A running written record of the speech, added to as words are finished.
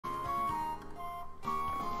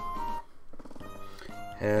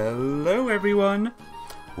Hello everyone!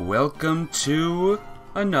 Welcome to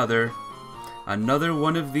another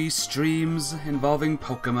one of these streams involving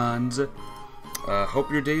Pokemons.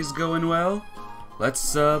 Hope your day's going well.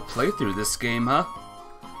 Let's play through this game, huh?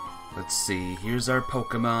 Let's see, here's our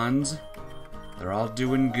Pokemons. They're all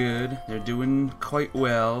doing good. They're doing quite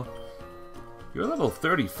well. You're level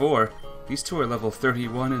 34. These two are level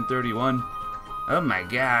 31 and 31. Oh my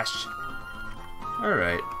gosh.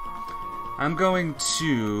 Alright. I'm going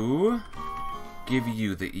to give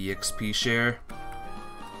you the EXP share.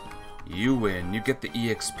 You win. You get the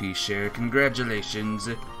EXP share. Congratulations.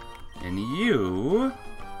 And you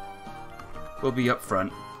will be up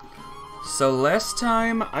front. So last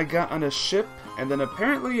time I got on a ship and then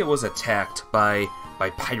apparently it was attacked by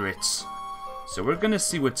pirates. So we're gonna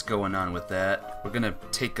see what's going on with that. We're gonna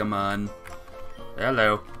take them on.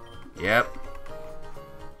 Hello. Yep.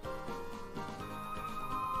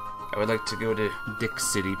 I would like to go to Dick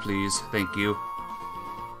City, please. Thank you.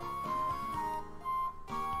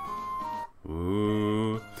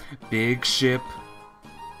 Ooh, big ship.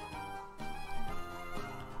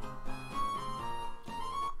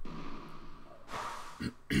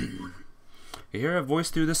 You hear a voice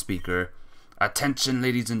through the speaker. Attention,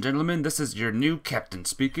 ladies and gentlemen, this is your new captain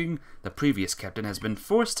speaking. The previous captain has been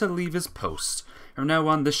forced to leave his post. From now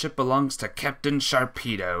on, this ship belongs to Captain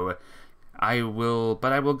Sharpedo. I will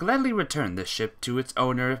gladly return this ship to its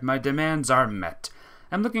owner if my demands are met.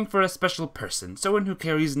 I'm looking for a special person, someone who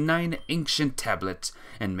carries 9 ancient tablets,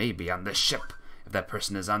 and may be on this ship. If that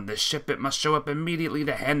person is on this ship, it must show up immediately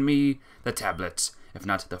to hand me the tablets. If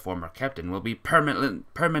not, the former captain will be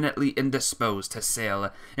permanently indisposed to sail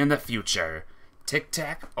in the future.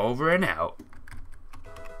 Tic-tac, over and out.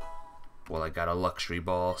 Well, I got a luxury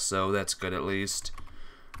ball, so that's good at least.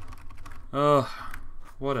 Oh,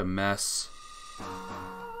 what a mess.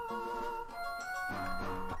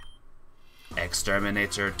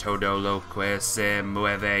 Exterminator todo loque se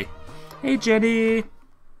mueve. Hey Jenny!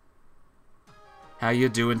 How you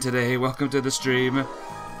doing today? Welcome to the stream.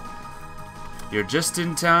 You're just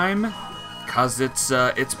in time, cause it's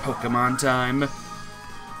Pokemon time.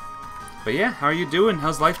 But yeah, how are you doing?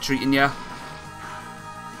 How's life treating ya?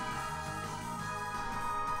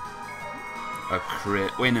 A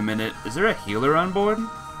crit. Wait a minute, is there a healer on board?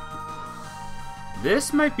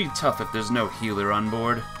 This might be tough if there's no healer on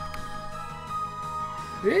board.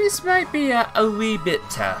 This might be a wee bit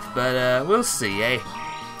tough, but we'll see, eh?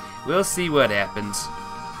 We'll see what happens.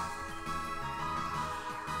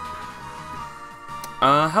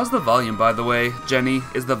 How's the volume, by the way, Jenny?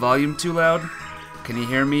 Is the volume too loud? Can you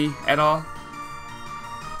hear me at all?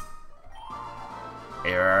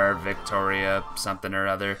 Error, Victoria, something or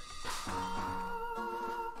other.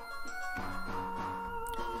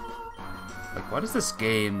 Like, why does this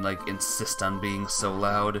game, like, insist on being so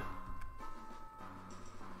loud?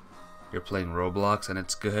 You're playing Roblox and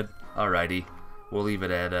it's good? Alrighty. We'll leave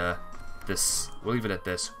it at, this. We'll leave it at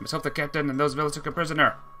this. Myself, the captain, and those villains took a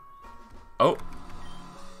prisoner. Oh.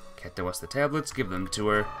 Captain wants the tablets. Give them to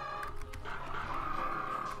her.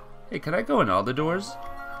 Hey, can I go in all the doors?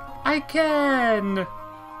 I can!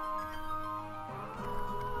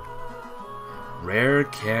 Rare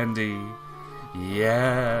candy.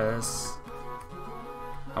 Yes.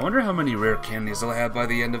 I wonder how many rare candies I'll have by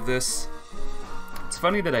the end of this. It's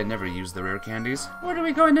funny that I never use the rare candies. What are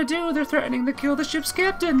we going to do? They're threatening to kill the ship's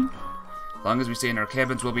captain. As long as we stay in our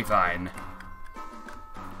cabins, we'll be fine.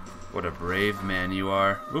 What a brave man you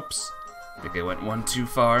are. Oops. I think I went one too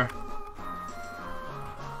far.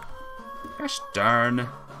 Gosh darn.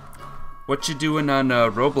 What you doing on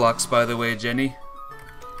Roblox, by the way, Jenny?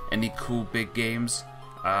 Any cool big games?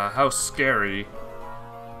 How scary.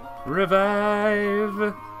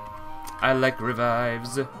 Revive! I like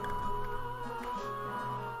revives. They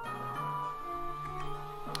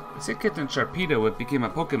said Captain Sharpedo became a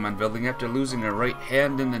Pokemon villain after losing her right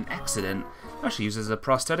hand in an accident. Now she uses a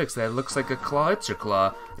prosthetics that looks like a claw. It's her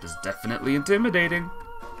claw. It is definitely intimidating.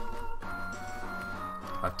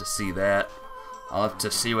 I'll have to see that. I'll have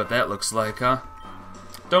to see what that looks like, huh?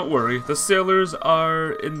 Don't worry, the sailors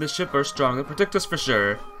in the ship are strong. They'll protect us for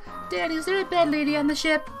sure. Daddy, is there a bad lady on the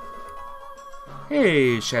ship?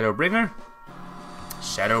 Hey, Shadowbringer.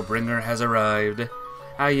 Shadowbringer has arrived.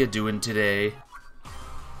 How you doing today?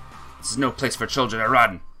 This is no place for children to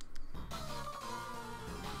run.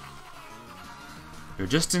 You're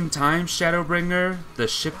just in time, Shadowbringer. The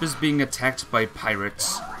ship is being attacked by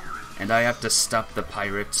pirates, and I have to stop the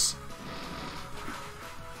pirates.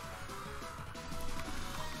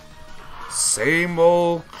 Same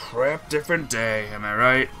old crap, different day, am I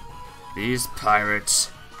right? These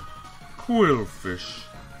pirates. Quillfish.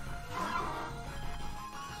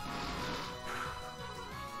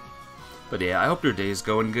 But yeah, I hope your day's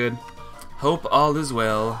going good. Hope all is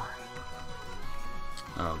well.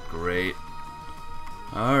 Oh, great.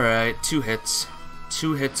 Alright, 2 hits.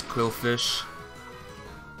 2 hits, Qwilfish.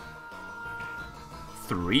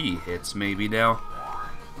 3 hits, maybe now.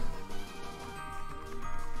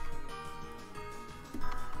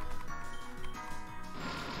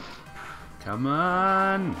 Come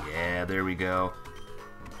on. Yeah, there we go.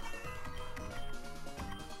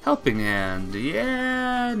 Helping Hand.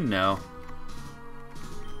 Yeah, no.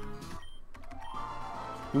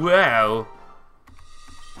 Wow.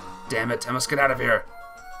 Damn it, I must get out of here.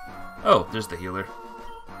 Oh, there's the healer.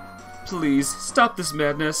 Please, stop this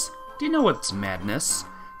madness. Do you know what's madness?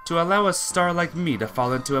 To allow a star like me to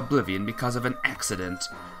fall into oblivion because of an accident.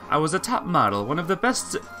 I was a top model, one of the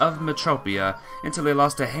best of Metropia, until I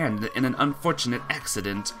lost a hand in an unfortunate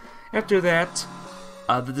accident. After that,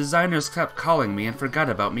 the designers kept calling me and forgot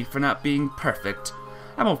about me for not being perfect.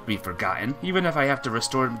 I won't be forgotten, even if I have to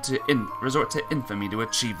resort to infamy to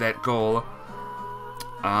achieve that goal.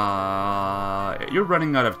 You're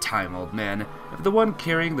running out of time, old man. If the one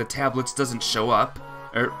carrying the tablets doesn't show up,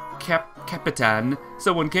 Capitan,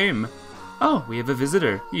 someone came. Oh, we have a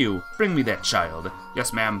visitor. You, bring me that child.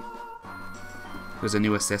 Yes, ma'am. There's a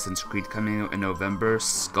new Assassin's Creed coming out in November.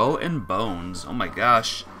 Skull and Bones. Oh my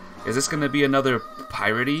gosh. Is this gonna be another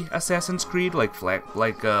piratey Assassin's Creed like Black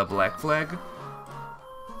Flag?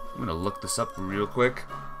 I'm gonna look this up real quick.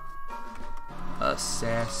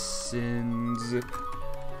 Assassin's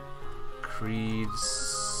Creed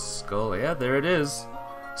Skull. Yeah, there it is.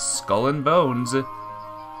 Skull and Bones.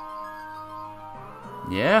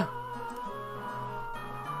 Yeah.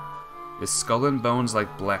 Is Skull and Bones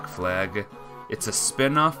like Black Flag? It's a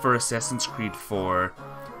spin-off for Assassin's Creed 4.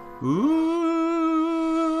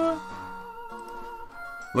 Ooh.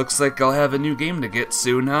 Looks like I'll have a new game to get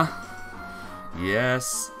soon, huh?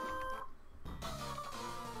 Yes.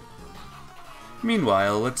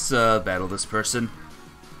 Meanwhile, let's battle this person.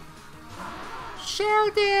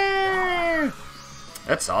 Shelter!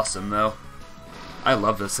 That's awesome, though. I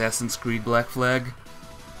love Assassin's Creed Black Flag.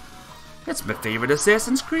 It's my favorite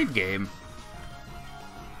Assassin's Creed game.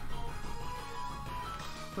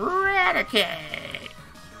 Eradicate!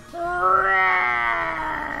 Eradicate!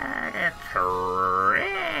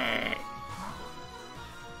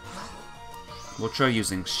 We'll try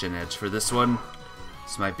using Shin Edge for this one.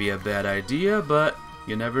 This might be a bad idea, but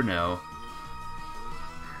you never know.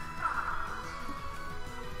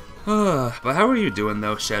 But how are you doing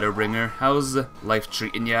though, Shadowbringer? How's life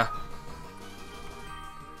treating ya?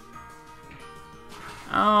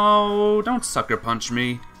 Oh, don't sucker punch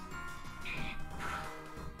me.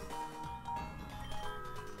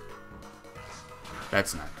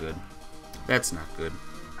 That's not good. That's not good.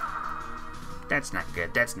 That's not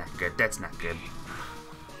good. That's not good. That's not good.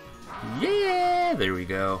 Yeah, there we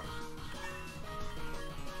go.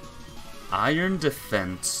 Iron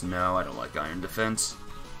Defense. No, I don't like Iron Defense.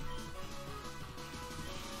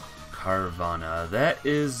 Carvanha. That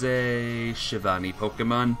is a Shivani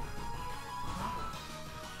Pokemon.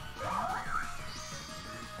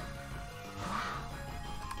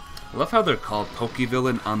 I love how they're called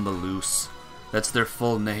Pokevillain on the Loose. That's their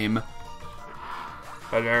full name.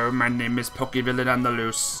 Hello, my name is Pokevillain on the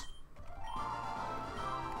Loose.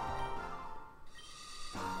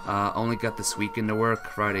 Only got this weekend to work,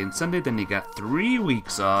 Friday and Sunday, then you got 3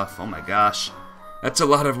 weeks off. Oh my gosh. That's a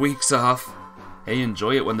lot of weeks off. Hey,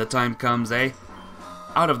 enjoy it when the time comes, eh?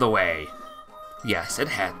 Out of the way. Yes, it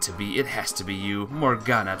has to be you.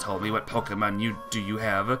 Morgana told me what Pokemon you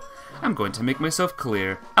have. I'm going to make myself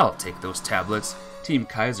clear. I'll take those tablets. Team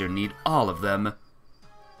Kaiser need all of them.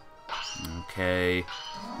 Okay.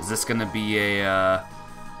 Is this gonna be a,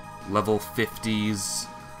 level 50s?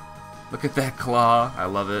 Look at that claw. I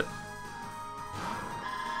love it.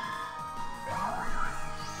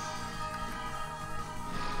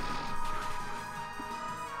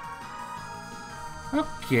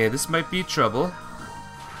 Okay, this might be trouble.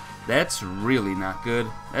 That's really not good.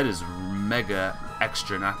 That is mega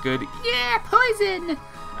extra not good. Yeah, poison!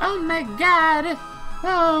 Oh my god!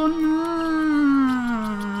 Oh,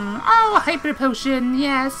 oh, hyper potion,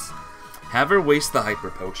 yes. Have her waste the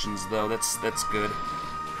hyper potions though. That's good.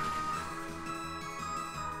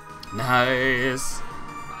 Nice.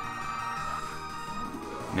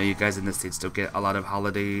 I know you guys in the States don't get a lot of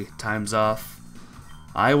holiday times off.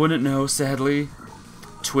 I wouldn't know, sadly.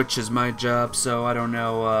 Twitch is my job, so I don't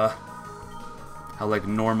know how like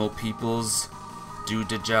normal people's do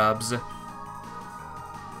the jobs.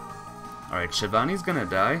 Alright, Shivani's gonna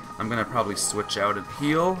die. I'm gonna probably switch out and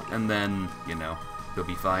heal, and then, you know, he'll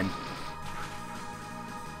be fine.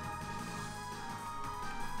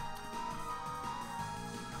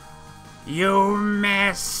 You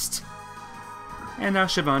missed! And now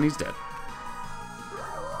Shivani's dead.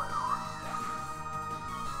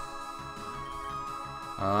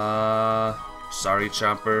 Sorry,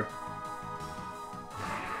 Chomper.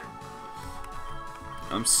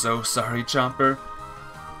 I'm so sorry, Chomper.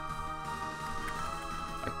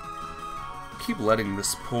 I keep letting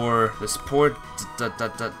this poor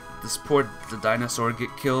dinosaur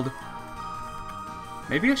get killed.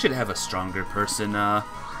 Maybe I should have a stronger person on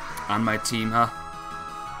my team, huh?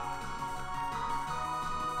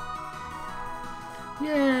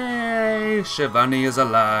 Yay! Shivani is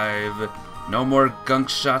alive. No more gunk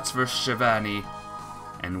shots for Shivani.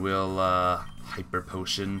 And we'll hyper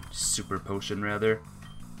potion, super potion rather.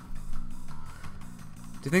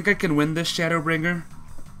 Do you think I can win this, Shadowbringer?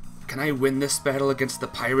 Can I win this battle against the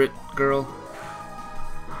pirate girl?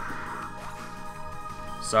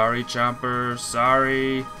 Sorry, Chomper.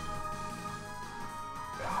 Sorry.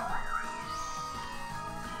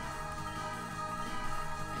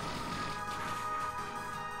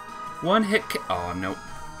 One hit. Oh no.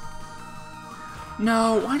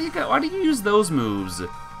 No. Why do you use those moves?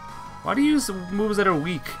 Why do you use moves that are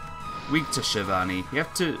weak? Weak to Shivani. You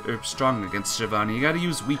have to, or strong against Shivani. You gotta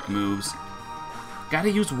use weak moves. Gotta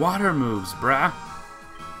use water moves, brah.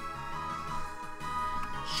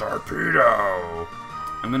 Sharpedo.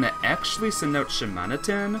 I'm gonna actually send out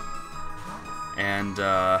Shimanotan and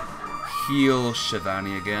heal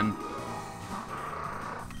Shivani again.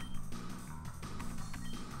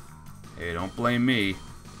 Hey, don't blame me.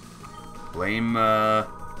 Blame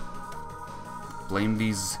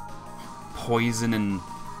these poison and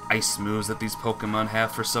ice moves that these Pokemon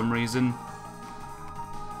have for some reason.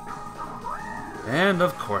 And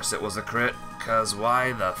of course it was a crit, cause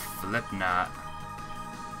why the flip not?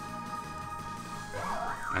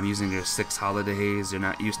 I'm using your 6 holidays. You're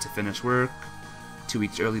not used to finish work. 2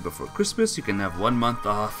 weeks early before Christmas, you can have 1 month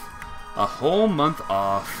off. A whole month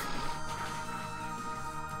off.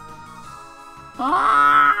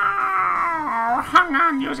 Oh, hung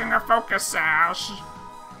on using a focus sash.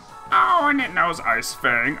 Oh, and it knows Ice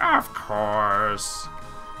Fang, of course.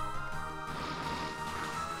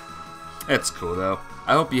 It's cool though.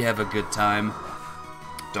 I hope you have a good time.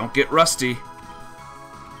 Don't get rusty.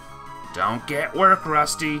 Don't get work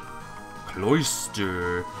rusty.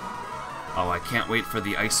 Cloyster. Oh, I can't wait for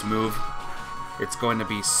the ice move. It's going to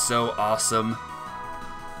be so awesome.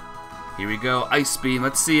 Here we go, Ice Beam,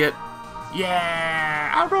 let's see it.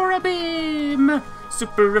 Yeah! Aurora Beam!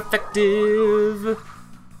 Super effective!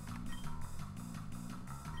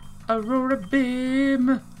 Aurora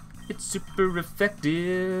Beam! It's super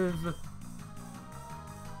effective!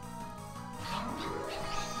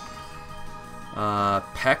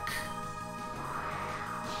 Peck.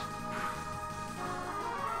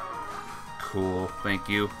 Cool, thank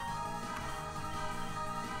you.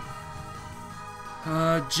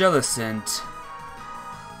 Jellicent.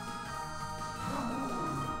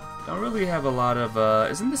 Don't really have a lot of,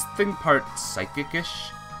 isn't this thing part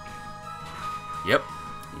psychic-ish? Yep.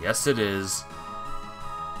 Yes, it is.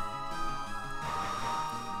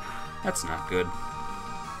 That's not good.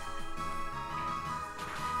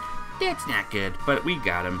 That's not good, but we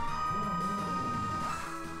got him.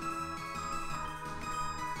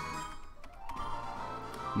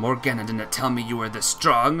 Morgana didn't tell me you were this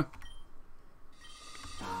strong.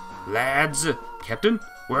 Lads, Captain,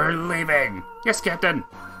 we're leaving. Yes, Captain.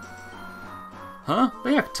 Huh?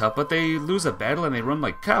 They act tough, but they lose a battle and they run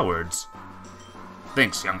like cowards.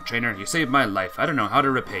 Thanks, young trainer. You saved my life. I don't know how to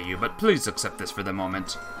repay you, but please accept this for the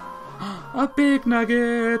moment. A big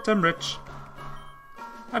nugget. I'm rich.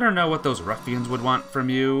 I don't know what those ruffians would want from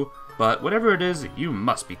you, but whatever it is, you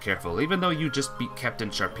must be careful, even though you just beat Captain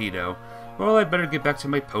Sharpedo. Well, I'd better get back to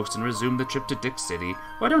my post and resume the trip to Dick City.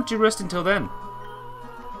 Why don't you rest until then?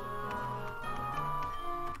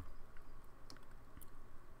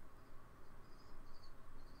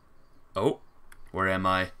 Oh, where am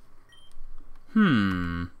I?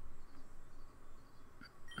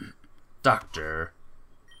 Doctor.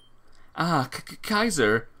 Ah,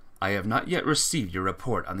 Kaiser. I have not yet received your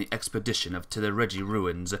report on the expedition to the Reggie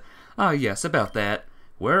ruins. Ah, yes, about that.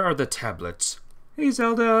 Where are the tablets? Hey,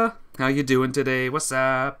 Zelda. How you doing today? What's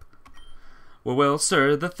up? Well,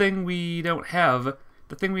 sir, the thing we don't have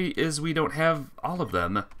all of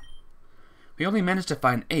them. We only managed to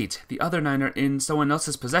find 8. The other 9 are in someone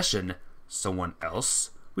else's possession. Someone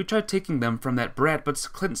else? We tried taking them from that brat, but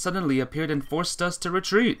Clint suddenly appeared and forced us to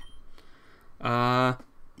retreat. Hey,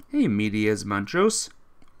 Medias Montrose.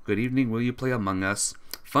 Good evening, will you play Among Us?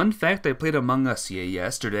 Fun fact, I played Among Us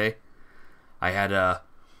yesterday. I had a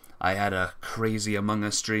crazy Among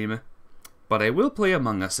Us stream. But I will play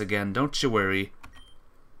Among Us again, don't you worry.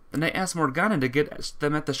 Then I asked Morgana to get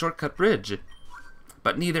them at the shortcut bridge.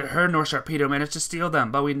 But neither her nor Sharpedo managed to steal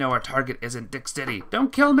them, but we know our target isn't Dick City.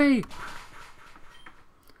 Don't kill me!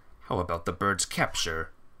 How about the bird's capture?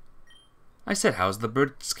 I said, how's the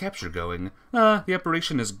bird's capture going? The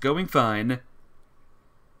operation is going fine.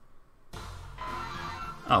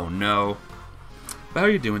 Oh no. How are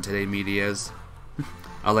you doing today, Medias?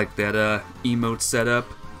 I like that emote setup.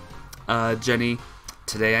 Jenny,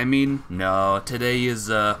 today I mean? No, today is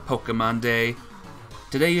Pokemon Day.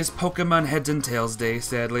 Today is Pokemon Heads and Tails Day,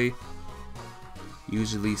 sadly.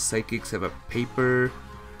 Usually psychics have a paper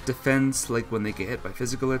defense, like when they get hit by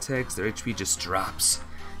physical attacks, their HP just drops.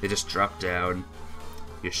 They just drop down.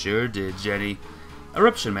 You sure did, Jenny.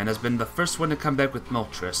 Eruption Man has been the first one to come back with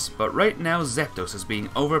Moltres, but right now Zapdos is being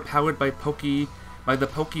overpowered by the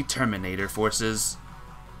Poke Terminator forces.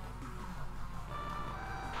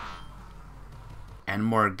 And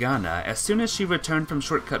Morgana, as soon as she returned from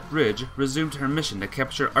Shortcut Bridge, resumed her mission to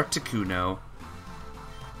capture Articuno.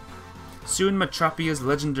 Soon Metropia's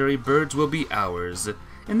legendary birds will be ours.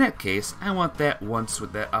 In that case, I want that once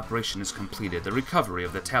that operation is completed, the recovery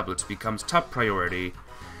of the tablets becomes top priority.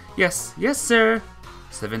 Yes, yes sir!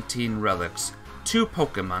 17 relics, 2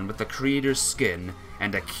 Pokemon with the creator's skin,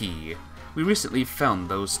 and a key. We recently found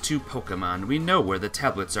those 2 Pokemon. We know where the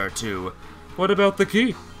tablets are too. What about the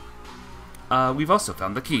key? We've also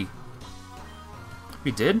found the key.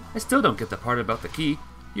 We did? I still don't get the part about the key.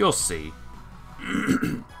 You'll see.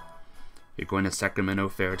 You're going to Sacramento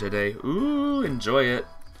Fair today? Ooh, enjoy it.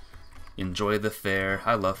 Enjoy the fair.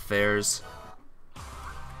 I love fairs.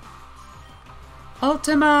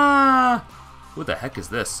 Ultima! Who the heck is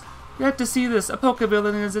this? You have to see this. A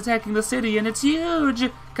Pokevillain is attacking the city and it's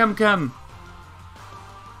huge! Come, come.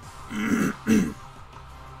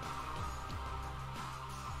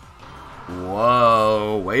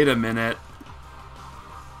 Whoa, wait a minute.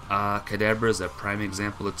 Kadabra is a prime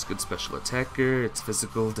example. It's a good special attacker. Its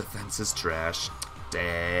physical defense is trash.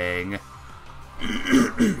 Dang.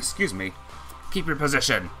 Excuse me. Keep your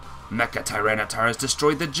position. Mecha Tyranitar has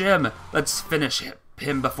destroyed the gym. Let's finish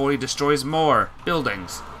him before he destroys more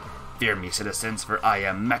buildings. Fear me, citizens, for I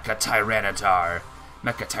am Mecha Tyranitar.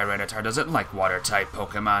 Mecha Tyranitar doesn't like water-type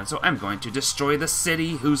Pokemon, so I'm going to destroy the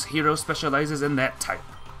city whose hero specializes in that type.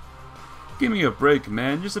 Give me a break,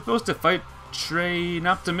 man. You're supposed to fight Train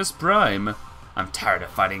Optimus Prime. I'm tired of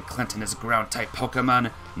fighting Clint and his ground-type Pokemon.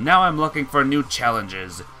 Now I'm looking for new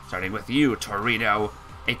challenges, starting with you, Torino,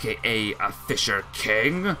 aka a Fisher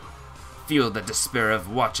King. Feel the despair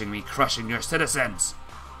of watching me crushing your citizens.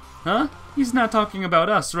 Huh? He's not talking about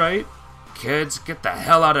us, right? Kids, get the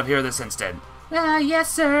hell out of here this instant.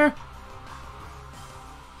 Yes, sir.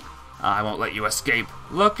 I won't let you escape.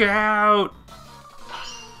 Look out!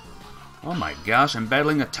 Oh my gosh, I'm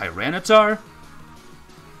battling a Tyranitar?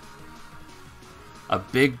 A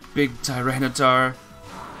big Tyranitar?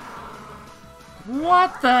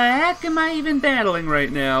 What the heck am I even battling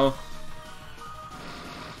right now?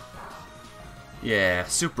 Yeah,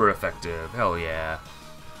 super effective. Hell yeah.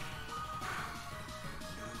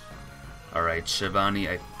 Alright, Shivani,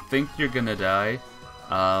 I think you're gonna die.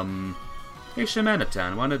 Hey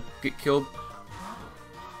Shamanatan, wanna get killed?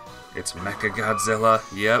 It's Mechagodzilla,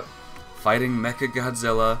 yep. Fighting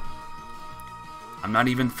Mechagodzilla. I'm not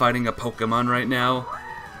even fighting a Pokemon right now.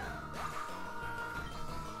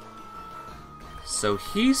 So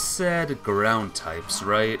he said ground types,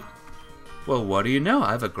 right? Well, what do you know?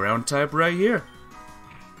 I have a ground type right here.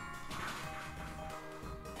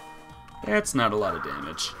 That's not a lot of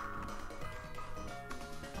damage.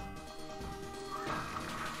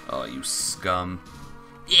 Oh, you scum.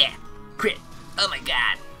 Yeah, crit. Oh my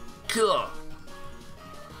god. Cool.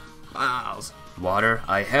 Wow. Water?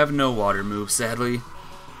 I have no water move, sadly.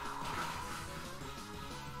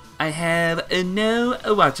 I have no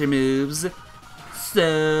water moves.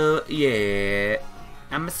 So, yeah.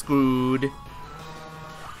 I'm screwed.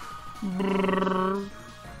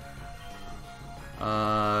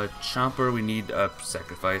 Chomper, we need a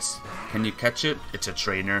sacrifice. Can you catch it? It's a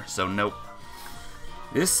trainer, so nope.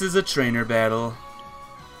 This is a trainer battle.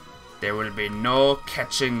 There will be no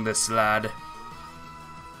catching this lad.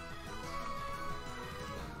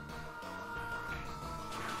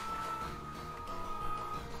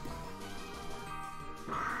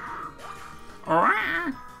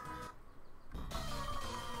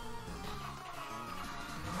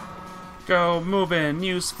 Go, move in,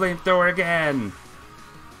 use flamethrower again.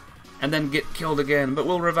 And then get killed again, but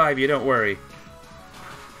we'll revive you, don't worry.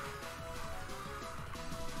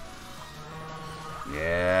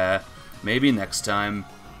 Yeah, maybe next time.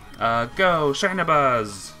 Go,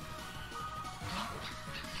 Shinabuzz!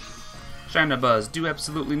 Shinabuzz, do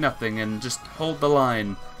absolutely nothing and just hold the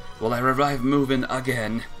line while I revive moving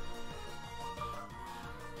again.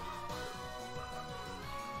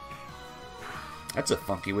 That's a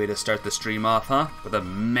funky way to start the stream off, huh? With a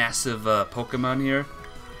massive Pokemon here.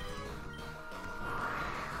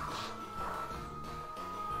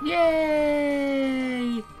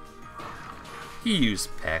 Yay! He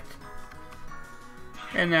used Peck.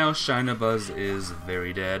 And now Shinabuzz is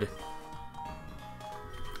very dead.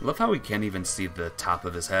 Love how we can't even see the top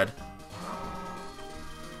of his head.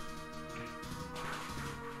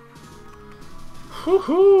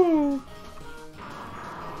 Hoo-hoo!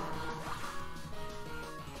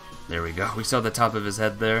 There we go. We saw the top of his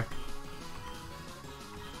head there.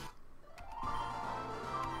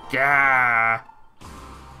 Gah!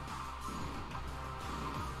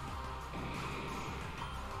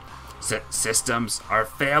 Systems are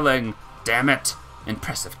failing. Damn it.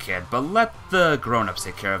 Impressive, kid, but let the grown-ups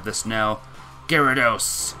take care of this now.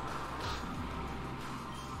 Gyarados!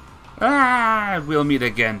 Ah! We'll meet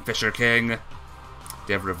again, Fisher King. Do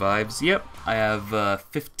you have revives? Yep, I have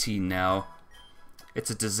 15 now. It's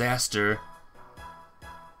a disaster.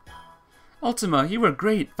 Ultima, you were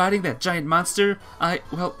great fighting that giant monster.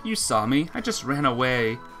 Well, you saw me. I just ran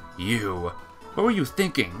away. You. What were you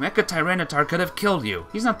thinking? Mecha Tyranitar could have killed you.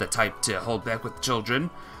 He's not the type to hold back with children.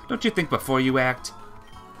 Don't you think before you act?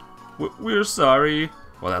 We're sorry.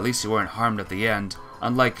 Well, at least you weren't harmed at the end.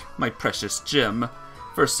 Unlike my precious Jim.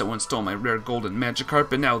 First someone stole my rare golden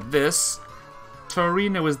Magikarp, and now this.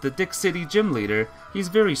 Torino is the Dick City gym leader. He's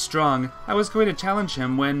very strong. I was going to challenge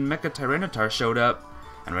him when Mecha Tyranitar showed up.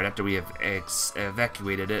 And right after we have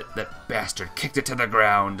evacuated it, that bastard kicked it to the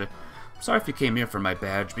ground. Sorry if you came here for my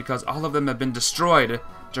badge, because all of them have been destroyed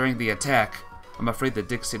during the attack. I'm afraid the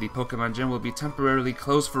Dick City Pokemon Gym will be temporarily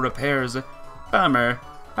closed for repairs. Bummer.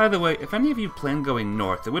 By the way, if any of you plan going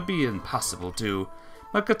north, it would be impossible to.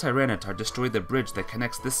 Mecha Tyranitar destroyed the bridge that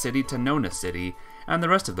connects this city to Nona City, and the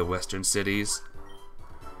rest of the western cities.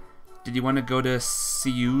 Did you want to go to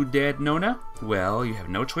Ciudad Nona? Well, you have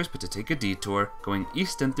no choice but to take a detour, going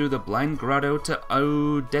east and through the Blind Grotto to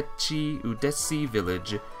Udesi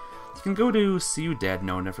Village. You can go to Ciudad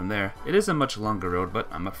Nona from there. It is a much longer road, but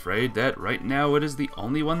I'm afraid that right now it is the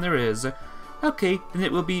only one there is. Okay, then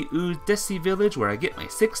it will be Udesi Village where I get my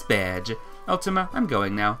 6th badge. Ultima, I'm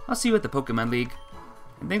going now. I'll see you at the Pokemon League.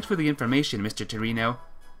 And thanks for the information, Mr. Torino.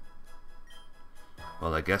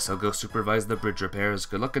 Well, I guess I'll go supervise the bridge repairs.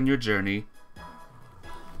 Good luck on your journey.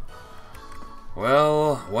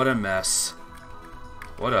 Well, what a mess.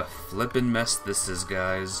 What a flippin' mess this is,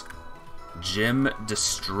 guys. Gym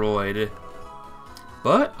destroyed.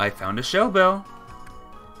 But I found a Shell Bell.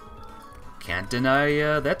 Can't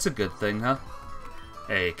deny that's a good thing, huh?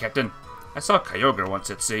 Hey, Captain. I saw Kyogre once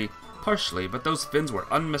at sea. Partially, but those fins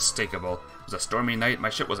were unmistakable. It was a stormy night, my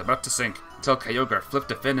ship was about to sink, until Kyogre flipped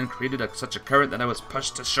a fin and created such a current that I was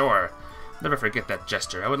pushed to shore. Never forget that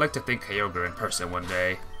gesture. I would like to thank Kyogre in person one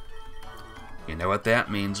day. You know what that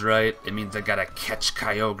means, right? It means I gotta catch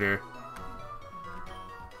Kyogre.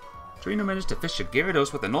 Torino managed to fish a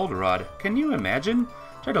Gyarados with an old rod. Can you imagine?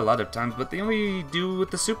 Tried a lot of times, but they only do with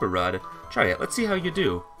the super rod. Try it. Let's see how you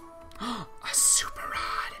do. A super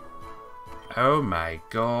rod. Oh my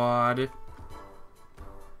god.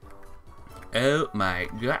 Oh my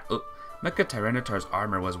god. Oh. Mecha Tyranitar's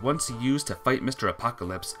armor was once used to fight Mr.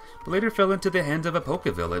 Apocalypse, but later fell into the hands of a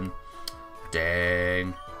Pokevillain.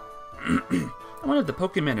 Dang. I'm one of the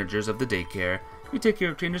Pokemanagers of the daycare. We take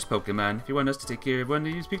care of trainers' Pokemon. If you want us to take care of one,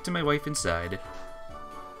 you speak to my wife inside.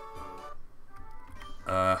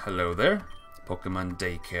 Hello there. Pokemon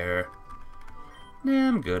daycare. Nah,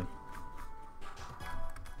 I'm good.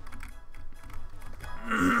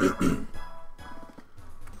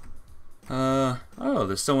 Oh,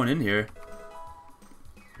 there's someone in here.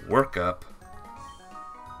 Workup.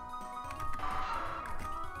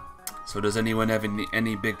 So does anyone have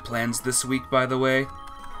any big plans this week, by the way?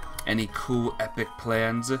 Any cool, epic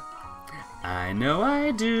plans? I know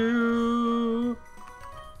I do!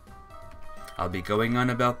 I'll be going on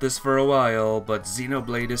about this for a while, but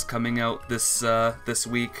Xenoblade is coming out this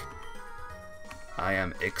week. I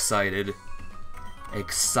am excited.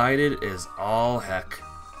 Excited as all heck.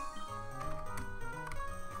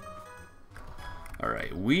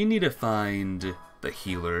 Alright, we need to find the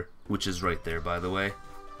healer, which is right there, by the way.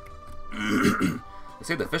 They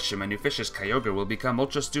say the fisherman who fishes Kyogre will become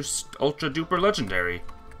ultra duper legendary.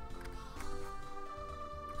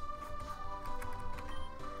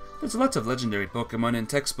 There's lots of legendary Pokemon in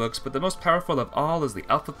textbooks, but the most powerful of all is the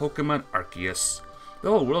alpha Pokemon Arceus.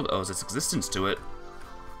 The whole world owes its existence to it.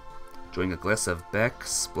 Enjoying a glass of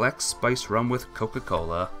Beck's Black Spice Rum with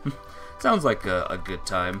Coca-Cola. Sounds like a good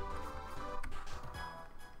time.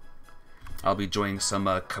 I'll be joining some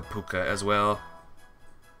Kapuka as well.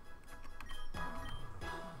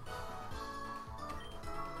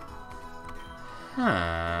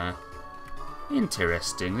 Huh.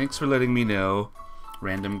 Interesting. Thanks for letting me know,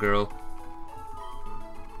 random girl.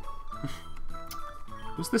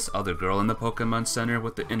 Who's this other girl in the Pokemon Center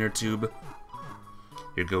with the inner tube?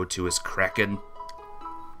 Your go-to is Kraken.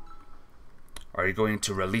 Are you going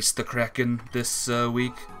to release the Kraken this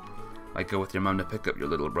week? Might go with your mom to pick up your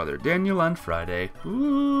little brother Daniel on Friday.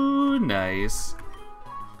 Ooh, nice.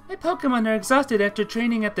 My Pokemon are exhausted after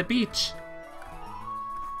training at the beach.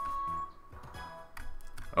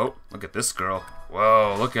 Oh, look at this girl.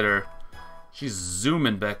 Whoa, look at her. She's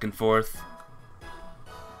zooming back and forth.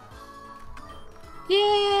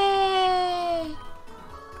 Yay!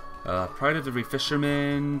 Pride of every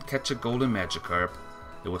fisherman, catch a golden Magikarp.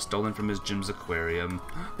 It was stolen from his gym's aquarium.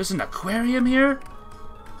 There's an aquarium here?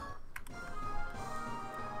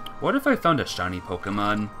 What if I found a shiny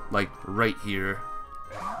Pokemon, like, right here?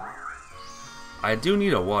 I do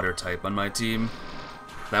need a water type on my team.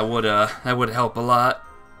 That would help a lot.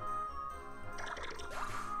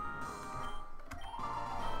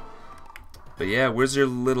 But yeah, where's your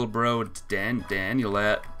little bro Daniel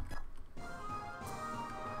at?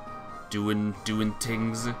 Doing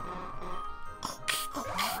things.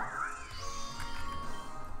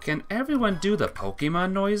 Can everyone do the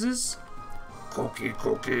Pokemon noises? Cookie.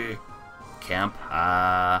 Camp.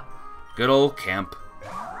 Good old camp.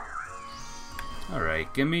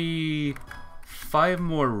 Alright, give me 5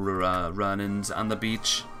 more run-ins on the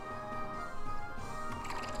beach.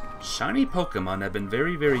 Shiny Pokemon have been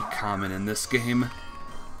very, very common in this game.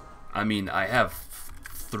 I mean, I have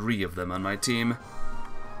 3 of them on my team.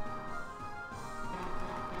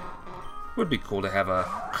 Would be cool to have a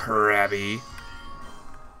Krabby.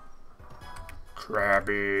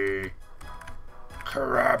 Krabby.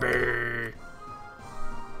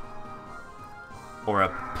 Or a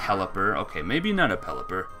Pelipper. Okay, maybe not a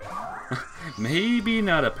Pelipper. Maybe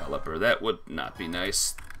not a Pelipper. That would not be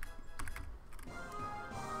nice.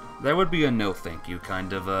 That would be a no thank you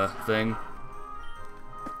kind of a thing.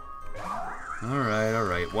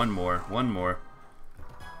 Alright. One more,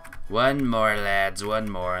 lads. One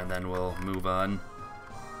more, and then we'll move on.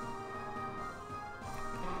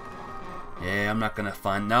 Yeah, I'm not gonna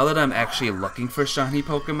find... Now that I'm actually looking for shiny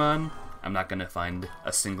Pokemon, I'm not gonna find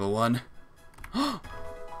a single one.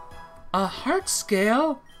 A heart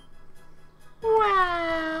scale?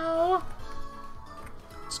 Wow!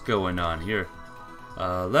 What's going on here?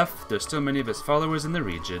 Left, there's still many of his followers in the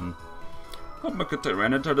region. Hope my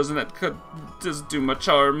Tyranitar doesn't do much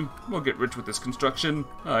harm. We'll get rich with this construction.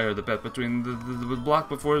 I heard the bet between the block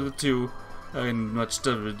before the two. And much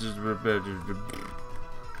to...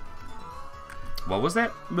 What was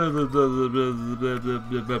that?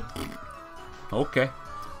 Okay.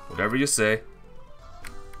 Whatever you say.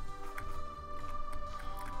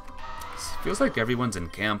 Feels like everyone's in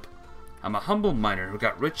camp. I'm a humble miner who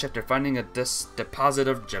got rich after finding a deposit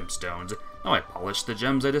of gemstones. Now I polish the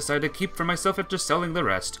gems I decide to keep for myself after selling the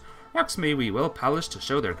rest. Rocks may be well polished to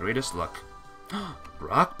show their greatest luck.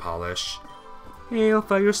 Rock polish?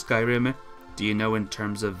 Hailfire Skyrim. Do you know in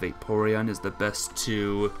terms of Vaporeon is the best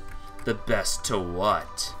to... The best to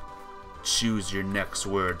what? Choose your next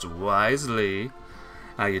words wisely.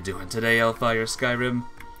 How you doing today, Hellfire Skyrim?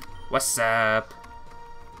 What's up?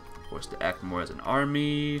 Forced to act more as an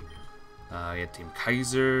army. You had Team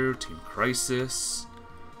Kaiser, Team Crisis.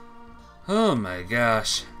 Oh my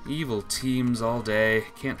gosh. Evil teams all day.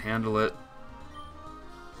 Can't handle it.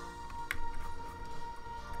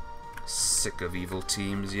 Sick of evil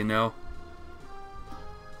teams, you know?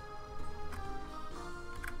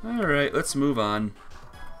 Alright, let's move on.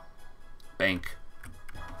 Bank.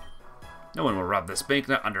 No one will rob this bank,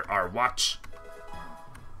 not under our watch.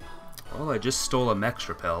 Well, I just stole a Max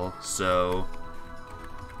Repel, so...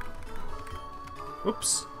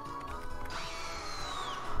 Whoops.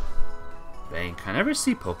 Bank. I never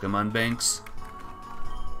see Pokemon banks.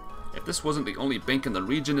 If this wasn't the only bank in the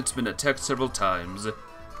region, it's been attacked several times.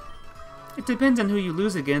 It depends on who you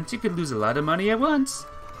lose against. You could lose a lot of money at once.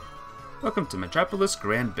 Welcome to Metropolis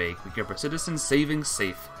Grand Bank. We care for citizens saving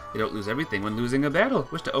safe. You don't lose everything when losing a battle.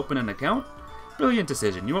 Wish to open an account? Brilliant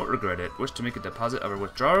decision. You won't regret it. Wish to make a deposit or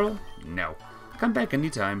withdrawal? No. Come back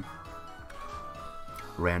anytime.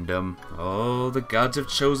 Random. Oh, the gods have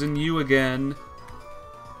chosen you again.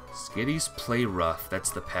 Skitties play rough.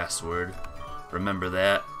 That's the password. Remember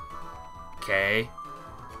that. K.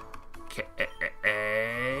 K.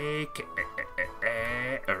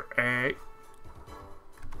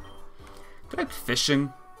 Do I like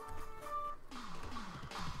fishing?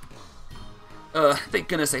 Thank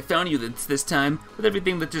goodness I found you this time. With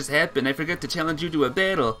everything that just happened, I forgot to challenge you to a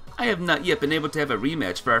battle. I have not yet been able to have a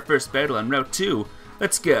rematch for our first battle on Route 2.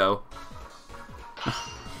 Let's go.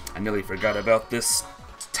 I nearly forgot about this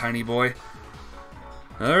tiny boy.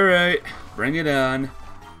 Alright, bring it on.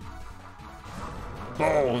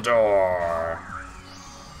 Boldor!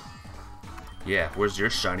 Yeah, where's your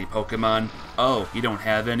shiny Pokemon? Oh, you don't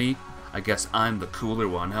have any? I guess I'm the cooler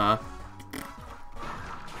one, huh?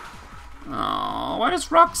 Oh, why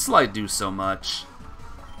does Rock Slide do so much?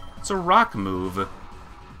 It's a rock move.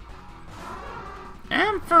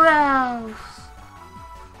 Ampharos!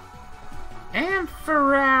 Ampharos!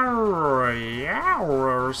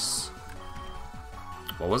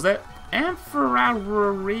 What was that? Ampharos.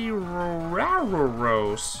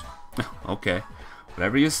 Okay,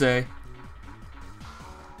 whatever you say.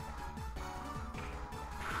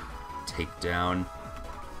 Takedown.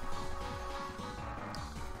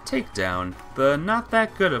 Takedown. The not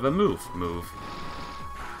that good of a move.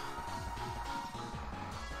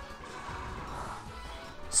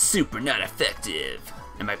 Super not effective.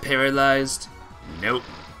 Am I paralyzed? Nope.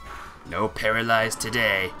 No paralyzed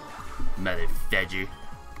today, motherfudger.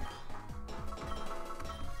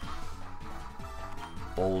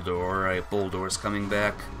 Boldor, alright, Boldor's coming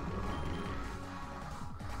back.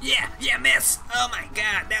 Yeah, miss. Oh my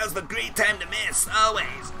god, now's the great time to miss,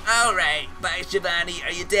 always. Alright, bye Shivani,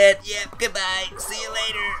 are you dead? Yep, goodbye, see you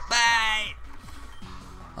later, bye.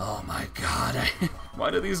 Oh my god, why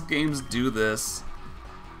do these games do this?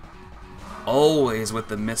 Always with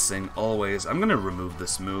the missing, always. I'm gonna remove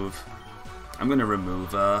this move. I'm gonna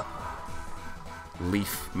remove,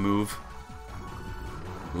 Leaf move.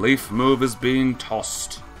 Leaf move is being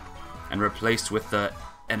tossed and replaced with the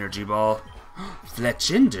Energy Ball.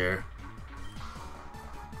 Fletchinder.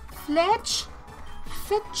 Fletchinder.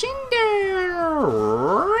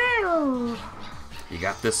 You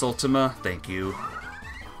got this, Ultima? Thank you.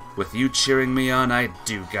 With you cheering me on, I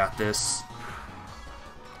do got this.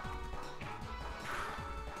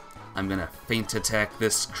 I'm gonna feint attack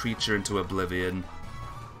this creature into oblivion.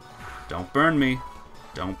 Don't burn me.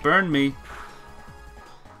 Don't burn me.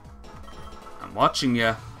 I'm watching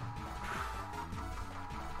ya.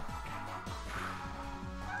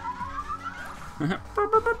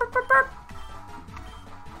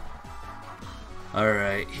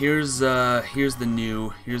 Alright, here's the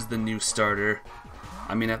new starter.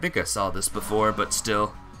 I mean, I think I saw this before, but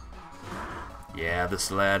still. Yeah, this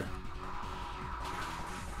lad.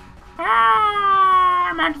 Ah,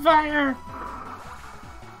 I'm on fire!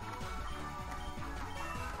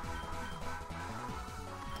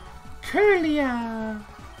 Kirlia!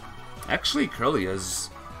 Actually, Kirlia's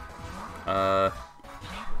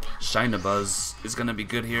Shinabuzz is gonna be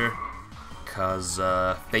good here, cause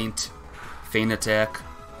feint attack.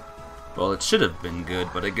 Well, it should have been good,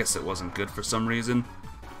 but I guess it wasn't good for some reason.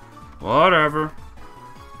 Whatever.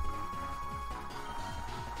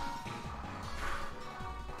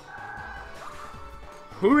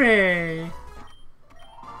 Hooray!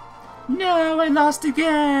 No, I lost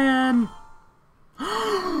again!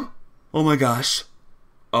 Oh my gosh.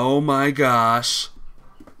 Oh my gosh.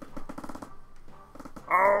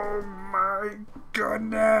 Oh my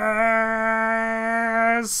goodness!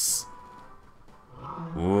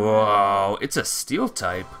 Whoa, it's a steel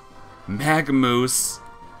type. Magmoose.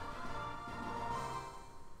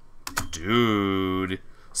 Dude.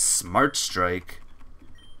 Smart Strike.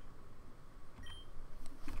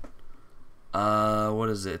 What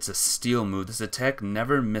is it? It's a steel move. This attack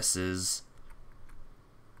never misses.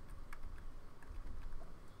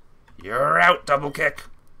 You're out, double kick.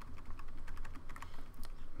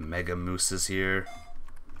 Mega Moose is here.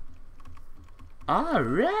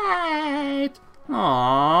 Alright.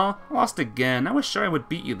 Aww, lost again. I was sure I would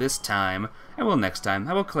beat you this time. I will next time.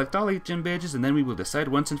 I will collect all 8 gym badges and then we will decide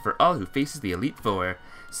once and for all who faces the Elite Four.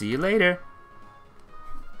 See you later.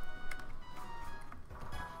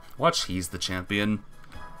 Watch, he's the champion.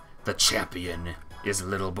 The champion is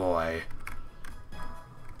Little Boy.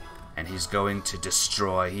 And he's going to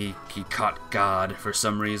destroy. He caught God for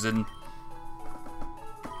some reason.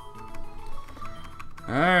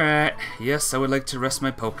 Alright. Yes, I would like to rest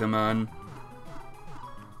my Pokemon.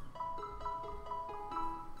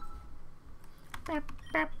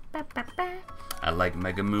 I like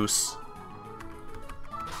Mega Moose.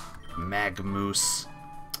 Magmoose.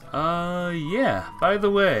 Yeah, by the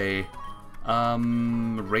way,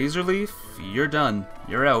 Razor Leaf, you're done.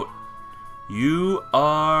 You're out. You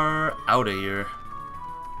are out of here.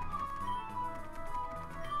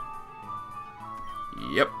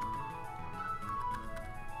 Yep.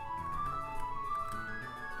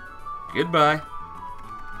 Goodbye.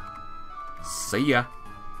 See ya.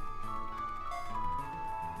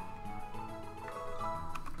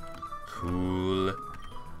 Cool.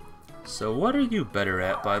 So what are you better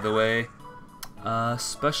at, by the way?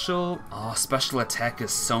 Special... Oh, special attack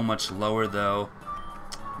is so much lower, though.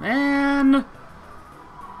 Man!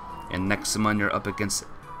 And next summon, you're up against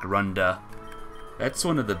Grunda. That's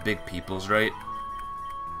one of the big peoples, right?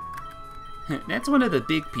 That's one of the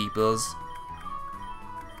big peoples.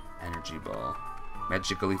 Energy Ball.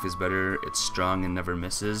 Magical Leaf is better. It's strong and never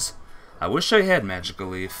misses. I wish I had Magical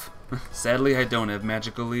Leaf. Sadly, I don't have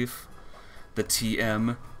Magical Leaf. The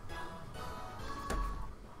TM.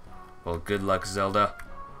 Well, good luck, Zelda.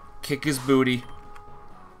 Kick his booty.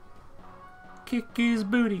 Kick his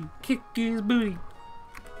booty. Kick his booty.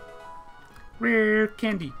 Rare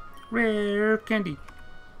candy. Rare candy.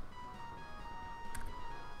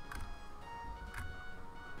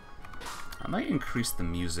 I might increase the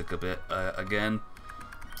music a bit again.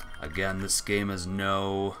 Again, this game has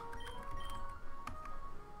no...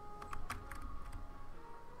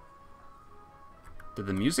 Did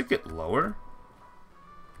the music get lower?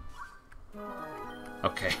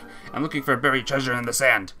 Okay, I'm looking for buried treasure in the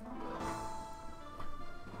sand.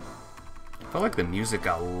 I felt like the music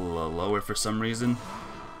got a little lower for some reason.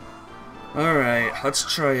 Alright,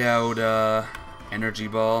 let's try out Energy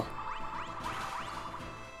Ball.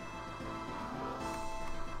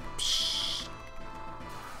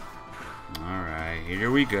 Alright, here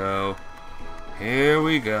we go. Here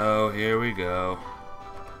we go, here we go.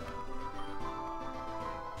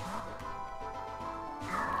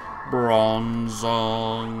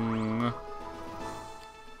 Bronzong.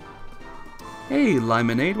 Hey,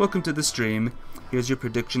 Limonade, welcome to the stream. Here's your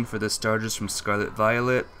prediction for the starters from Scarlet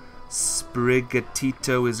Violet.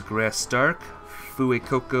 Sprigatito is Grass Dark,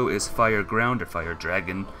 Fuecoco is Fire Ground or Fire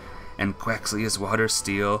Dragon, and Quaxley is Water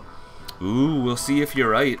Steel. Ooh, we'll see if you're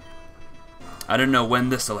right. I don't know when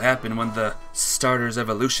this will happen, when the starters'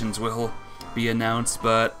 evolutions will be announced,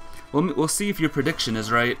 but we'll see if your prediction is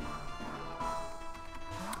right.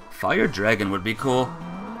 Fire Dragon would be cool.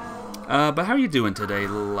 But how are you doing today,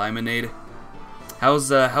 Limonade?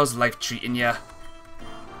 How's life treating ya?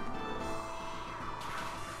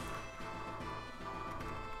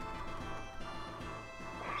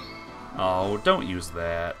 Oh, don't use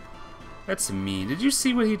that. That's mean. Did you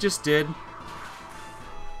see what he just did?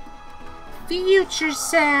 Future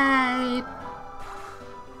side!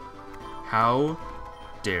 How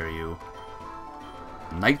dare you?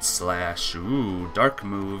 Night Slash. Ooh, dark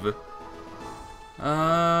move.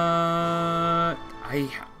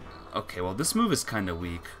 Okay, well, this move is kind of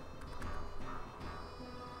weak.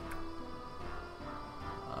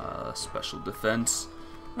 Special defense.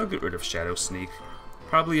 I'll get rid of Shadow Sneak.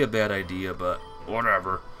 Probably a bad idea, but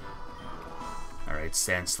whatever. Alright,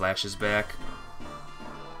 Sand Slash is back.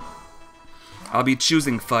 I'll be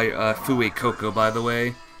choosing Fuecoco, by the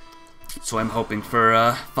way. So I'm hoping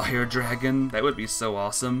for Fire Dragon. That would be so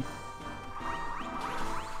awesome.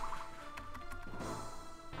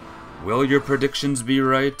 Will your predictions be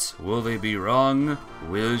right? Will they be wrong?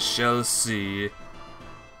 We shall see.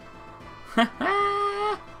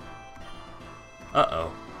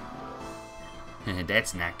 Uh-oh.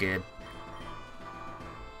 That's not good.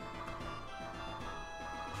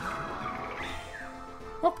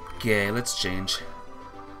 Okay, let's change.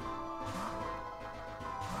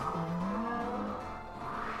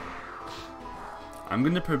 I'm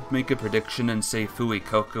gonna make a prediction and say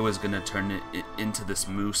Fuecoco is gonna turn it into this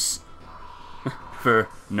moose. For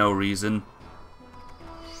no reason.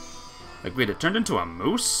 Like, wait, it turned into a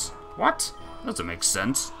moose? What? Doesn't make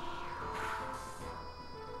sense.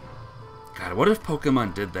 God, what if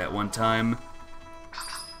Pokemon did that one time?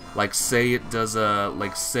 Like, say it does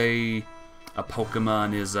like, say a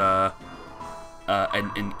Pokemon is an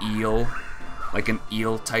eel, like an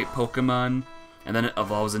eel-type Pokemon, and then it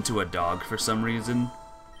evolves into a dog for some reason.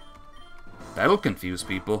 That'll confuse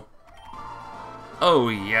people. Oh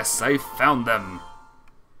yes, I found them!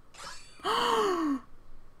 Oh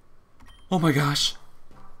my gosh!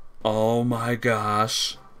 Oh my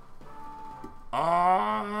gosh!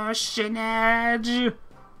 Oh, Shenedge!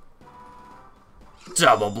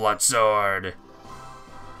 Double Blood Sword!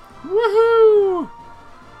 Woohoo!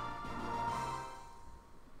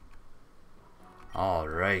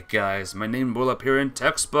 Alright guys, my name will appear in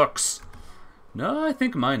textbooks. No, I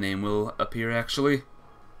think my name will appear actually.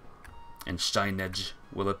 And Shenedge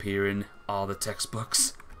will appear in all the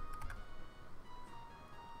textbooks.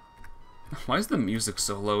 Why is the music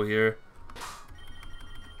so low here?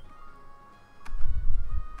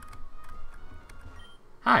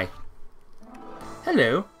 Hi.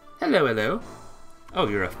 Hello. Hello, hello. Oh,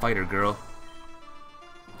 you're a fighter girl.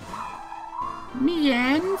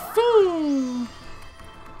 Mienfoo!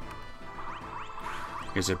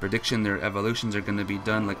 Here's a prediction: their evolutions are going to be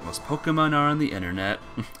done like most Pokemon are on the internet.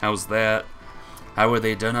 How's that? How are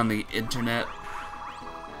they done on the internet?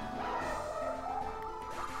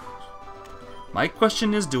 My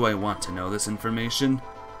question is, do I want to know this information?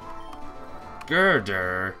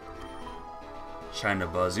 Girder.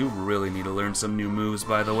 Shinabuzz, you really need to learn some new moves,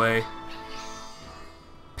 by the way.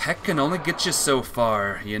 Peck can only get you so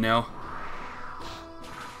far, you know?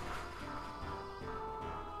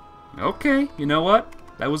 Okay, you know what?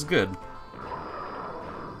 That was good.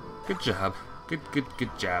 Good job.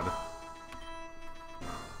 Good job.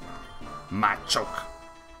 Machoke.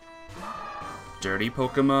 Dirty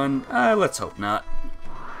Pokemon? Let's hope not.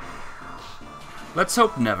 Let's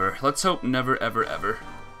hope never. Let's hope never, ever, ever.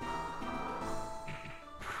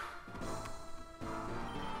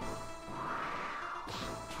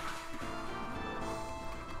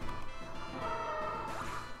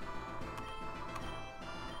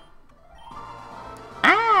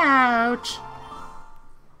 Ouch!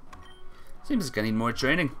 Seems like I need more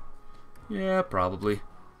training. Yeah, probably.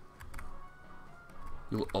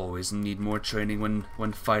 You'll always need more training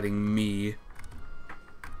when fighting me.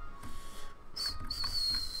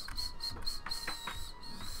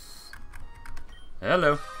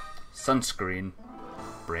 Hello. Sunscreen.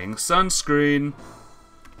 Bring sunscreen.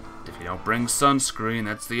 If you don't bring sunscreen,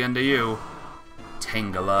 that's the end of you.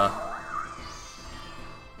 Tangela.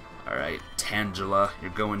 Alright, Tangela,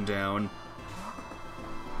 you're going down.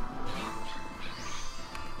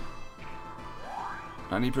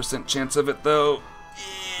 %, chance of it, though.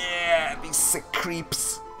 Yeah, these sick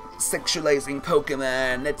creeps. Sexualizing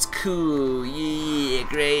Pokemon. That's cool. Yeah,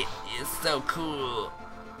 great. It's so cool.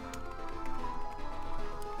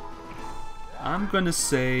 I'm gonna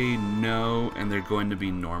say no, and they're going to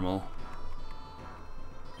be normal.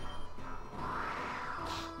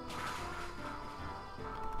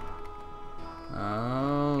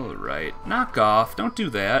 Alright. Knock off. Don't do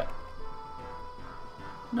that.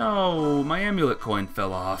 No, my amulet coin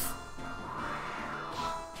fell off.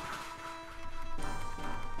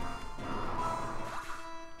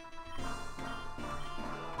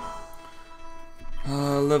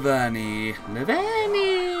 Levani.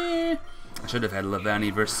 Levani! I should have had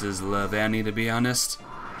Levani versus Levani, to be honest.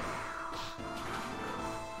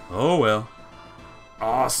 Oh well.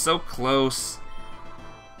 Oh, so close.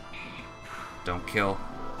 Don't kill.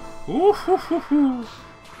 Ooh, hoo, hoo, hoo.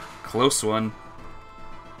 Close one.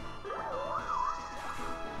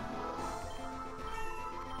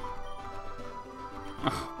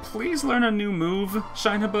 Oh, please learn a new move,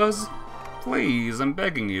 Shinabuzz. Please, I'm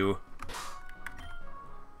begging you.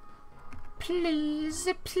 Please,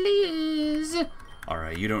 please.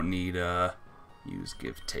 Alright, you don't need, use,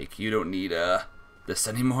 give, take. You don't need, this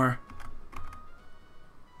anymore.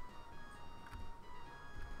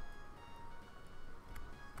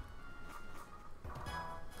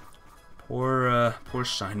 Poor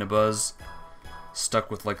Shinabuzz. Stuck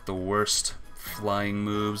with, like, the worst flying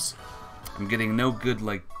moves. I'm getting no good,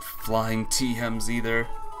 like, flying T-Hems either.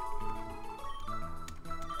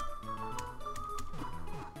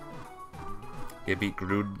 You beat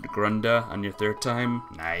Grunda on your 3rd time?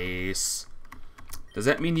 Nice. Does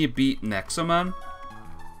that mean you beat Nexomon?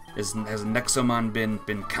 Has Nexomon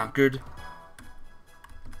been conquered?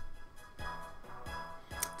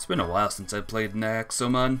 It's been a while since I played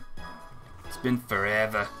Nexomon. It's been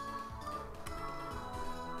forever.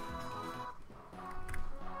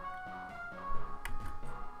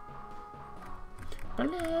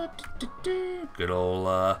 Good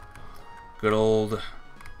old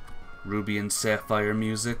Ruby and Sapphire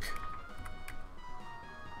music.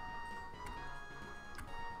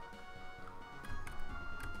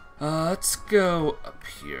 Let's go up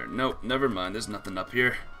here. Nope, never mind. There's nothing up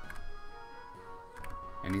here.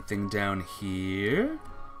 Anything down here?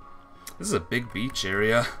 This is a big beach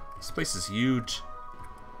area. This place is huge.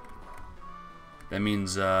 That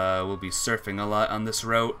means we'll be surfing a lot on this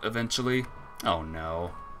route eventually. Oh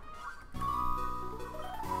no.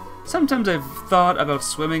 Sometimes I've thought about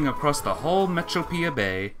swimming across the whole Metropia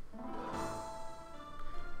Bay.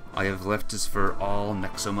 All I have left is for all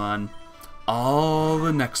Nexomon. All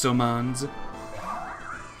the Nexomons.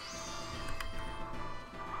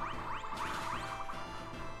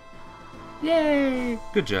 Yay!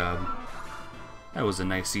 Good job. That was a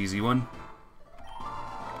nice easy one.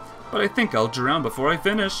 But I think I'll drown before I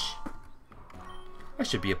finish. I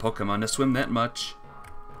should be a Pokemon to swim that much.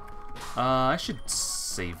 I should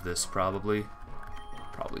save this probably.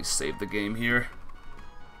 Probably save the game here.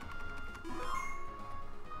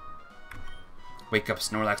 Wake up,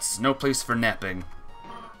 Snorlax. No place for napping.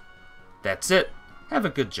 That's it. Have a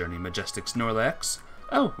good journey, Majestic Snorlax.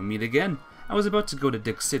 Oh, we meet again. I was about to go to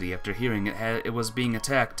Dick City after hearing it was being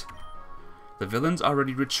attacked. The villains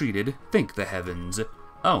already retreated, thank the heavens.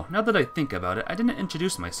 Oh, now that I think about it, I didn't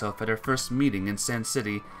introduce myself at our first meeting in Sand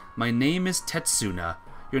City. My name is Tetsuna.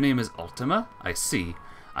 Your name is Ultima? I see.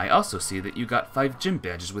 I also see that you got 5 gym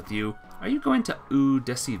badges with you. Are you going to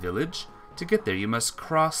Udesi Village? To get there, you must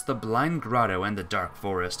cross the Blind Grotto and the Dark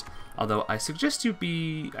Forest. Although I suggest you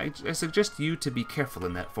to be careful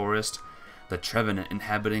in that forest. The Trevenant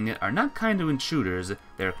inhabiting it are not kind to intruders.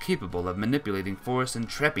 They are capable of manipulating forests and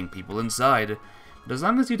trapping people inside. But as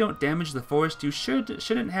long as you don't damage the forest, you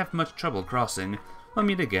shouldn't have much trouble crossing. We'll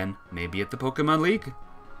meet again, maybe at the Pokemon League.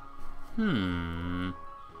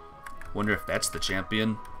 Wonder if that's the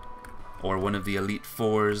champion. Or one of the Elite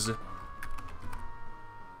Fours.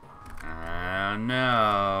 I don't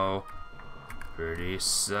know. Pretty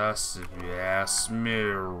sus if you ask me,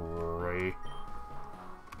 Ray.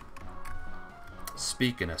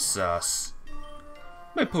 Speaking of sus,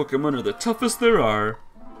 my Pokemon are the toughest there are.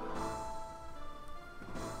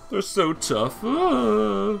 They're so tough.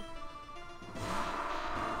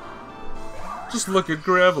 Just look at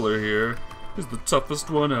Graveler here. He's the toughest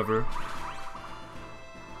one ever.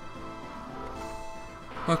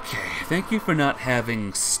 Okay, thank you for not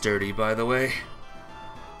having Sturdy, by the way.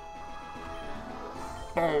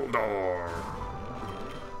 Boldor.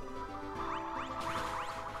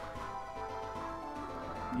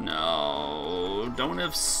 No, don't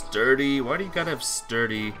have Sturdy. Why do you gotta have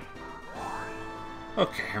Sturdy?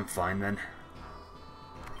 Okay, I'm fine then.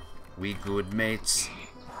 We good mates.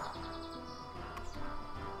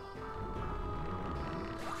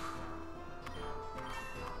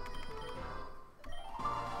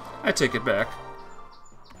 I take it back.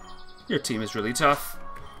 Your team is really tough.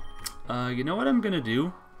 You know what I'm gonna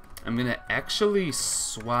do? I'm gonna actually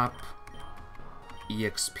swap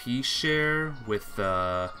EXP share with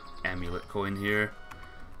Amulet Coin here.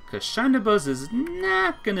 Because Shinabuzz is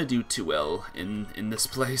not gonna do too well in this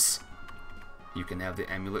place. You can have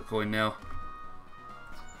the Amulet Coin now.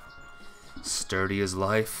 Sturdy is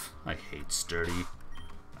life. I hate Sturdy.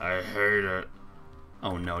 I hate it.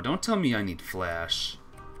 Oh no, don't tell me I need Flash.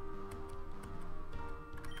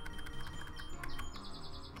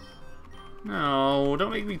 No, don't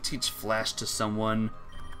make me teach Flash to someone.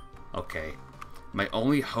 Okay. My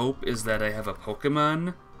only hope is that I have a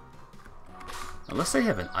Pokemon. Unless I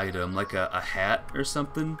have an item, like a hat or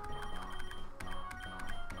something.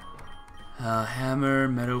 Hammer,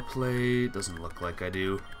 Meadow Plate. Doesn't look like I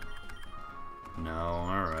do. No,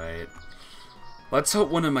 alright. Let's hope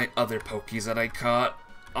one of my other Pokies that I caught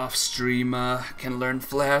off stream can learn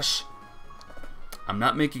Flash. I'm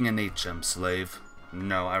not making an HM slave.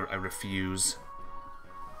 No, I refuse.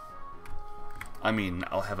 I mean,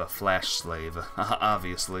 I'll have a Flash slave,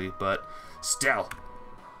 obviously, but still.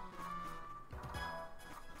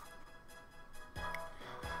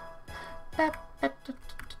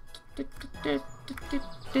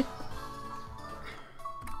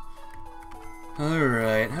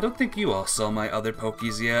 Alright, I don't think you all saw my other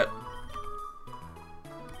Pokies yet.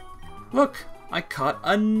 Look, I caught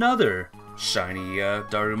another shiny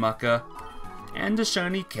Darumaka. And a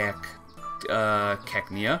shiny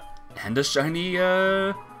Cacnea. And a shiny,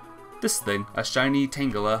 this thing. A shiny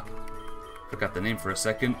Tangela. Forgot the name for a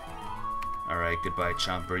second. Alright, goodbye,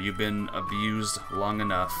 Chomper. You've been abused long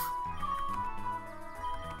enough.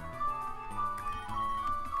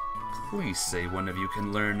 Please say one of you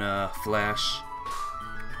can learn, Flash.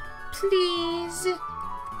 Please.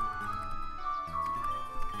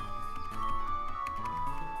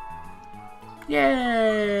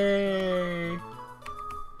 Yay!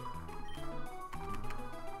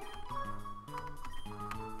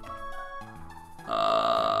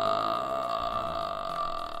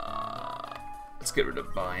 Let's get rid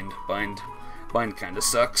of Bind. Bind kinda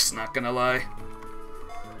sucks, not gonna lie.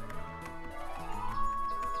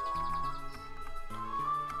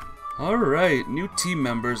 Alright, new team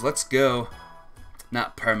members, let's go.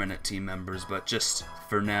 Not permanent team members, but just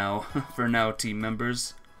for now. For now, team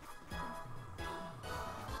members.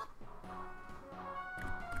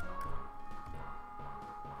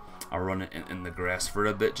 I'll run it in the grass for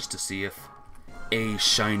a bit just to see if a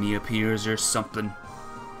shiny appears or something.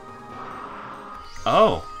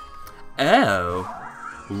 Oh. Oh.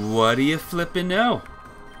 What do you flippin' know?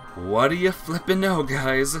 What do you flippin' know,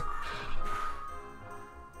 guys?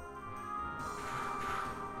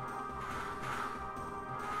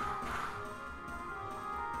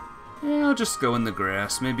 Yeah, I'll just go in the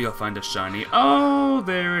grass. Maybe I'll find a shiny. Oh,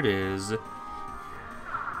 there it is.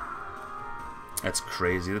 That's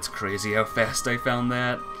crazy how fast I found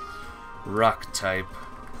that. Rock type.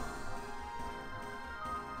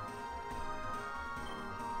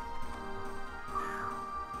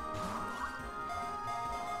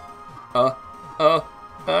 Oh.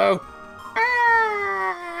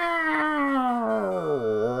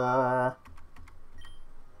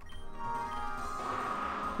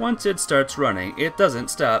 Once it starts running, it doesn't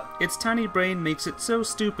stop. Its tiny brain makes it so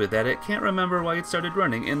stupid that it can't remember why it started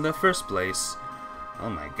running in the first place. Oh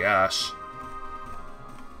my gosh.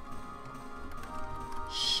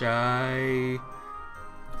 Shy...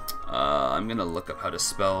 I'm gonna look up how to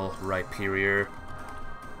spell Rhyperior.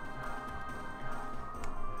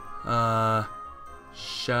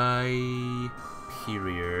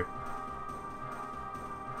 Shyperior.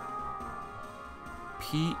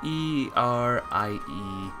 P-E-R-I-E-I...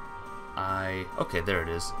 Okay, there it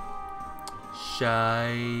is.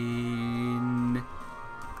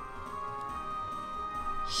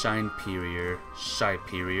 Shineperior.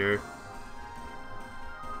 Shyperior.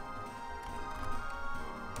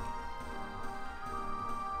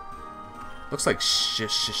 Looks like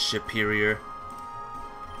Superior.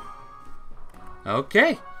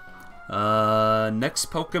 Okay.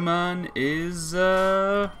 Next Pokemon is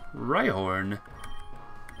Rhyhorn.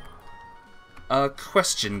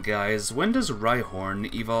 Question, guys. When does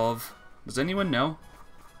Rhyhorn evolve? Does anyone know?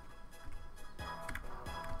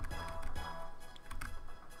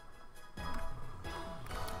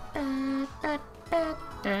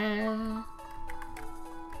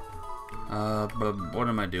 But what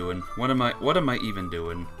am I doing? What am I even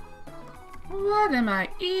doing? What am I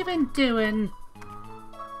even doing?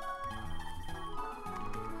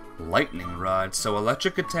 Lightning Rod. So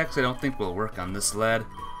electric attacks I don't think will work on this lad.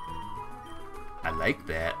 I like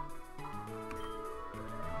that.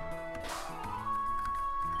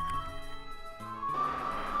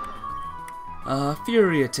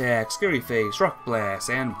 Fury Attack, Scary Face, Rock Blast,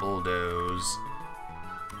 and Bulldoze.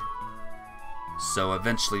 So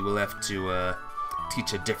eventually we'll have to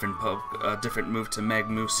teach a different move to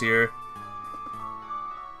Magmoose here.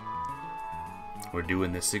 We're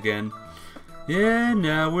doing this again. Yeah,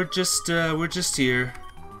 no, we're just here.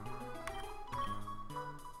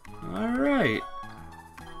 All right.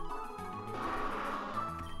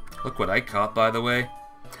 Look what I caught, by the way.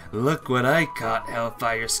 Look what I caught,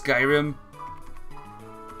 Hellfire Skyrim.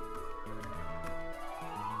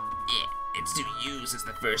 Yeah, it's to use as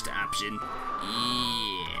the first option.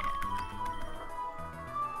 Yeah.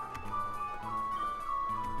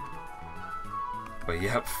 But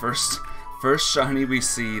yep, first shiny we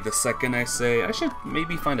see. The second I say I should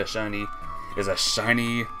maybe find a shiny is a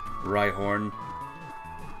shiny Rhyhorn.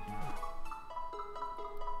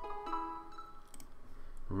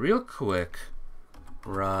 Real quick,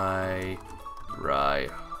 Rhyhorn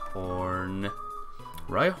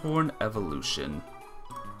evolution.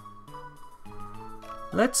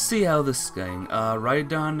 Let's see how this is going.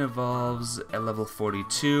 Rhydon evolves at level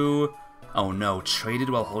 42. Oh no, traded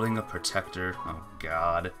while holding a protector. Oh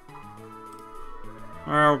god.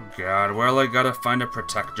 Oh god, well I gotta find a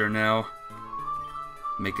protector now.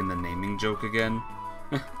 Making the naming joke again?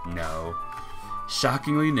 No.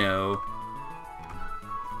 Shockingly no.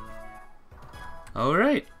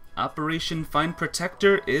 Alright, Operation Find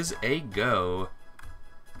Protector is a go.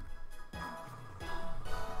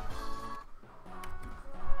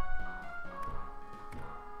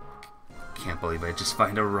 Can't believe I just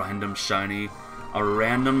find a random shiny. A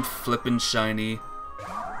random flippin' shiny.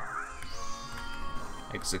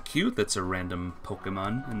 Execute, that's a random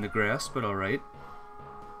Pokemon in the grass, but alright.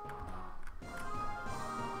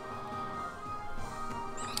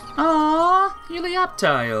 Aww,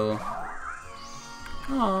 Helioptile.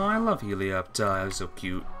 Oh, I love Helioptile, so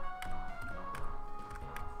cute.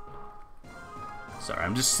 Sorry,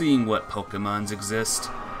 I'm just seeing what Pokemons exist.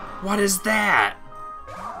 What is that?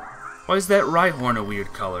 Why is that Rhyhorn a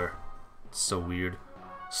weird color? It's so weird.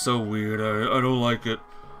 So weird, I don't like it.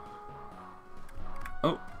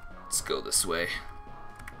 Oh, let's go this way.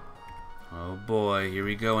 Oh boy, here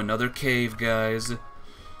we go, another cave, guys.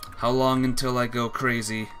 How long until I go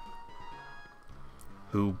crazy?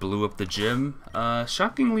 Who blew up the gym?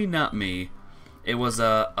 Shockingly not me. It was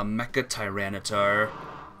a Mecha Tyranitar.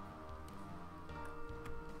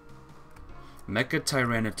 Mecha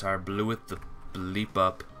Tyranitar blew it the bleep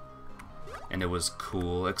up. And it was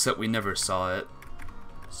cool, except we never saw it.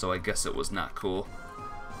 So I guess it was not cool.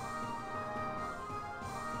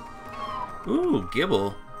 Ooh,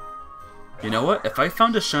 Gible. You know what? If I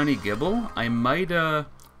found a shiny Gible, I might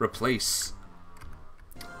replace.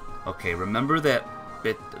 Okay, remember that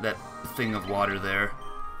thing of water there.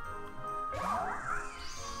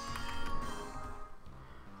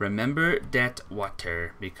 Remember that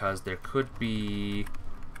water, because there could be...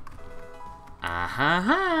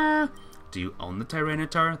 Ahaha! Do you own the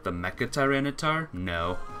Tyranitar? The Mecha Tyranitar?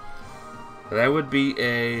 No. That would be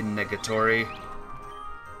a negatory.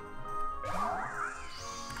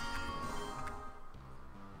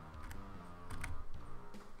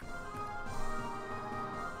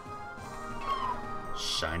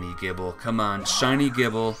 Shiny Gibble. Come on, Shiny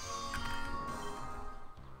Gibble.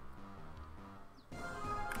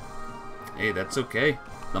 Hey, that's okay.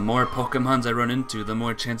 The more Pokemons I run into, the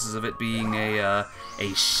more chances of it being a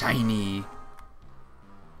shiny.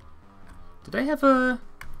 Did I have a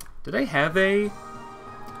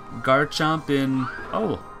Garchomp in...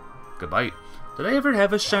 Oh, goodbye. Did I ever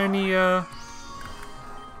have a shiny, or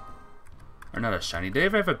not a shiny, did I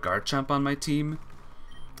ever have a Garchomp on my team?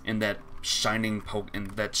 In that shining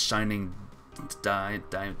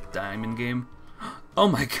diamond game? Oh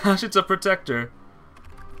my gosh, it's a Protector.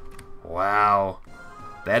 Wow.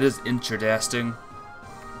 That is interesting.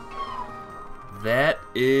 That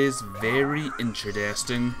is very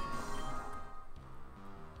interesting.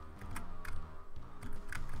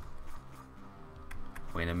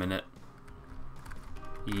 Wait a minute.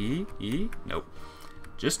 Nope.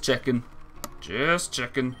 Just checking. Just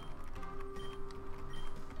checking.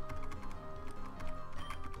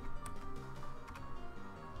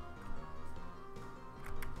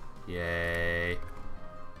 Yay.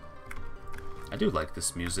 I do like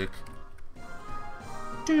this music.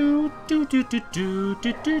 Do do do do do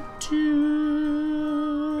do do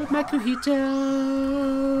do. Makuhita.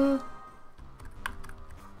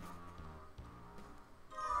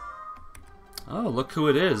 Oh, look who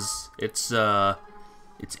it is. It's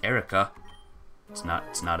Erica. It's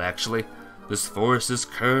not actually. This forest is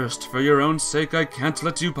cursed. For your own sake, I can't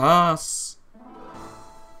let you pass.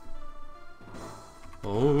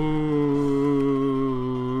 Oh,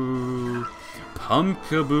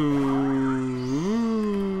 Pumpkaboo.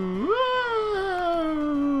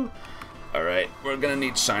 Alright, we're gonna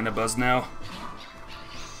need Shinabuzz now.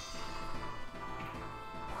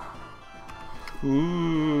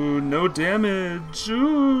 Ooh, no damage.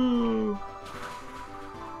 Ooh.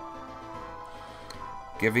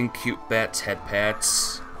 Giving cute bats head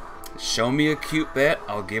pats. Show me a cute bat,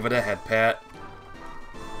 I'll give it a head pat.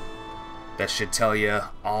 That should tell you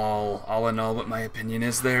all in all what my opinion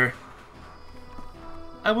is there.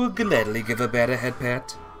 I will gladly give a bat a head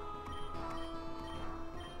pat.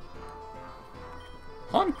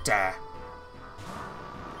 Hunter.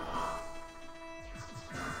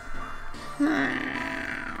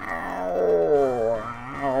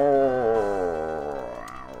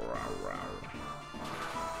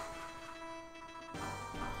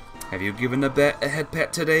 Have you given a bat a head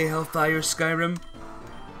pat today, Hellfire Skyrim?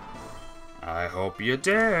 I hope you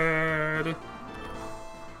did.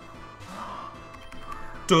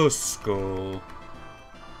 Duskull.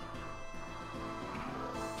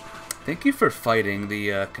 Thank you for fighting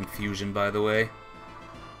the confusion, by the way.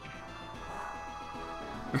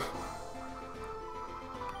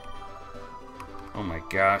 Oh my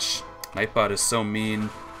gosh, Nightbot is so mean.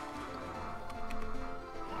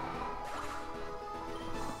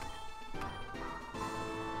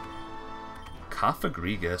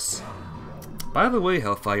 Cophagrigus. By the way,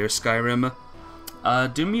 Hellfire Skyrim,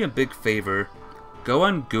 do me a big favor. Go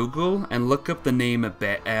on Google and look up the name of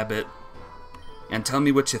Abbott. And tell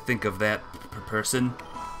me what you think of that person.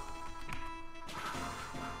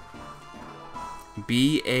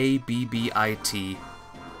 B-A-B-B-I-T.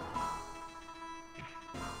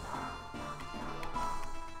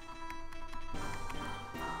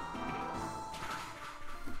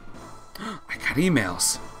 I got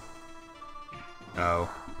emails. Oh.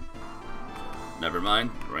 Never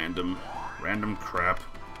mind. Random crap.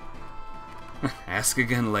 Ask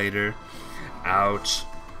again later. Ouch.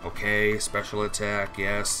 Okay, special attack.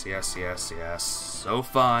 Yes. So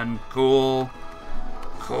fun. Cool.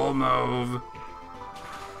 Cool move.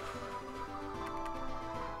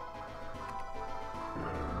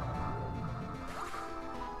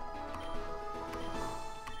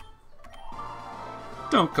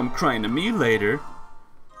 Don't come crying to me later.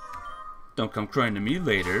 Don't come crying to me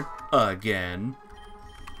later. Again.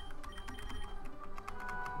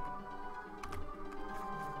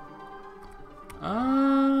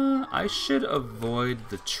 I should avoid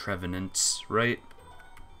the Trevenants, right?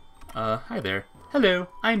 Hi there. Hello,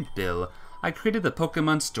 I'm Bill. I created the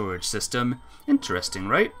Pokemon storage system. Interesting,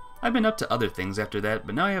 right? I've been up to other things after that,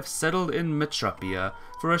 but now I have settled in Metropia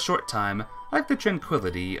for a short time. I like the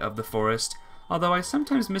tranquility of the forest, although I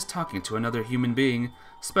sometimes miss talking to another human being,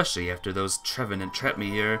 especially after those Trevenant trapped me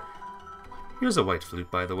here. Here's a white flute,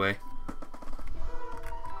 by the way.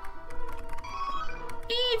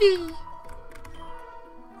 Eevee!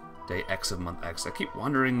 Day X of month X. I keep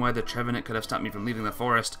wondering why the Trevenant could have stopped me from leaving the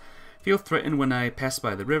forest. Feel threatened when I pass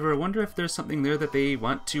by the river. Wonder if there's something there that they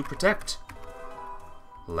want to protect.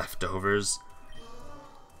 Leftovers.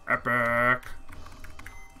 Epic!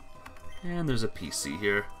 And there's a PC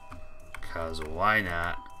here. 'Cause why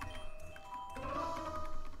not?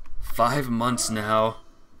 5 months now.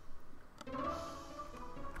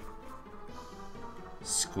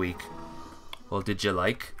 Squeak. Well, did you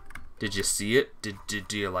like? Did you see it? Do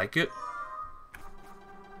you like it?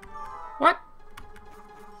 What?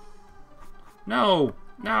 No!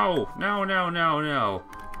 No! No, no, no, no.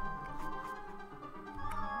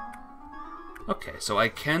 Okay, so I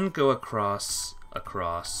can go across.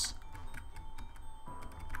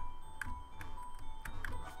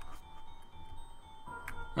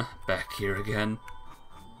 Back here again.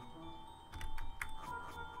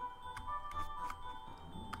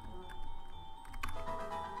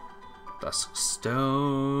 Dusk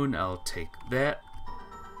Stone, I'll take that.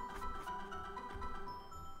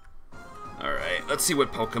 Alright, let's see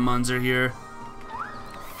what Pokemons are here.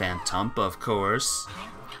 Phantump, of course.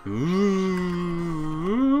 Ooh,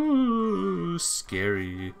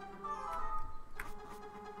 scary.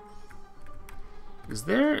 Is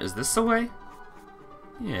this a way?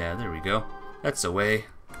 Yeah, there we go. That's a way.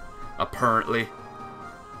 Apparently.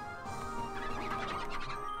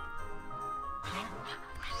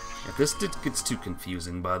 If this gets too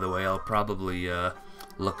confusing, by the way, I'll probably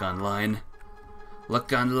look online.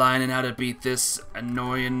 Look online on how to beat this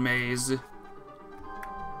annoying maze.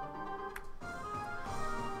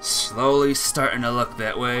 Slowly starting to look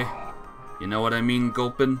that way. You know what I mean,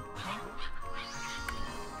 Gulpin?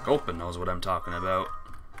 Gulpin knows what I'm talking about.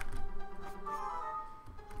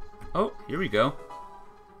 Oh, here we go.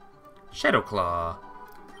 Shadow Claw.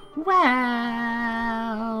 Wow!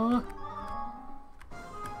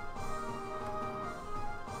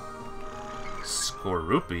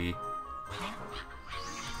 Skorupi?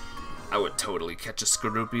 I would totally catch a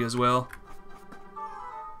Skorupi as well.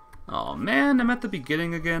 Oh man, I'm at the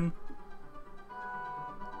beginning again.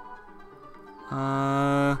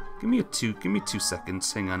 Give me 2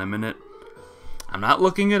 seconds. Hang on a minute. I'm not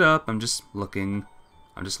looking it up. I'm just looking.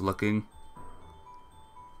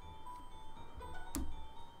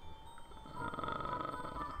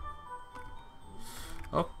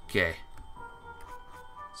 Okay.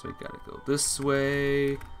 So we gotta go this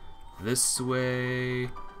way, this way,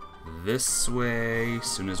 this way. As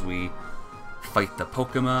soon as we fight the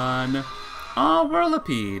Pokemon. Oh,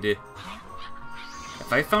 Whirlipede.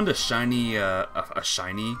 If I found a shiny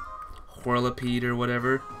Whirlipede or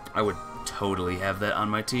whatever, I would totally have that on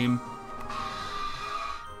my team.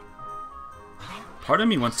 Part of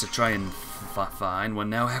me wants to try and find one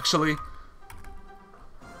now, actually.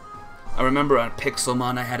 I remember on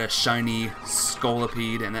Pixelmon I had a shiny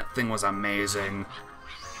Scolipede, and that thing was amazing.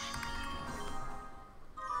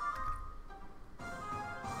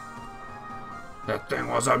 That thing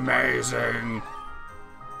was amazing!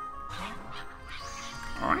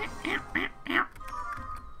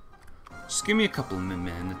 Just give me a couple of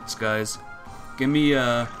minutes, guys. Give me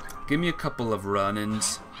a couple of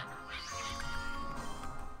run-ins.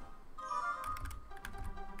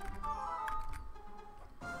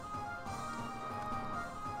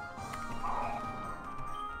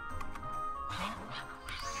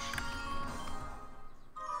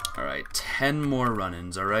 Alright, 10 more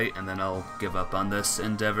run-ins, alright? And then I'll give up on this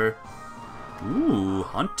endeavor. Ooh,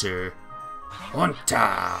 Hunter.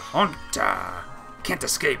 Hunter! Can't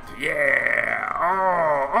escape, yeah!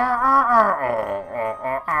 Oh.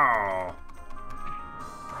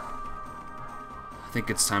 I think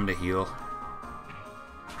it's time to heal.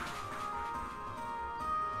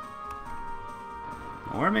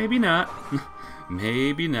 Or maybe not.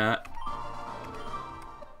 Maybe not.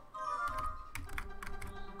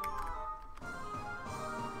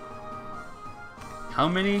 How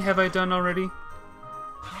many have I done already?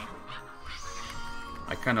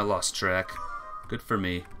 I kinda lost track. Good for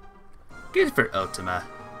me. Good for Ultima.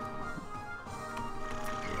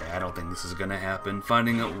 Yeah, I don't think this is gonna happen.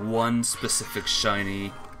 Finding one specific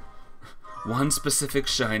shiny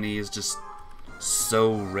is just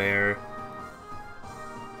so rare.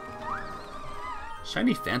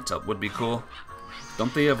 Shiny Phantump would be cool.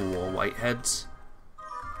 Don't they have white heads?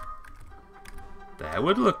 That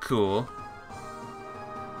would look cool.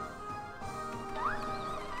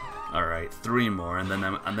 Alright, 3 more, and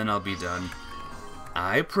then I'll be done.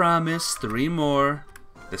 I promise, 3 more.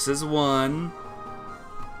 This is 1.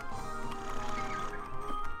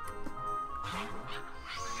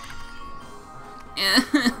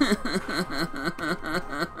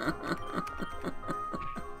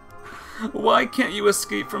 Why can't you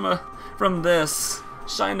escape from this?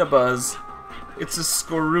 Shinabuzz. It's a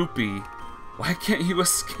Skorupi. Why can't you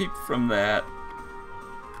escape from that?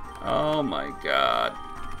 Oh my god.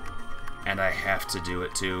 And I have to do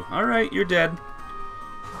it too. Alright, you're dead.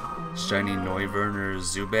 Shiny Neuverner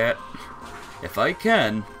Zubat. If I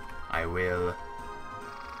can, I will.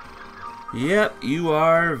 Yep, you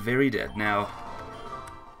are very dead now.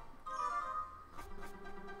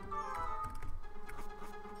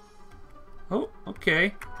 Oh,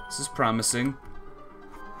 okay. This is promising.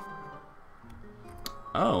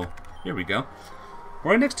 Oh, here we go.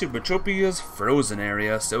 We're right next to Metropia's frozen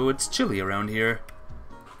area, so it's chilly around here.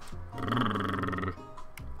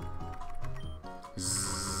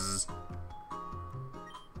 Zzz.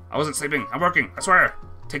 I wasn't sleeping. I'm working. I swear.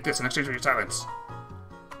 Take this in exchange for your silence.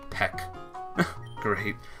 Peck.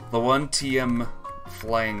 Great. The one TM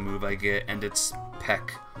flying move I get, and it's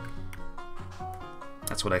Peck.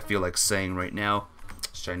 That's what I feel like saying right now.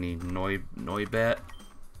 Shiny Noibat.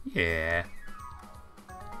 Yeah.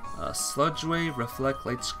 Sludge Wave, Reflect,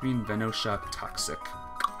 Light Screen, Venoshock, Toxic.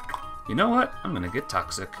 You know what? I'm gonna get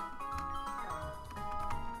Toxic.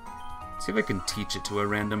 See if I can teach it to a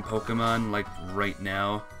random Pokemon, like, right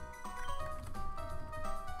now.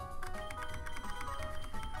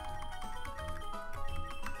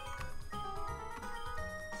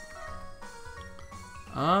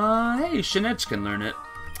 Hey, Shinech can learn it.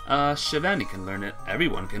 Shivani can learn it.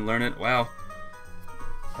 Everyone can learn it. Wow.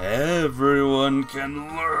 Everyone can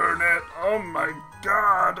learn it. Oh my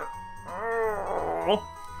god. Oh.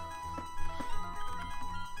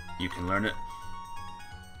 You can learn it.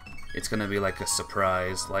 It's gonna be like a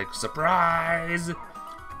surprise. Like, surprise!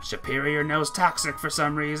 Superior knows Toxic for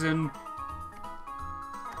some reason.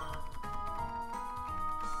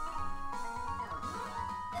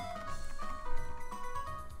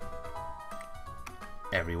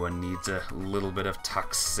 Everyone needs a little bit of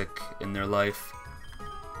Toxic in their life.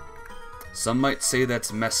 Some might say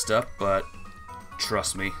that's messed up, but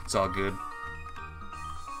trust me, it's all good.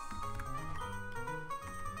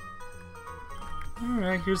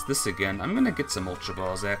 Alright, here's this again. I'm gonna get some Ultra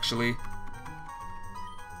Balls, actually.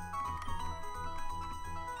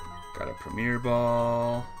 Got a Premier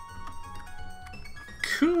Ball.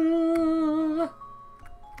 Cool!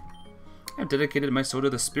 I've dedicated my soul to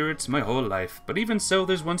the spirits my whole life, but even so,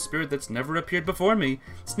 there's one spirit that's never appeared before me.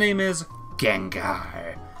 Its name is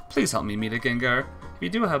Gengar. Please help me meet a Gengar. If you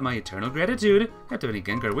do, have my eternal gratitude. I have to have any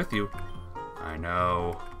Gengar with you. I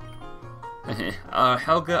know.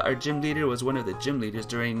 Helga, our gym leader, was one of the gym leaders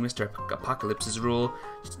during Mr. Apocalypse's rule,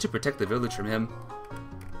 just to protect the village from him.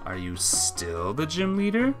 Are you still the gym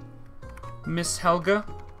leader, Miss Helga?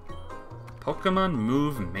 Pokemon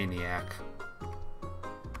Move Maniac.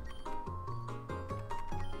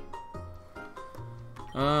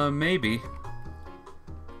 Maybe.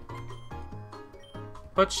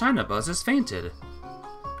 But Shinabuzz has fainted.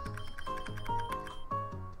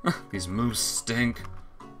 These moves stink.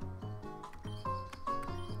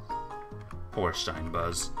 Poor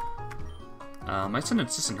Shinabuzz. My son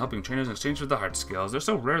insists on helping trainers in exchange for the heart scales. They're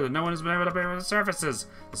so rare that no one has been able to pay for the services.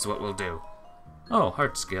 This is what we'll do. Oh,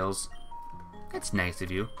 heart scales. That's nice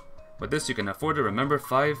of you. With this, you can afford to remember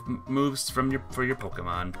 5 moves for your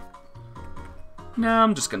Pokemon. Now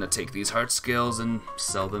I'm just gonna take these heart scales and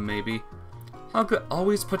sell them, maybe. Helga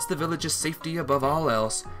always puts the village's safety above all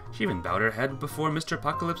else. She even bowed her head before Mr.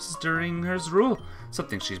 Apocalypse during her rule,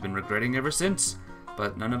 something she's been regretting ever since.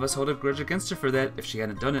 But none of us hold a grudge against her for that. If she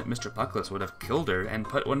hadn't done it, Mr. Apocalypse would have killed her and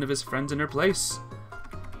put one of his friends in her place.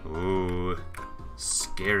 Ooh,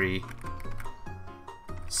 scary.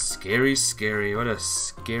 Scary, scary. What a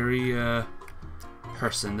scary,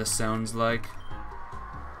 person this sounds like.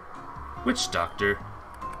 Witch Doctor.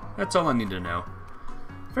 That's all I need to know.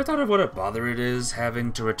 Ever thought of what a bother it is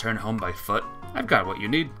having to return home by foot? I've got what you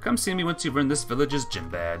need. Come see me once you've earned this village's gym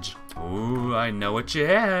badge. Ooh, I know what you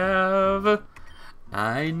have.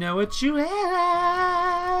 I know what you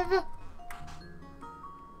have.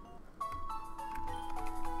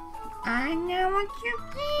 I know what you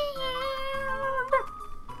have.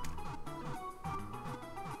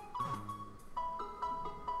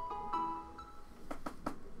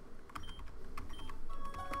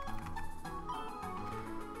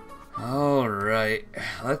 Alright,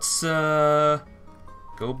 let's go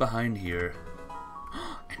behind here.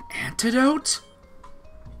 An antidote?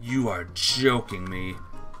 You are joking me.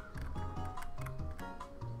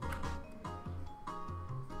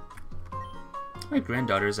 My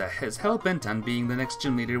granddaughter is hell-bent on being the next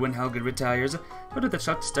gym leader when Helga retires. Go to the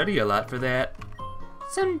shop to study a lot for that.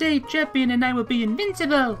 Someday, Champion and I will be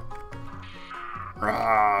invincible!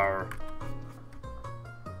 Rawr.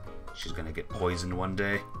 she's gonna get poisoned one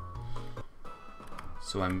day.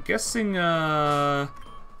 So I'm guessing,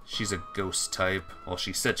 she's a ghost type. Well,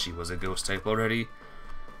 she said she was a ghost type already.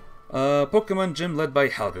 Pokemon Gym led by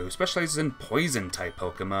Helga, who specializes in poison type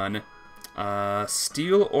Pokemon.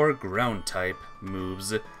 Steel or ground type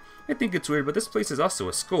moves. I think it's weird, but this place is also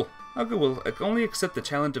a school. Helga will only accept the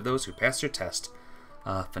challenge of those who pass her test.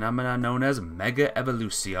 A phenomenon known as Mega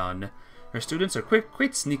Evolution. Her students are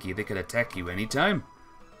quite sneaky. They could attack you anytime.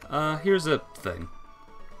 Here's a thing.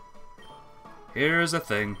 Here's a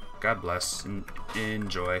thing. God bless.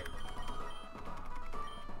 Enjoy.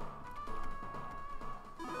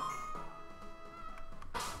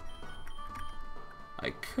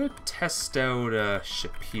 I could test out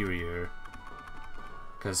Superior,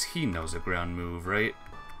 because he knows a ground move, right?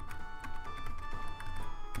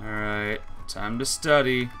 Alright, time to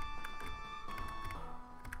study.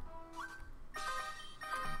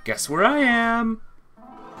 Guess where I am?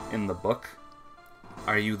 In the book.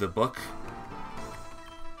 Are you the book?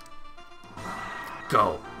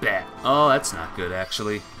 Go, bat. Oh, that's not good,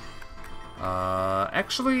 actually.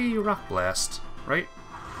 Actually, Rock Blast, right?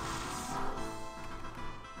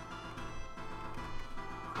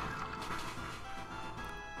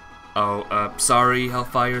 Oh, sorry,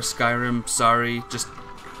 Hellfire, Skyrim, sorry. Just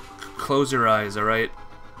close your eyes, alright?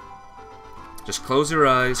 Just close your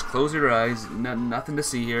eyes, nothing to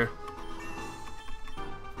see here.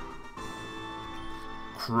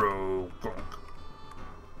 Crow.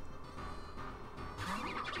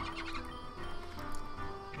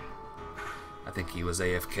 I think he was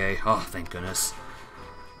AFK. Oh, thank goodness.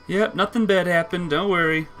 Yep, nothing bad happened, don't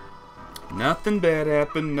worry. Nothing bad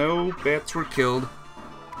happened, no bats were killed.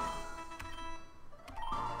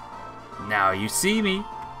 Now you see me.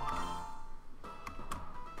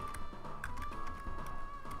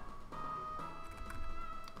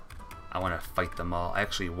 I want to fight them all. I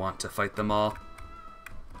actually want to fight them all.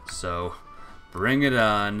 So, bring it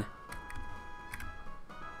on.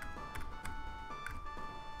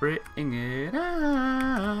 Bring it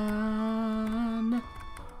on.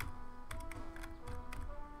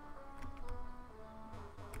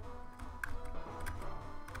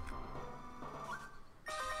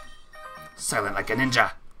 Silent like a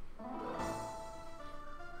ninja.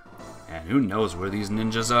 And who knows where these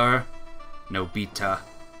ninjas are? Nobita.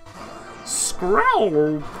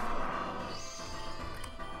 Scroll.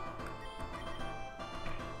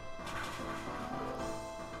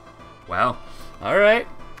 Wow. Alright.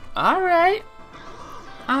 Alright.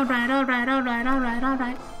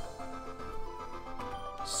 Alright.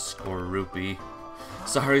 Skorupi.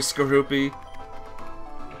 Sorry, Skorupi.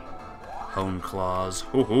 Hone Claws.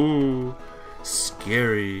 Hoo-hoo.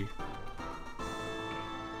 Scary.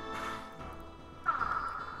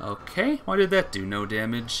 Okay, why did that do no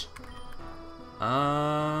damage?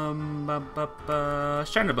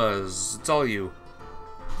 Shinabuzz, it's all you.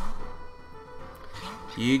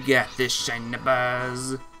 You got this,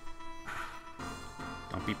 Shinabuzz.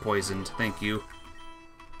 Don't be poisoned, thank you.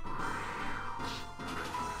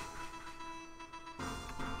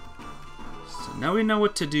 So now we know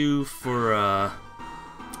what to do for,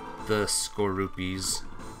 the Skorupis.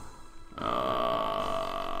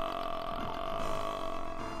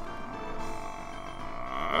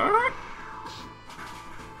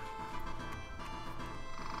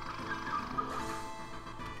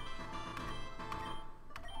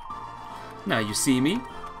 Now you see me.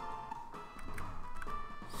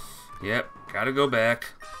 Yep, gotta go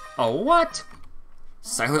back. Oh, what?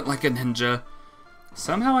 Silent like a ninja.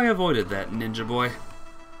 Somehow I avoided that, ninja boy.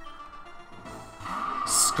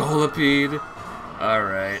 Scolipede.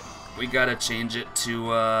 Alright, we gotta change it to,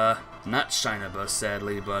 not Shinabuzz,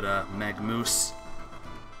 sadly, but, Magmoose.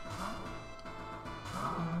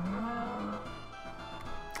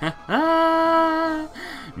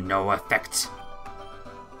 No effect.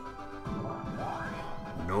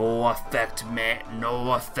 No effect, mate.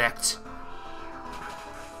 No effect.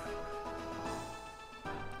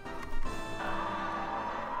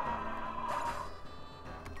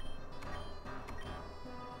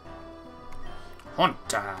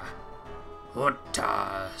 Hunter.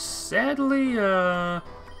 Hunter. Sadly,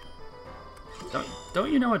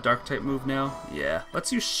 don't you know a dark type move now? Yeah,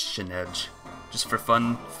 let's use Shinedge. Just for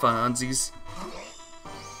funsies.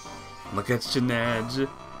 Look at Shinedge.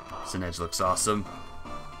 Shinedge looks awesome.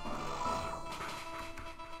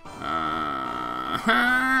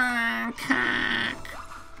 Cock.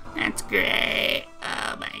 That's great.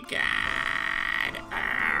 Oh my god.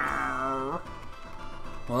 Oh.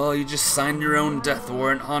 Well, you just signed your own death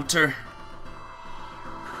warrant, Haunter.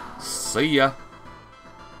 See ya.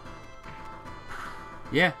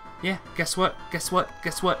 Yeah, Yeah, guess what? Guess what?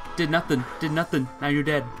 Guess what? Did nothing. Did nothing. Now you're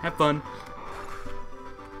dead. Have fun.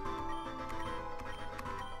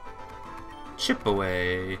 Chip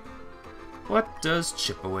away. What does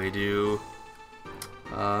chip away do?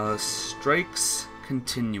 Strikes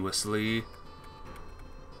continuously.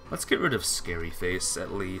 Let's get rid of Scary Face,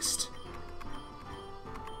 at least.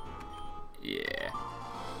 Yeah.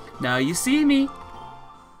 Now you see me.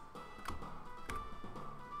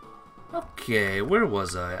 Okay, where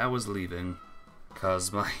was I? I was leaving.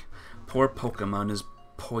 'Cause my poor Pokemon is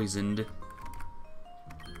poisoned.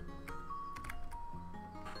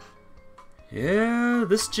 Yeah,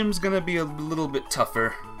 this gym's gonna be a little bit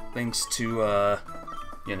tougher. Thanks to,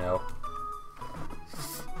 you know...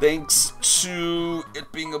 Thanks to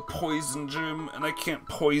it being a poison gym, and I can't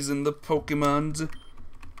poison the Pokemons.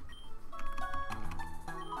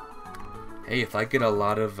 Hey, if I get a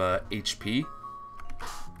lot of HP,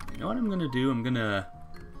 you know what I'm gonna do? I'm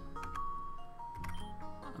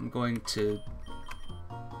going to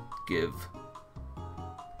give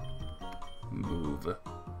move.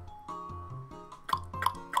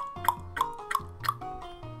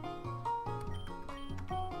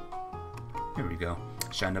 Here we go.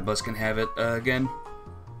 Shinabuzz can have it again.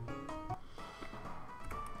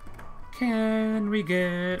 Can we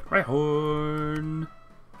get Rhyhorn?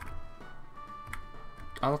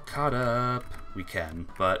 All caught up. We can,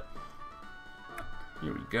 but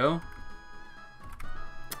here we go.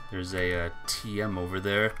 There's a TM over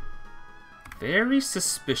there. Very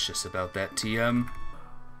suspicious about that TM.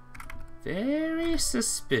 Very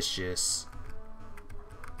suspicious.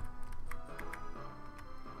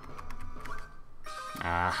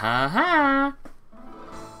 Ah-ha-ha!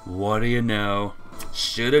 What do you know?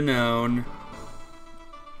 Shoulda known.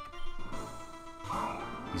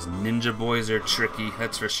 These ninja boys are tricky,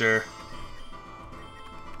 that's for sure.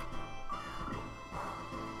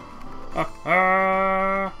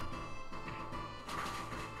 Ha-ha!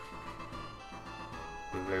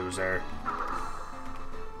 Loser.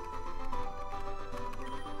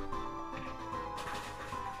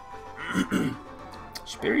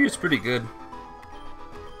 Spiriu's pretty good.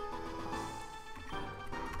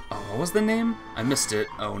 Oh, what was the name? I missed it.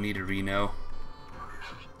 Oh, Nidorino.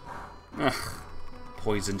 Ugh.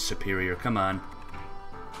 Poison Superior, come on.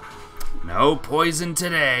 No poison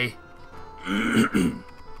today.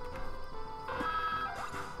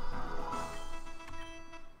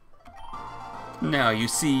 Now you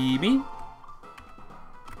see me.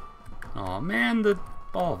 Aw, man, the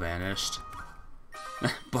ball vanished.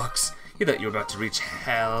 Bucks, you thought you were about to reach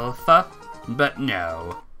health, but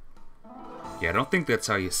no. Yeah, I don't think that's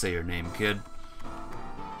how you say your name, kid.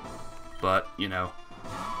 But, you know.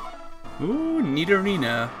 Ooh,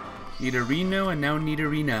 Nidorina. Nidorino and now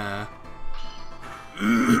Nidorina.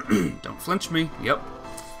 Don't flinch me. Yep.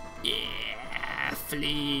 Yeah,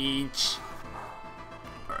 flinch.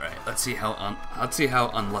 All right, let's see how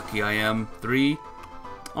unlucky I am. 3,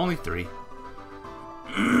 only 3.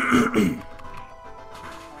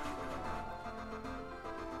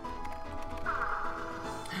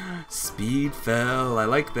 Speed fell. I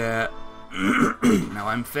like that. Now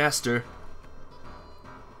I'm faster.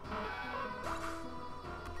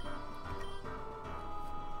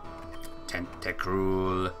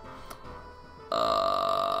 Tentacruel.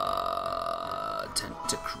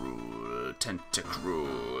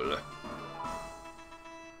 Tentacruel.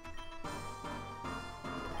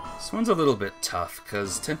 This one's a little bit tough,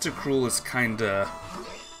 because Tentacruel is kinda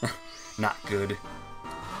not good.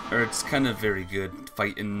 Or it's kind of very good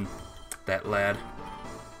fighting that lad.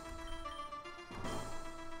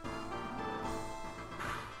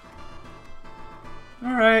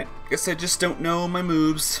 Alright, guess I just don't know my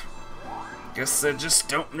moves. Guess I just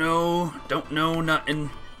don't know nothing.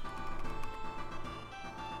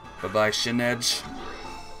 Bye-bye, Shinedge.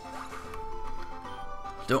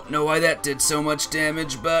 Don't know why that did so much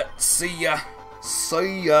damage, but see ya.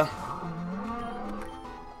 See ya.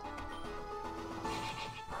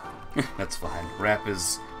 That's fine. Rap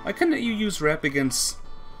is... Why couldn't you use Rap against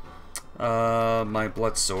my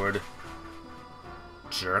Blood Sword?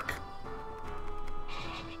 Jerk.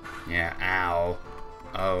 Yeah, ow.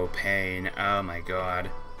 Oh, pain. Oh my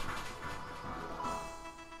god.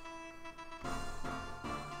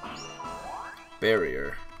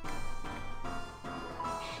 Barrier.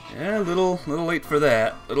 Yeah, a little late for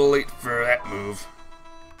that. Little late for that move.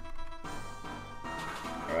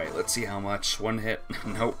 Alright, let's see how much. One hit.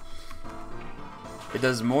 Nope. It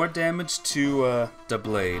does more damage to the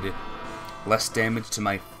blade. Less damage to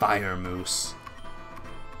my Fire Moose.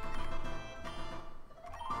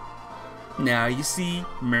 Now you see,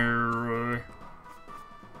 mirror.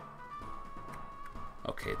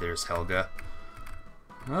 Okay, there's Helga.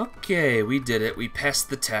 Okay, we did it. We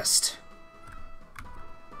passed the test.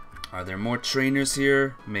 Are there more trainers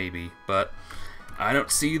here? Maybe, but I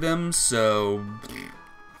don't see them, so...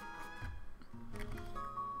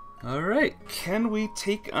 Alright, can we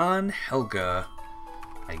take on Helga?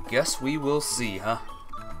 I guess we will see, huh?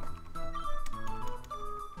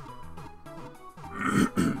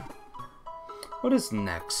 What is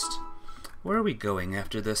next? Where are we going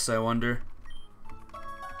after this, I wonder?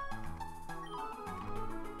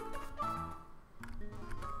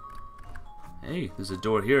 Hey, there's a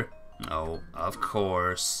door here. Oh, of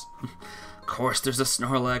course. Of course there's a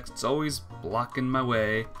Snorlax. It's always blocking my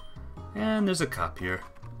way. And there's a cop here.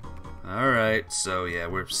 Alright, so yeah,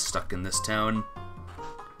 we're stuck in this town.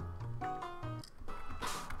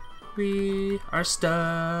 We are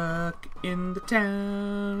stuck in the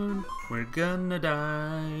town. We're gonna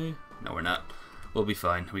die. No, we're not. We'll be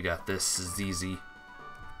fine. We got this. This is easy.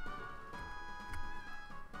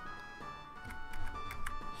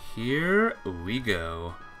 Here we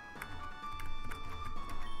go.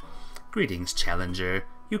 Greetings, Challenger.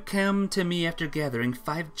 You come to me after gathering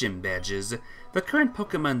 5 gym badges. The current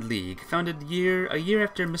Pokemon League, founded a year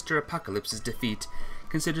after Mr. Apocalypse's defeat,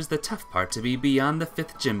 considers the tough part to be beyond the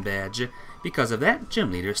 5th gym badge. Because of that,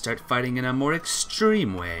 gym leaders start fighting in a more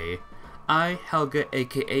extreme way. I, Helga,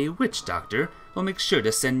 aka Witch Doctor, will make sure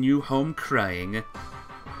to send you home crying.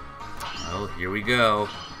 Well, here we go.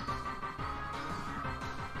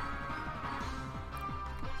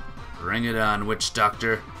 Bring it on, Witch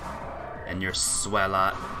Doctor. And your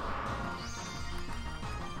Swalot.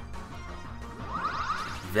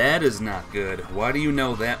 That is not good. Why do you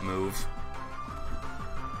know that move?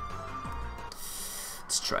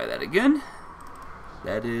 Let's try that again.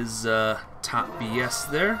 That is top BS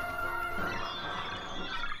there.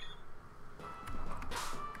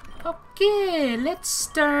 Okay, let's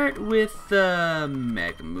start with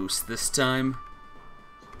Magmoose this time.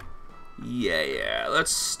 Yeah,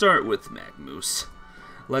 let's start with Magmoose.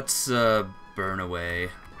 Let's burn away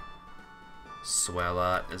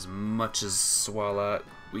Swalot as much as Swalot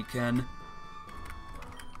we can.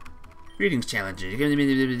 Greetings, Challenger. You're going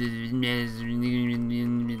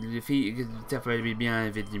to defeat tougher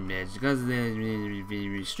beyond 15 minutes because of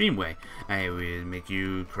the extreme way. I will make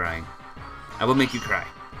you cry. I will make you cry.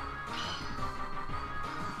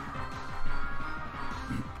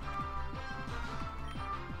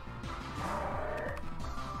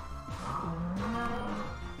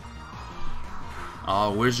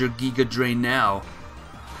 Oh, where's your Giga Drain now?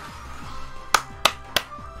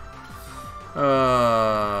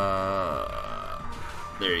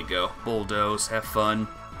 There you go. Bulldoze, have fun.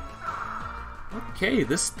 Okay,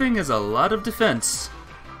 this thing has a lot of defense.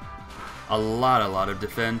 A lot of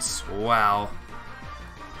defense. Wow.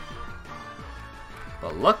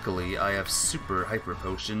 But luckily, I have super hyper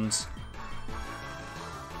potions.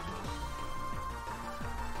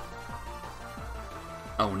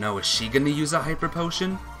 Oh no, is she gonna use a hyper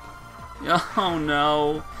potion? Oh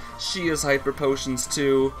no, she has hyper potions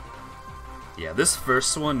too. Yeah, this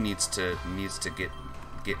first one needs to get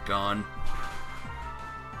gone.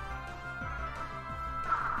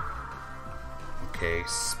 Okay,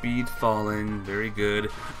 speed falling, very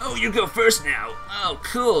good. Oh, you go first now. Oh,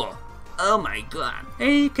 cool. Oh my god.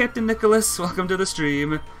 Hey, Captain Nicholas, welcome to the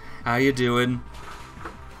stream. How you doing?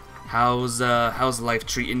 How's life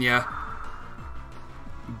treating ya?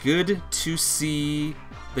 Good to see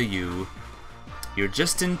the you. You're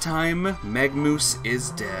just in time. Magmoose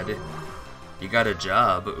is dead. You got a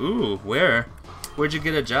job. Ooh, where? Where'd you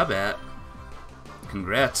get a job at?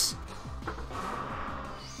 Congrats.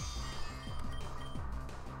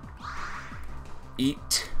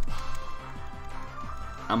 Eat.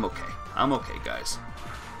 I'm okay. I'm okay, guys.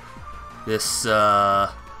 This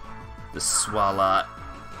Swalot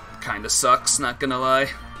kinda sucks, not gonna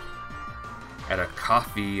lie. At a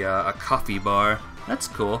coffee bar. That's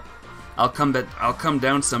cool. I'll come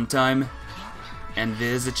down sometime and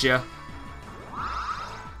visit ya.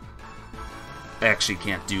 I actually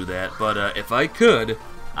can't do that, but if I could,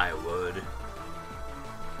 I would.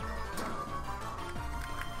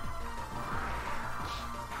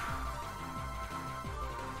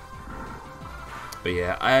 But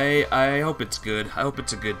yeah, I hope it's good. I hope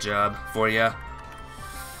it's a good job for ya.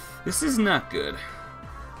 This is not good.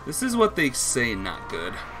 This is what they say not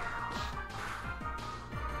good.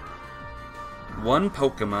 One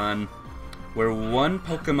Pokemon. We're one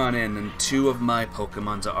Pokemon in and 2 of my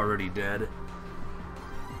Pokemons are already dead.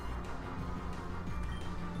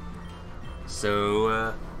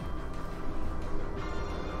 So,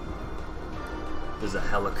 there's a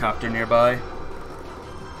helicopter nearby.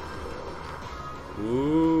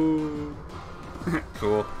 Ooh.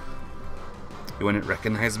 Cool. You wouldn't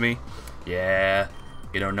recognize me? Yeah,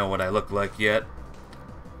 you don't know what I look like yet.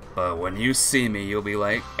 But when you see me, you'll be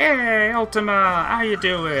like, "Hey, Ultima, how you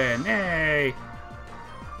doing? Hey."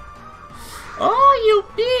 Oh, you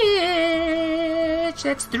bitch!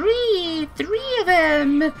 That's three of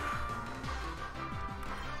them.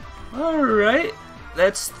 Alright,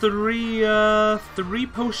 that's three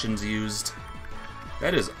potions used.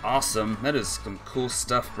 That is awesome. That is some cool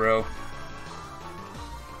stuff, bro.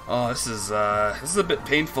 Oh, this is a bit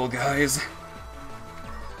painful, guys.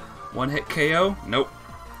 One hit KO? Nope.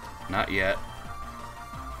 Not yet.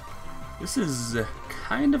 This is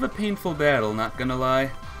kind of a painful battle, not gonna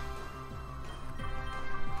lie.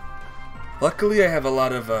 Luckily, I have a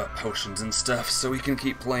lot of potions and stuff, so we can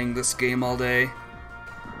keep playing this game all day.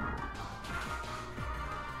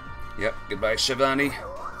 Yep, goodbye, Shivani.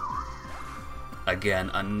 Again,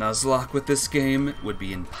 a Nuzlocke with this game would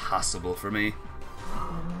be impossible for me.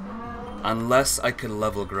 Unless I could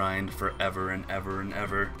level grind forever and ever and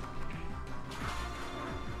ever.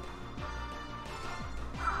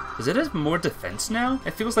 Does it have more defense now?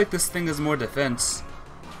 It feels like this thing has more defense.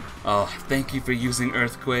 Oh, thank you for using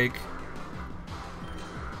Earthquake.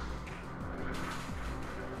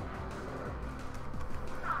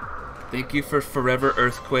 Thank you for Forever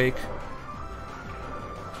Earthquake.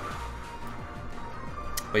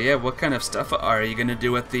 But yeah, what kind of stuff are you gonna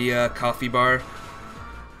do at the coffee bar?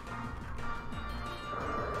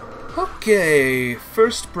 Okay,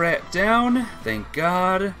 first brat down, thank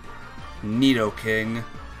God. Nidoking.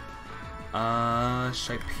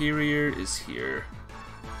 Shiperior is here.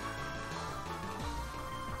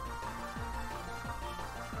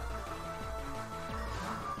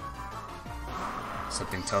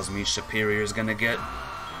 Something tells me Shiperior is gonna get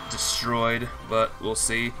destroyed, but we'll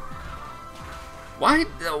see. Why?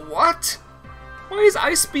 What? Why is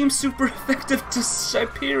Ice Beam super effective to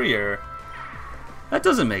Shiperior? That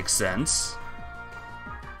doesn't make sense.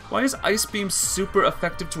 Why is Ice Beam super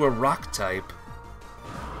effective to a rock type?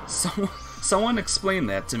 Someone explain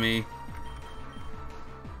that to me.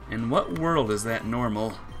 In what world is that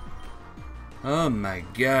normal? Oh my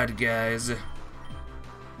God, guys.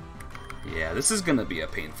 Yeah, this is gonna be a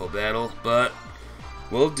painful battle, but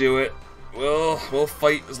we'll do it. We'll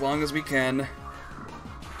fight as long as we can.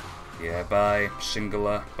 Yeah, bye,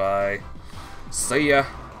 Shingala, bye. See ya.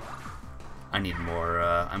 I need more,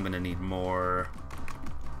 I'm gonna need more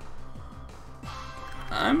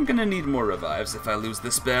revives if I lose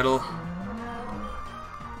this battle.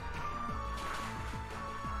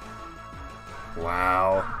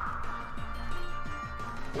 Wow.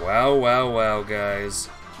 Wow, guys.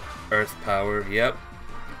 Earth power, yep.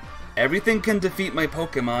 Everything can defeat my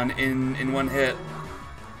Pokemon in one hit.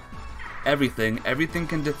 Everything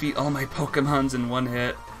can defeat all my Pokemons in one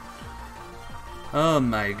hit. Oh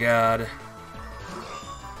my God.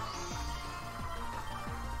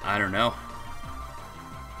 I don't know.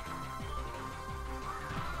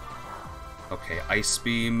 Okay, Ice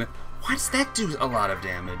Beam. Why does that do a lot of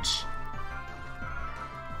damage?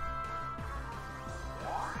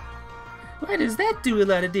 Why does that do a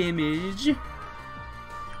lot of damage?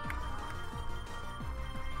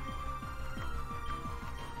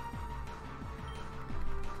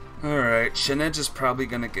 Alright, Shenedge is probably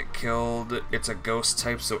gonna get killed. It's a ghost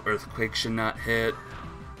type, so Earthquake should not hit.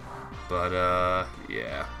 But,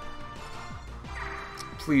 yeah.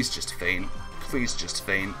 Please just faint. Please just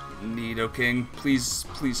faint. Nidoking, please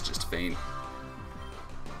just faint.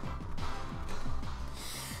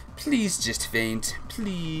 Please just faint.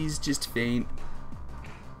 Please just faint.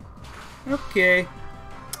 Okay.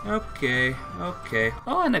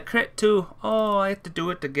 Oh, and a crit too. Oh, I have to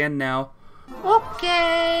do it again now.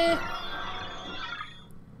 Okay.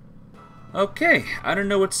 Okay, I don't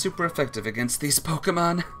know what's super effective against these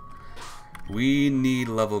Pokemon. We need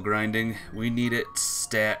level grinding. We need it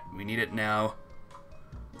stat. We need it now.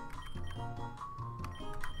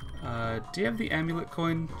 Do you have the amulet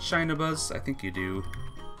coin, Shinabuzz? I think you do.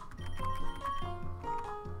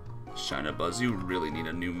 Shinabuzz, you really need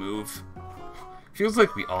a new move. Feels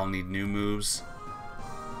like we all need new moves.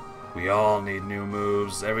 We all need new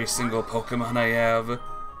moves. Every single Pokemon I have.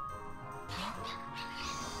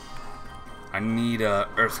 I need a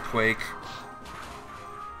Earthquake.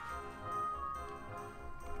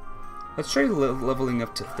 Let's try leveling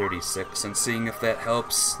up to 36 and seeing if that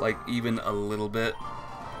helps, like, even a little bit.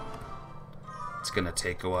 It's gonna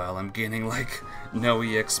take a while. I'm gaining, like, no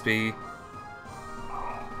EXP.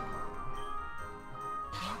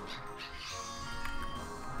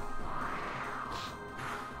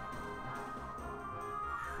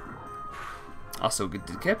 Also,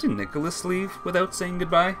 did Captain Nicholas leave without saying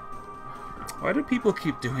goodbye? Why do people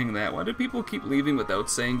keep doing that? Why do people keep leaving without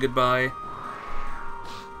saying goodbye?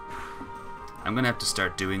 I'm gonna have to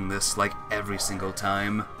start doing this like every single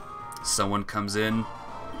time someone comes in.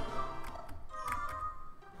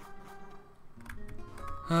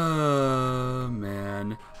 Oh,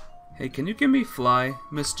 man. Hey, can you give me fly,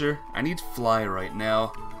 mister? I need fly right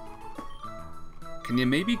now. Can you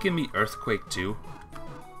maybe give me earthquake too?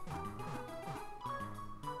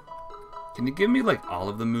 Can you give me like all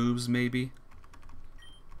of the moves maybe?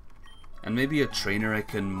 And maybe a trainer I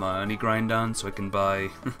can money grind on so I can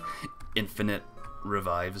buy infinite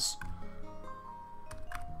revives.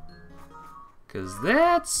 Cause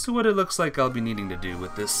that's what it looks like I'll be needing to do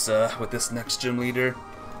with this next gym leader.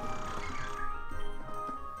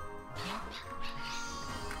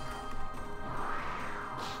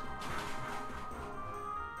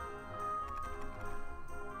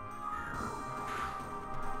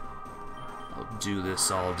 I'll do this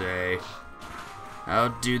all day.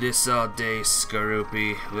 I'll do this all day,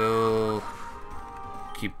 Skorupi. We'll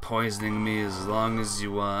keep poisoning me as long as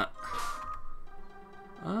you want.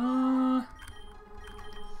 Oh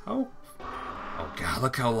god,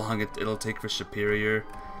 look how long it'll take for Superior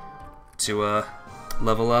to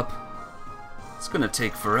level up. It's gonna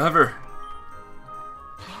take forever.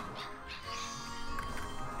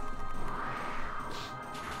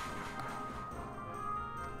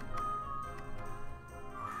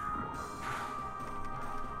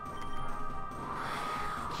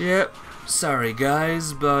 Yep, sorry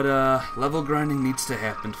guys, but level grinding needs to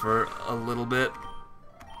happen for a little bit.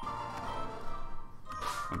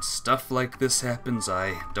 When stuff like this happens,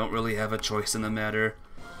 I don't really have a choice in the matter.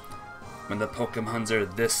 When the Pokemons are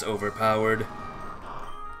this overpowered.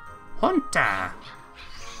 Hunter!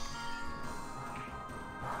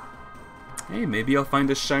 Hey, maybe I'll find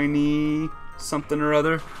a shiny something or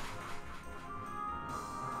other.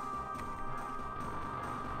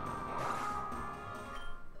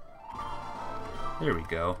 There we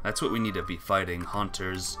go. That's what we need to be fighting,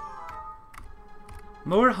 Haunters.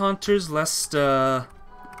 More Haunters, less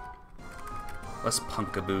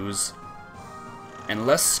Punkaboos. And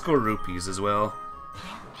less Skorupis as well.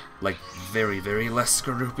 Like, very, very less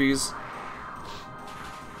Skorupis.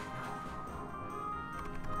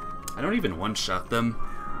 I don't even one-shot them.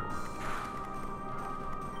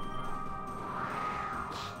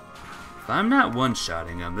 If I'm not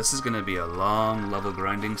one-shotting them, this is gonna be a long level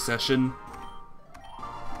grinding session.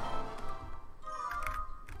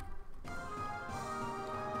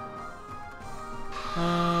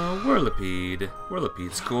 Whirlipede.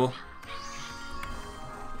 Whirlipede's cool.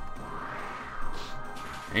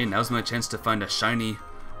 Hey, now's my chance to find a shiny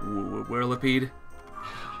Whirlipede.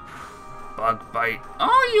 Bug bite.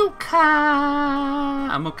 Oh, you can.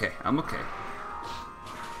 I'm okay. I'm okay.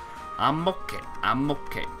 I'm okay. I'm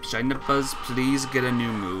okay. Shiny Buzz, please get a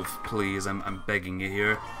new move. Please, I'm begging you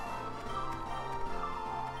here.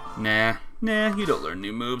 Nah, you don't learn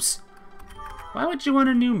new moves. Why would you want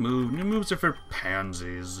a new move? New moves are for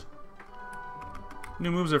pansies. New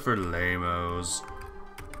moves are for lamos.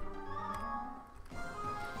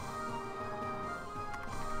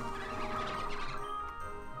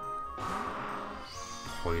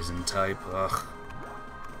 Poison type, ugh.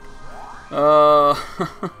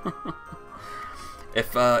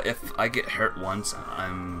 If I get hurt once,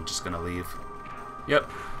 I'm just gonna leave. Yep,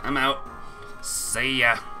 I'm out. See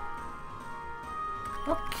ya.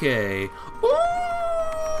 Okay. Ooh,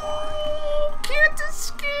 can't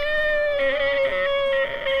escape.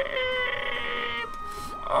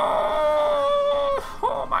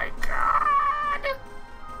 Oh my god.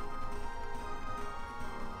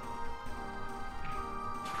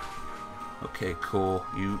 Okay, cool.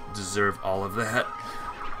 You deserve all of that.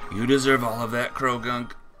 You deserve all of that,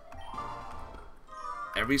 Croagunk.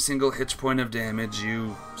 Every single hitch point of damage,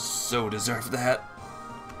 you so deserve that.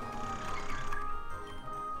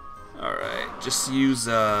 Alright, just use,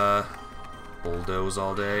 Bulldoze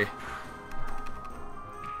all day.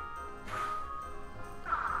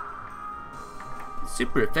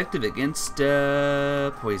 Super effective against,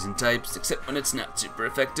 poison types, except when it's not super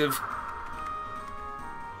effective.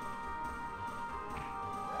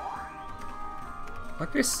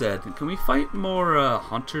 Like I said, can we fight more,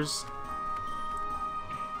 hunters?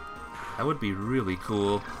 That would be really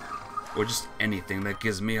cool. Or just anything that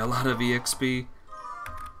gives me a lot of EXP.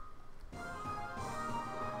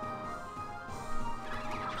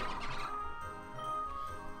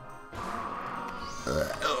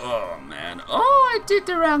 Oh man. Oh, I did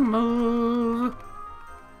the wrong move.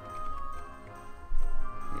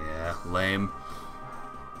 Yeah, lame.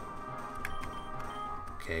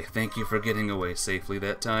 Okay, thank you for getting away safely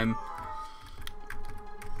that time.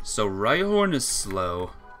 So Rhyhorn is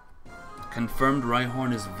slow. Confirmed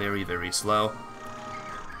Rhyhorn is very, very slow.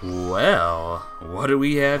 Well, what do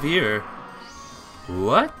we have here?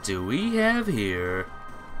 What do we have here?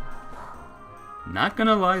 Not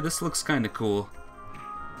gonna lie, this looks kinda cool.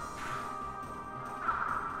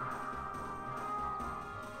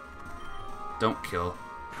 Don't kill.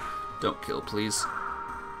 Don't kill, please.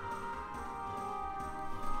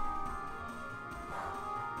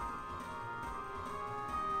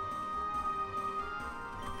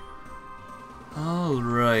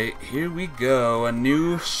 Alright, here we go. A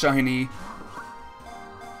new shiny.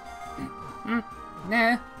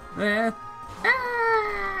 Nah. Ow.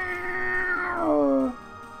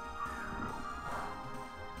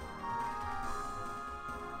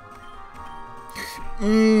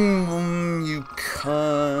 You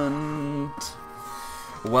cunt.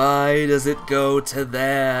 Why does it go to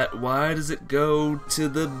that? Why does it go to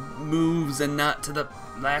the moves and not to the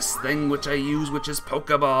last thing which I use, which is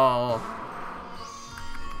Pokeball?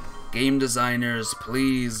 Game designers,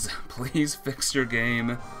 please, please fix your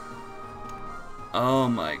game. Oh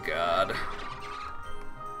my god.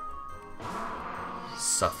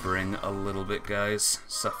 Suffering a little bit, guys.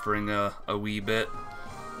 Suffering a wee bit.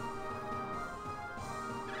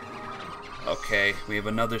 Okay, we have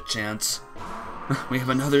another chance. We have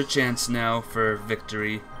another chance now for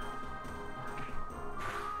victory.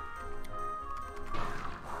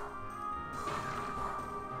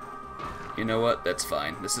 You know what? That's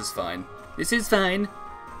fine. This is fine. This is fine.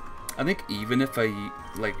 I think even if I,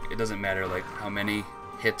 like, it doesn't matter, like, how many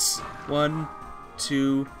hits. 1,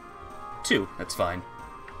 2, 2. That's fine.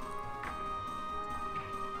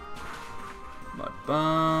 Mud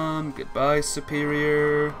Bomb. Goodbye,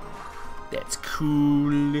 Superior. That's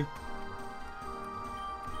cool.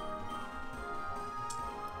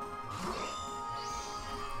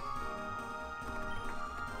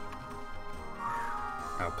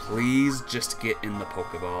 Now please just get in the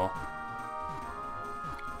Pokeball.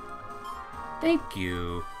 Thank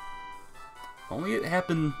you. Only it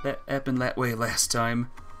happened that way last time.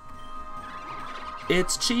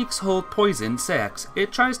 Its cheeks hold poison sacs.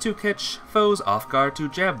 It tries to catch foes off guard to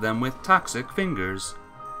jab them with toxic fingers.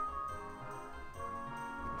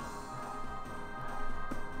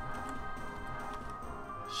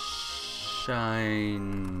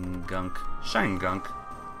 Shine Gunk. Shine Gunk.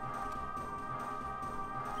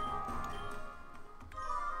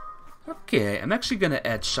 Okay, I'm actually gonna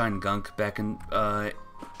add Shine Gunk back in,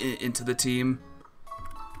 into the team,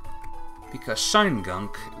 because Shine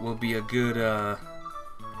Gunk will be a good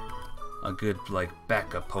like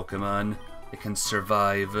backup Pokemon. It can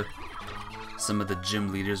survive some of the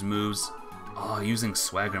gym leader's moves. Oh, using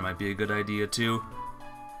Swagger might be a good idea too.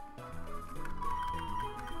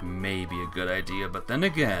 Maybe a good idea, but then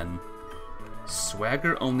again,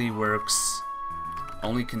 Swagger only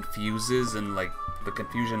confuses, and like the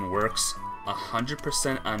confusion works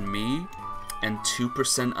 100% on me and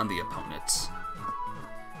 2% on the opponents.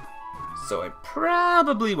 So I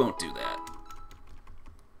probably won't do that.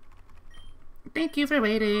 Thank you for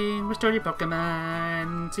waiting. Restore your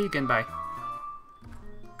Pokemon. See you again. Bye.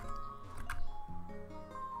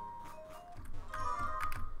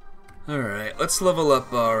 Alright, let's level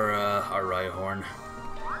up our Rhyhorn.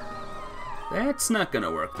 That's not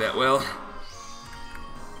gonna work that well.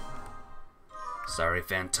 Sorry,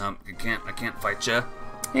 Phantom. I can't fight ya.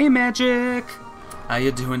 Hey, Magic! How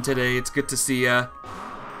you doing today? It's good to see ya.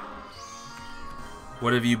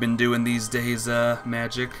 What have you been doing these days,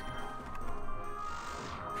 Magic?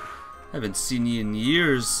 Haven't seen you in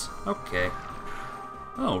years. Okay.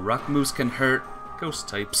 Oh, rock moves can hurt ghost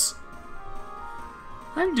types.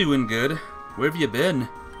 I'm doing good. Where have you been?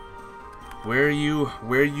 Where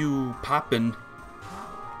you poppin'?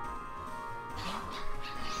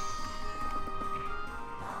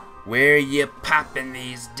 Where you poppin'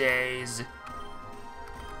 these days?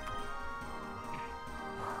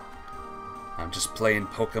 I'm just playing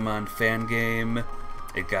Pokemon fan game.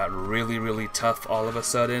 It got really, really tough all of a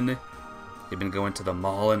sudden. They've been going to the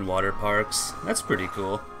mall and water parks. That's pretty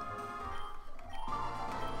cool.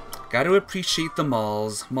 Gotta appreciate the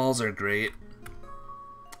malls. Malls are great.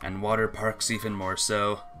 And water parks even more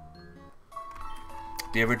so.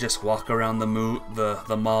 Do you ever just walk around the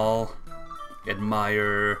mall,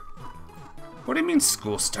 admire... What do you mean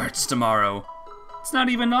school starts tomorrow? It's not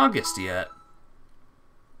even August yet.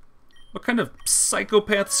 What kind of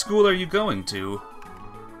psychopath school are you going to?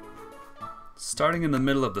 Starting in the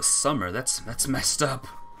middle of the summer, that's messed up.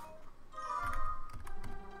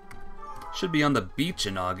 Should be on the beach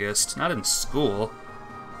in August, not in school.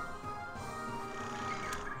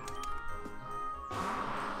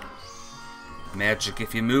 Magic,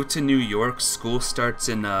 if you move to New York, school starts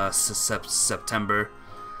in September.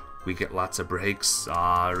 We get lots of breaks.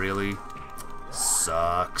 Ah, really?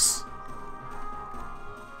 Sucks.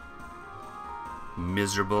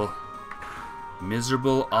 Miserable.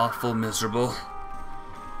 Miserable, awful miserable.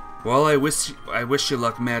 Well, I wish you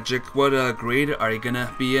luck, Magic. What grade are you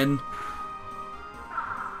gonna be in?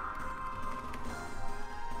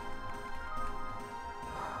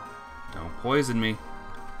 Don't poison me.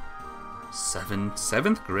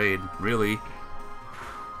 Seventh grade, really?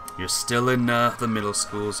 You're still in the middle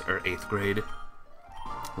schools, or 8th grade.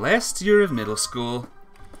 Last year of middle school.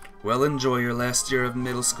 Well, enjoy your last year of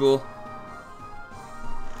middle school.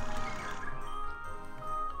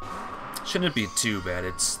 Shouldn't be too bad,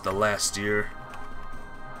 it's the last year.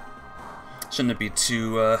 Shouldn't it be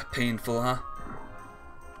too painful, huh?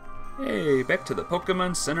 Hey, back to the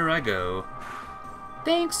Pokemon Center I go.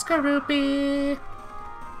 Thanks, Karupi!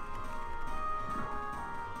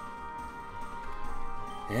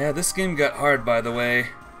 Yeah, this game got hard, by the way.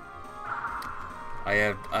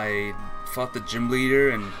 I fought the gym leader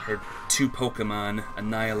and her 2 Pokemon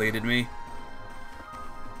annihilated me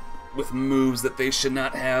with moves that they should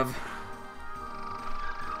not have.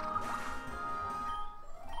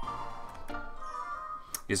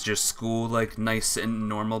 Is your school, like, nice and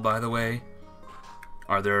normal, by the way?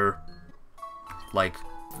 Are there, like,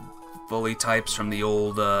 bully types from the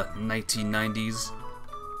old 1990s?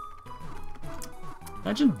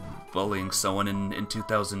 Imagine bullying someone in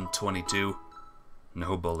 2022.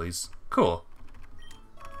 No bullies. Cool.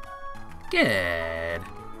 Good.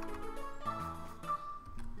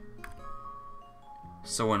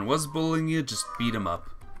 Someone was bullying you, just beat him up.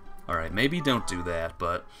 Alright, maybe don't do that,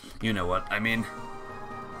 but you know what I mean.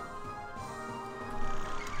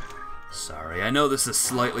 Sorry, I know this is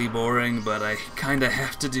slightly boring, but I kinda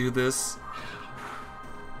have to do this.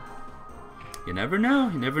 You never know.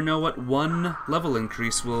 You never know what 1 level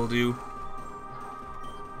increase will do.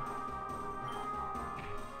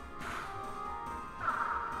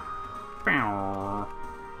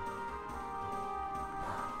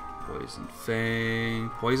 Poison Fang.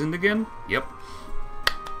 Poisoned again? Yep.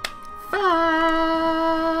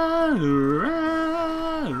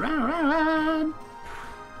 Run.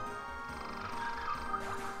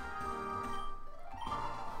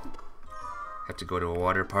 Have to go to a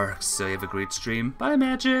water park, so you have a great stream. Bye,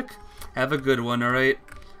 Magic! Have a good one, alright?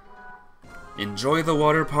 Enjoy the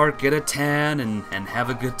water park, get a tan, and have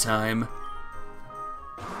a good time.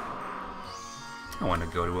 I want to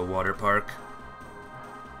go to a water park.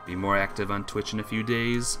 Be more active on Twitch in a few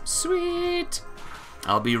days. Sweet!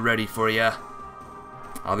 I'll be ready for ya.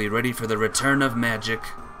 I'll be ready for the return of Magic.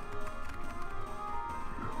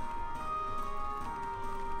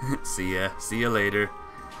 See ya. See ya later.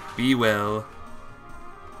 Be well.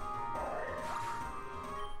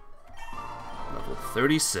 Level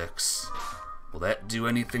 36. Will that do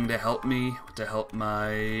anything to help me? To help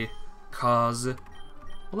my cause?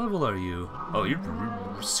 What level are you? Oh, you're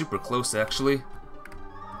super close, actually.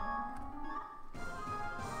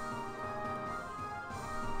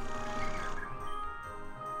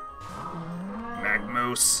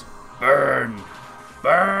 Magmos, burn!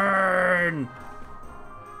 Burn!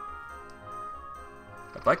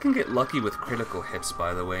 If I can get lucky with critical hits,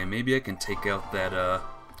 by the way, maybe I can take out that,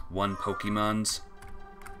 1 Pokemon's.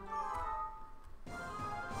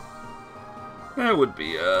 That would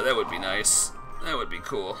be nice. That would be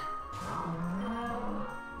cool.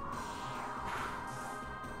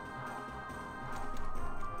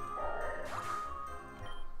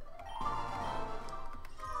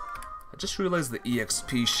 I just realized the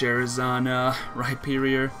EXP share is on,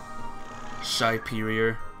 Rhyperior.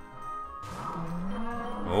 Shyperior.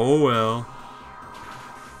 Oh well.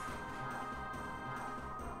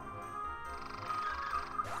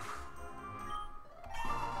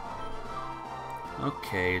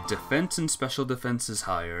 Okay, defense and special defense is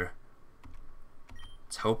higher.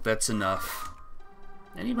 Let's hope that's enough.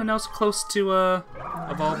 Anyone else close to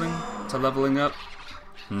evolving, to leveling up?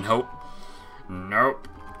 Nope. Nope.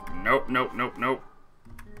 Nope, nope, nope, nope.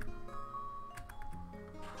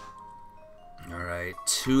 Alright,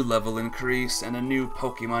 2 level increase and a new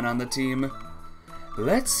Pokemon on the team.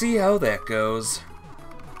 Let's see how that goes.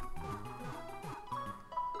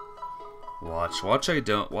 Watch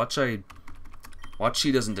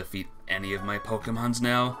she doesn't defeat any of my Pokemons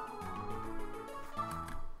now.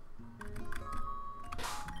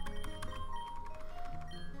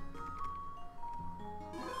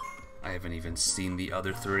 I haven't even seen the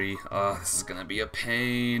other 3. Oh, this is gonna be a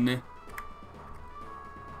pain.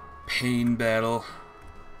 Pain battle.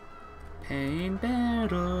 Pain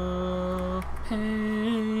battle.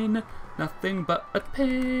 Pain. Nothing but a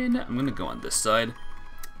pain. I'm gonna go on this side.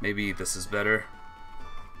 Maybe this is better.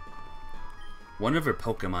 One of her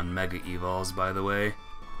Pokemon Mega Evolves, by the way.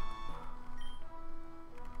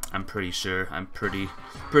 I'm pretty sure. I'm pretty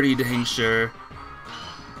dang sure.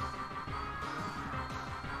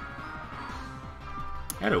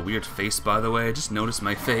 I had a weird face, by the way. I just noticed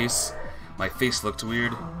my face. My face looked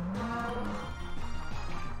weird.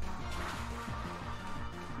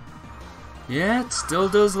 Yeah, it still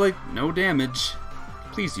does, like, no damage.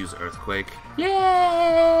 Please use Earthquake.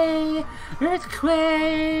 Yay!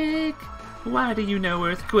 Earthquake! Why do you know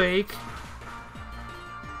Earthquake?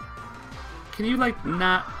 Can you, like,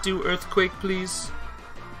 not do Earthquake, please?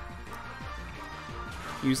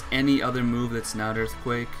 Use any other move that's not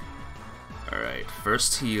Earthquake. Alright,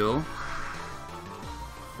 first heal.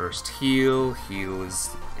 First heal. Heal is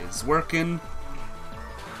working.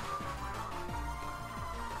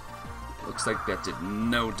 Looks like that did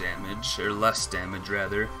no damage, or less damage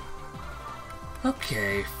rather.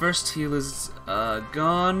 Okay, first heal is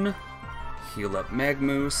gone. Heal up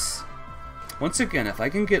Magmoose. Once again, if I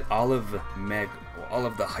can get all of the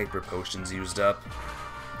Hyper Potions used up,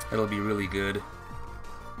 it'll be really good.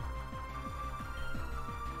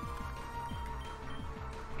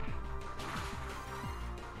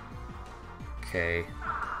 Okay,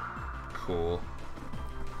 cool.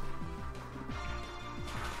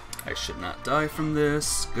 I should not die from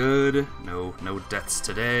this. Good. No deaths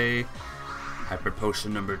today. Hyper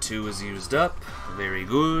Potion number 2 is used up. Very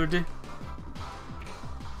good.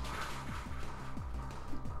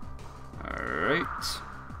 Alright.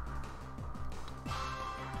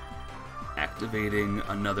 Activating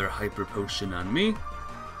another Hyper Potion on me.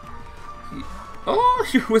 Oh,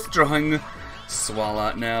 you're withdrawing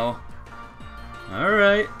Swalot now.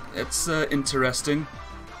 Alright, it's interesting.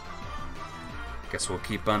 Guess we'll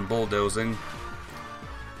keep on bulldozing.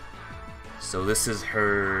 So this is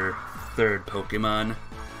her third Pokemon.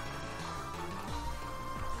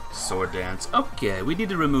 Sword Dance. Okay, we need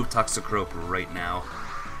to remove Toxicroak right now.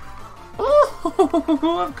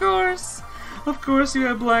 Oh, of course! Of course you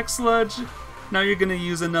have Black Sludge. Now you're gonna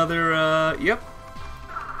use another, Yep.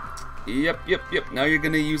 Now you're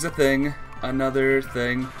gonna use a thing. Another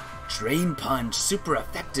thing. Drain Punch. Super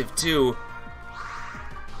effective, too.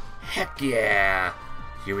 Heck yeah!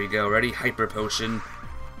 Here we go. Ready? Hyper Potion.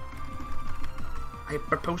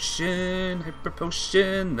 Hyper Potion. Hyper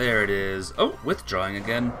Potion. There it is. Oh, withdrawing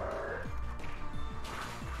again.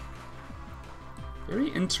 Very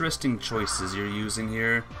interesting choices you're using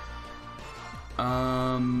here.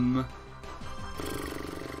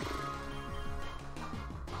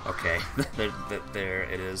 Okay, there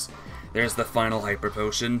it is. There's the final Hyper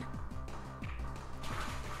Potion.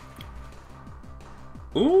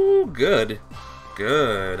 Ooh, good.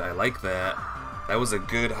 Good, I like that. That was a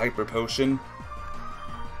good Hyper Potion.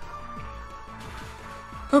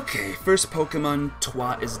 Okay, first Pokemon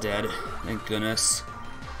twat is dead. Thank goodness.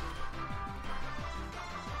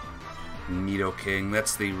 Nidoking,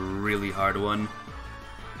 that's the really hard one.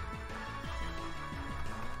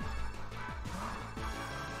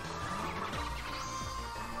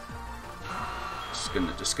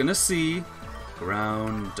 Just gonna see.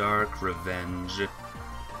 Ground, Dark, Revenge.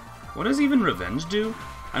 What does even Revenge do?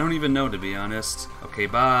 I don't even know, to be honest. Okay,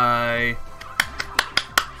 bye.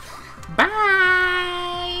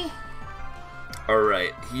 Bye!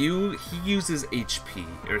 Alright, he uses HP,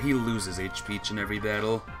 or he loses HP each and every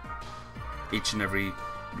battle. Each and every,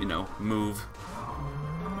 move.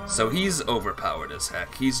 So he's overpowered as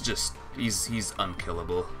heck. He's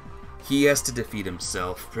unkillable. He has to defeat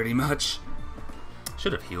himself, pretty much.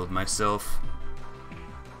 Should have healed myself.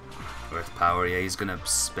 Earth Power, yeah, he's gonna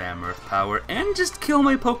spam Earth Power and just kill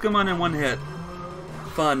my Pokemon in one hit.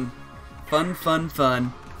 Fun. Fun, fun,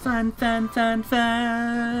 fun. Fun, fun, fun, fun.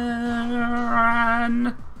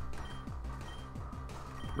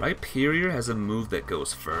 Rhyperior has a move that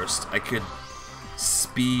goes first. I could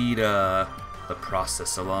speed the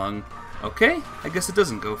process along. Okay, I guess it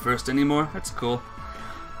doesn't go first anymore. That's cool.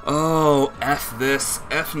 Oh, F this.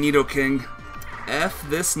 F Nidoking. F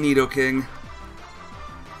this Nidoking.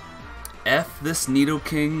 F this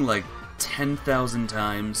Nidoking like 10,000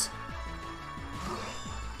 times.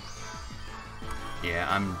 Yeah,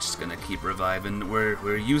 I'm just gonna keep reviving.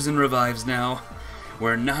 We're using revives now.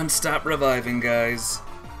 We're non-stop reviving, guys.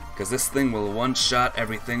 Because this thing will one-shot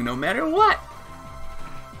everything no matter what.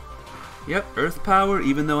 Yep, Earth Power,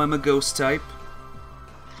 even though I'm a ghost type.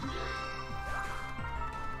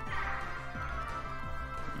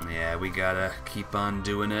 Yeah, we gotta keep on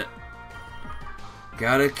doing it.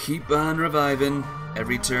 Gotta keep on reviving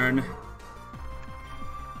every turn.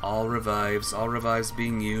 All revives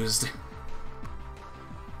being used.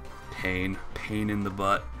 Pain in the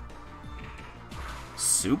butt.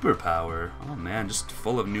 Superpower. Oh man, just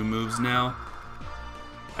full of new moves now.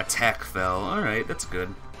 Attack fell. Alright, that's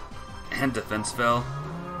good. And defense fell.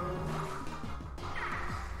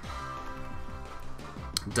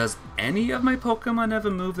 Does any of my Pokemon have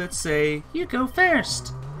a move that say, you go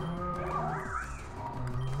first?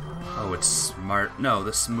 Oh, it's smart. No,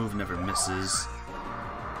 this move never misses.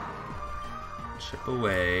 Chip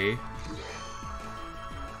away.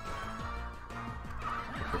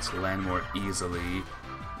 Let's land more easily.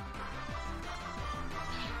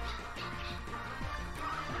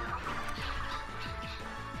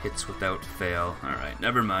 Hits without fail. Alright,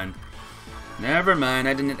 never mind. Never mind,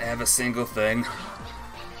 I didn't have a single thing.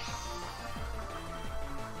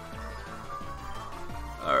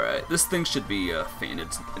 Alright, this thing should be fainted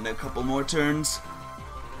in a couple more turns.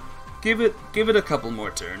 Give it a couple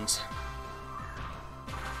more turns.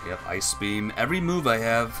 Yep, Ice Beam. Every move I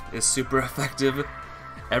have is super effective.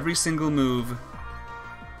 Every single move.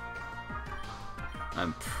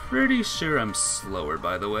 I'm pretty sure I'm slower,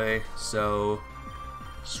 by the way, so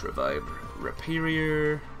just revive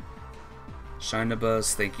Rhyperior.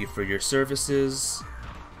 Shinabuzz, thank you for your services.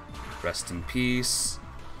 Rest in peace.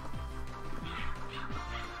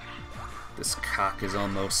 This cock is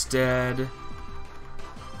almost dead.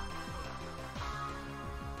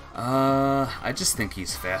 I just think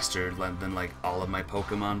he's faster than like all of my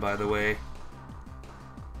Pokemon, by the way.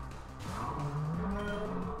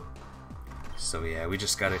 So yeah, we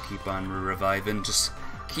just gotta keep on reviving. Just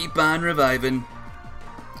keep on reviving.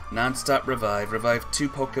 Non-stop revive. Revive 2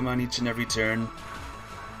 Pokemon each and every turn.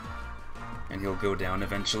 And he'll go down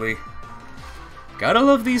eventually. Gotta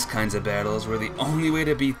love these kinds of battles where the only way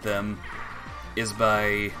to beat them is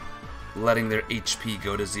by letting their HP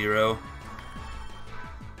go to 0.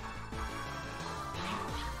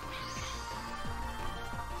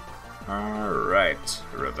 Alright,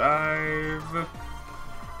 revive.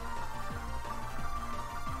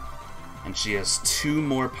 And she has 2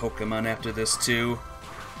 more Pokemon after this too.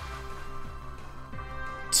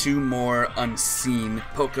 2 more unseen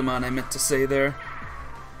Pokemon, I meant to say there.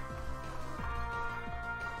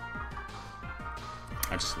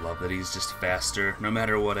 I just love that he's just faster. No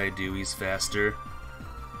matter what I do, he's faster.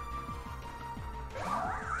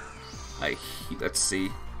 Let's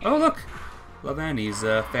see. Oh look! Lavani's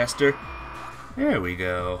faster. There we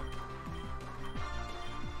go.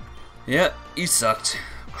 Yep, he sucked.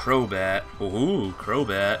 Crobat. Ooh,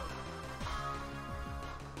 Crobat.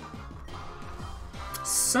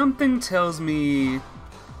 Something tells me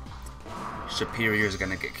Rhyperior's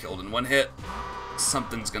gonna get killed in 1 hit.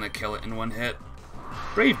 Something's gonna kill it in 1 hit.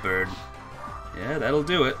 Brave Bird. Yeah, that'll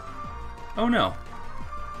do it. Oh no.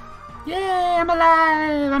 Yay, I'm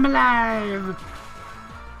alive! I'm alive!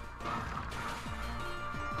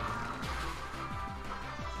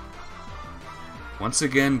 Once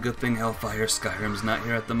again, good thing Hellfire Skyrim's not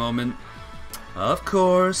here at the moment. Of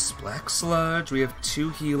course, Black Sludge. We have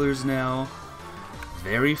 2 healers now.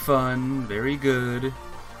 Very fun, very good.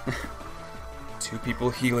 2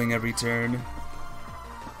 people healing every turn.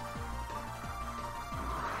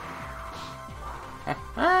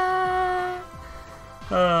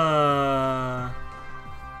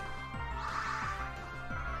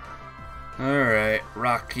 Alright,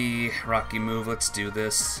 Rocky move, let's do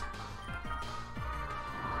this.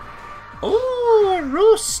 Oh, a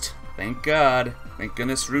Roost! Thank God. Thank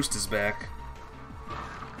goodness Roost is back.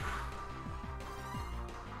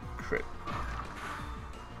 Crit.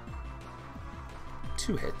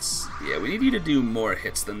 2 hits. Yeah, we need you to do more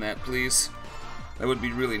hits than that, please. That would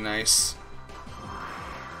be really nice.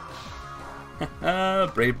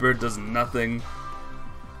 Brave Bird does nothing.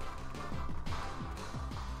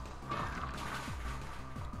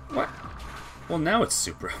 What? Well, now it's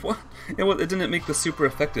super. What? Yeah, well, it didn't make the super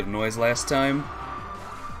effective noise last time.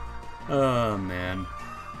 Oh, man.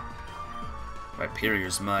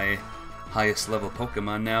 Rhyperior's my highest level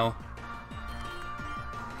Pokemon now.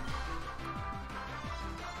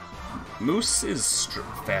 Moose is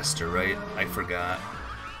faster, right? I forgot.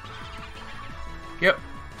 Yep.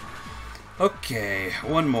 Okay,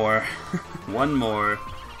 1 more. 1 more.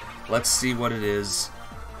 Let's see what it is.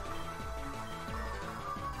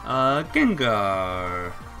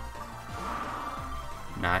 Gengar.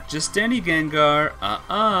 Not just any Gengar.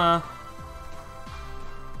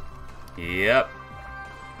 Yep.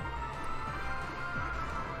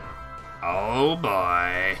 Oh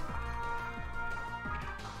boy.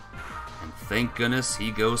 And thank goodness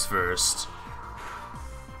he goes first.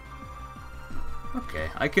 Okay,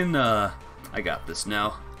 I got this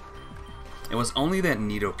now. It was only that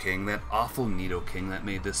Nidoking, that awful Nidoking, that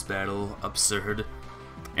made this battle absurd.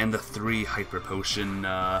 And the 3 Hyper Potion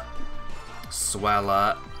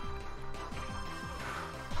Swalot.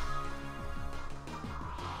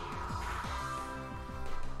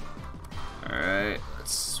 Alright,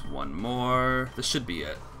 that's one more. This should be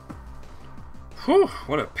it. Whew,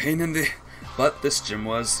 what a pain in the butt this gym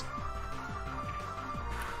was.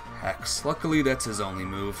 Hex. Luckily, that's his only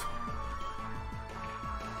move.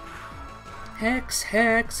 Hex,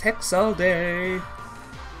 hex, hex all day.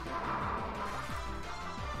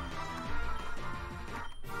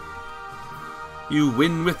 You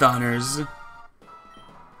win with honors.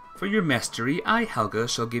 For your mastery, I, Helga,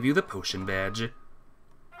 shall give you the potion badge.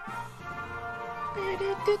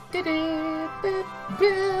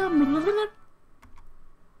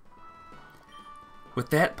 With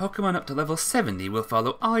that, Pokemon up to level 70 will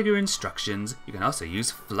follow all your instructions. You can also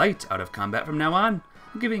use Flight out of combat from now on.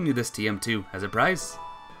 I'm giving you this TM2 as a prize.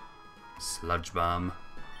 Sludge Bomb.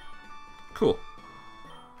 Cool.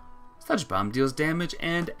 Sludge Bomb deals damage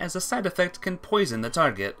and, as a side effect, can poison the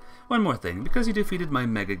target. One more thing, because you defeated my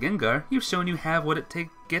Mega Gengar, you've shown you have what it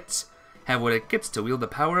gets to wield the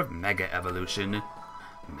power of Mega Evolution.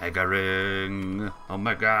 Mega Ring. Oh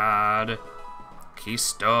my god.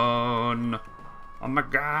 Keystone. Oh my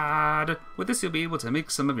god. With this you'll be able to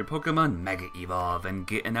make some of your Pokemon Mega Evolve and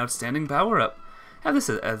get an outstanding power-up. Have this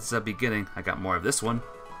as a beginning. I got more of this one.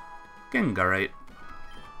 Gengarite.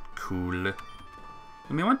 Cool.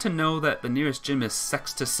 You may want to know that the nearest gym is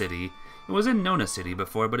Sexta City. It was in Nona City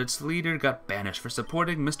before, but its leader got banished for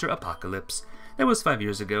supporting Mr. Apocalypse. That was 5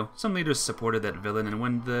 years ago. Some leaders supported that villain, and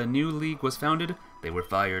when the new league was founded, they were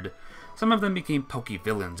fired. Some of them became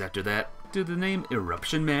Poke-villains after that. Did the name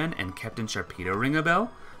Eruption Man and Captain Sharpedo ring a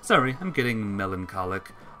bell? Sorry, I'm getting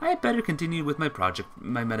melancholic. I had better continue with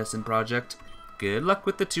my medicine project. Good luck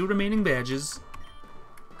with the 2 remaining badges.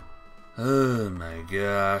 Oh my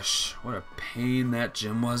gosh, what a pain that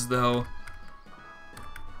gym was though.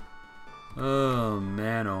 Oh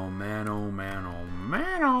man, oh man, oh man, oh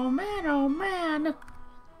man, oh man, oh man.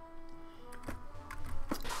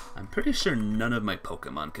 I'm pretty sure none of my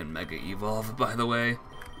Pokemon can Mega Evolve, by the way.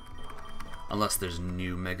 Unless there's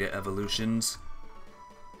new Mega Evolutions.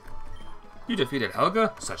 You defeated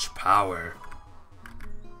Helga? Such power.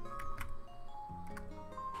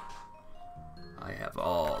 I have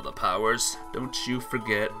all the powers, don't you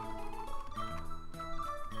forget.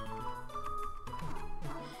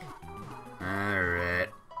 Alright.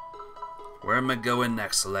 Where am I going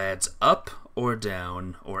next, lads? Up or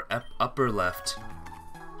down? Or up or left?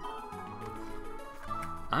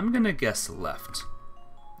 I'm gonna guess left.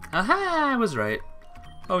 Aha! I was right.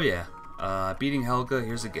 Oh yeah. Beating Helga,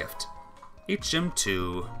 here's a gift. Each gym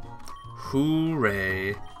 2.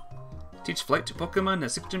 Hooray! Teach Flight to Pokemon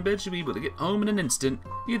at 6 gym beds, you'll be able to get home in an instant.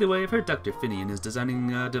 Either way, I've heard Dr. Finian is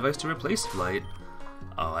designing a device to replace Flight.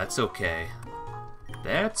 Oh, that's okay.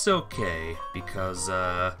 That's okay, because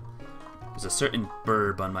there's a certain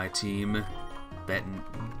burb on my team that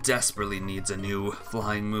desperately needs a new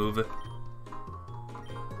flying move.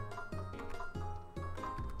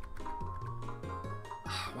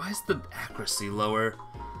 Why is the accuracy lower?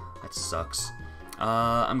 That sucks.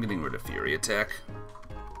 I'm getting rid of Fury Attack.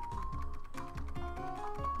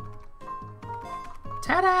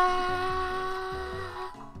 Ta-da!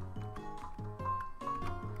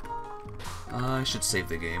 I should save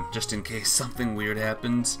the game, just in case something weird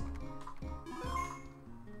happens.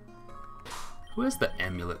 Who has the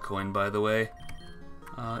amulet coin, by the way?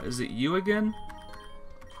 Is it you again?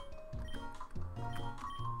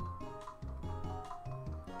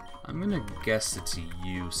 I'm gonna guess it's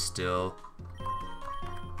you still.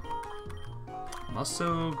 I'm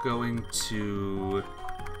also going to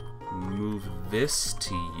move this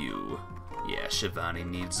to you. Yeah, Shivani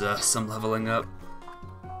needs some leveling up.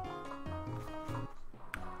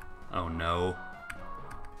 Oh no.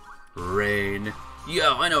 Rain.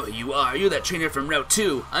 Yo, I know who you are. You're that trainer from Route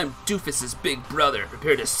 2. I'm Doofus's big brother.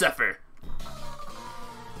 Prepare to suffer.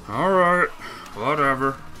 Alright,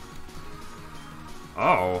 whatever.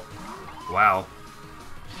 Oh. Wow.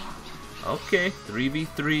 Okay,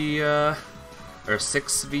 3v3, or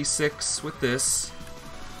 6v6 with this.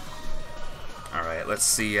 Alright, let's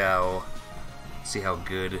see how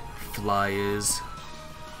good Fly is.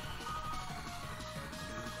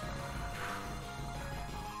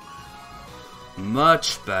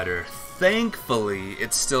 Much better. Thankfully,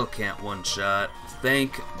 it still can't one-shot.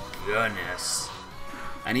 Thank goodness.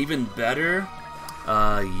 And even better,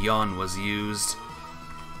 Yawn was used.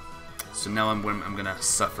 So now I'm gonna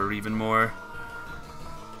suffer even more.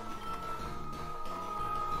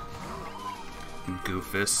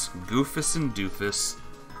 Goofus. Goofus and Doofus.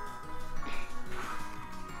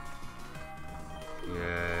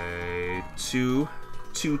 Yeah. to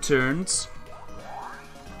 2 turns.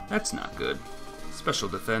 That's not good. Special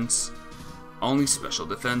defense. Only special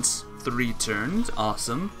defense. 3 turns.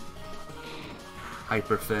 Awesome.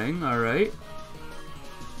 Hyper Fang, alright.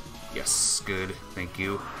 Yes, good. Thank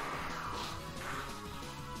you.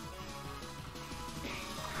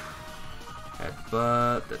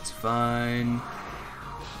 Headbutt, that's fine.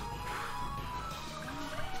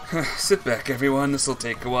 Sit back, everyone. This'll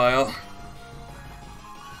take a while.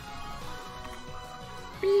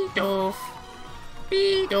 Beedoof.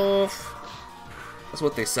 Beedoof. That's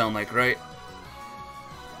what they sound like, right?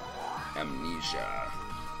 Amnesia.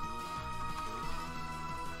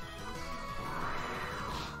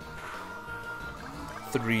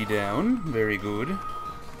 Three down. Very good.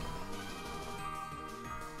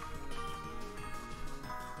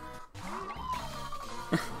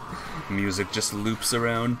 Music just loops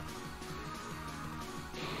around.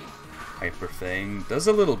 Hyper Fang does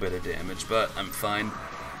a little bit of damage, but I'm fine.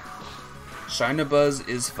 Shinabuzz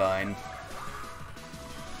is fine.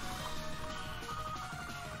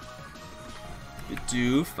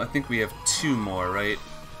 Bidoof, I think we have 2 more, right?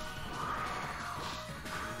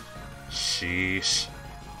 Sheesh.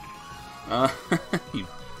 You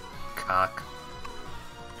cock.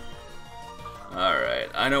 Alright,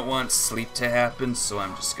 I don't want sleep to happen, so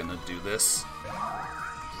I'm just gonna do this.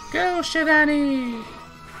 Go, Shivani!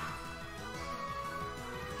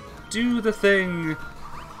 Do the thing!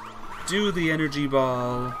 Do the energy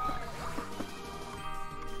ball!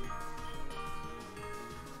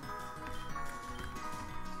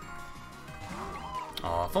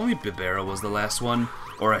 Aw, if only Bibarel was the last one.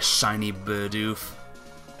 Or a shiny Bidoof.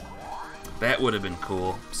 That would have been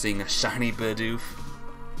cool, seeing a shiny Bidoof.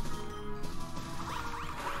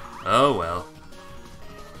 Oh well.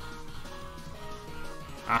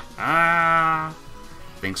 Ha.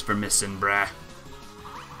 Thanks for missing, brah.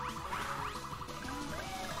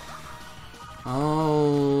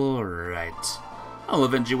 Alright. I'll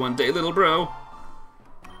avenge you one day, little bro.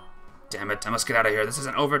 Damn it, I must get out of here. This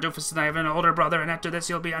isn't over. Doofus and I have an older brother, and after this,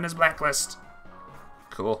 you'll be on his blacklist.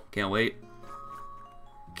 Cool, can't wait.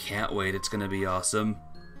 Can't wait, it's gonna be awesome.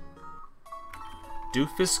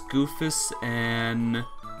 Doofus, Goofus, and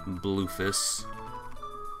Bluefus.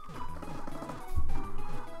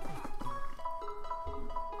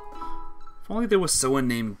 If only there was someone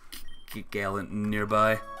named Gallant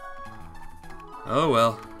nearby. Oh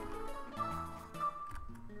well.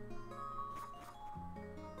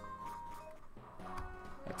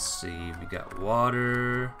 Let's see, we got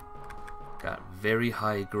water, got very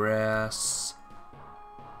high grass,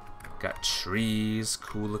 got trees,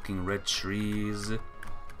 cool looking red trees,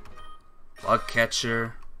 bug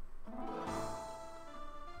catcher.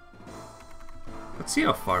 Let's see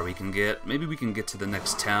how far we can get. Maybe we can get to the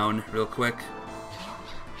next town real quick.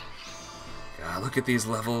 God, look at these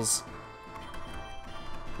levels.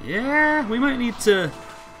 Yeah, we might need to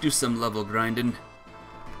do some level grinding.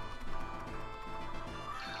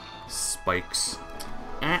 Spikes.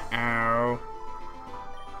 Uh-oh.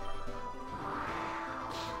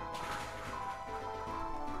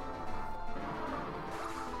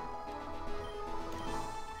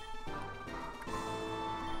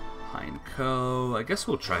 Pineco. I guess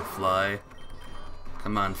we'll try Fly.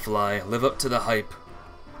 Come on, Fly. Live up to the hype.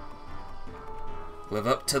 Live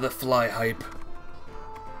up to the Fly hype.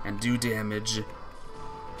 And do damage.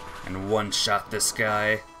 And one-shot this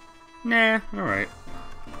guy. Nah, alright.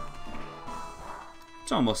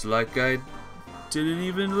 It's almost like I didn't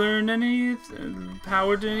even learn any...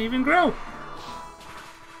 power didn't even grow.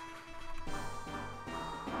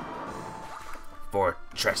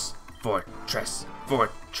 Fortress, fortress,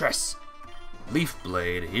 fortress. Leaf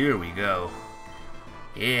Blade, here we go.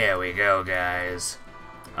 Here we go, guys.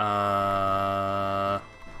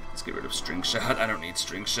 Let's get rid of String Shot. I don't need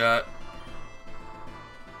String Shot.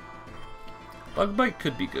 Bug Bite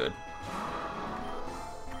could be good.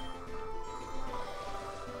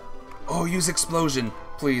 Oh, use Explosion,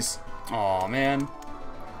 please. Aw, man.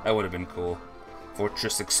 That would have been cool.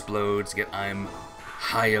 Fortress explodes, yet I'm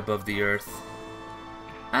high above the earth.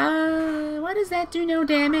 Why does that do no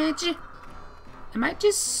damage? Am I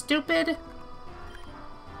just stupid?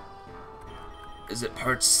 Is it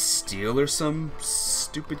part steel or some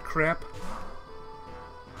stupid crap?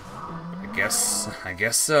 I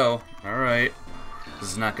guess so. Alright.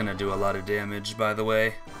 This is not gonna do a lot of damage, by the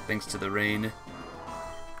way, thanks to the rain.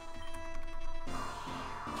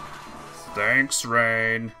 Thanks,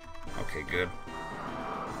 rain. Okay, good.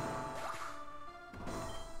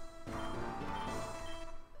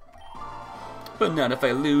 But not if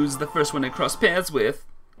I lose the first one I cross paths with.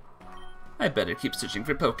 I better keep searching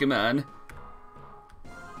for Pokemon.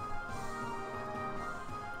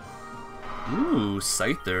 Ooh,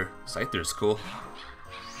 Scyther. Scyther's cool.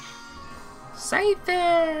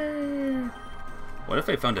 Scyther! What if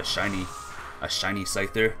I found a shiny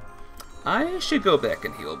Scyther? I should go back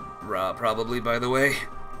and heal Ra, probably, by the way.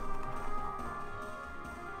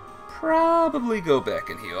 Probably go back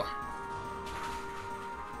and heal.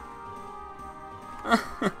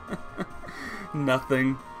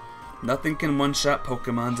 Nothing. Nothing can one-shot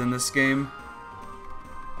Pokemons in this game.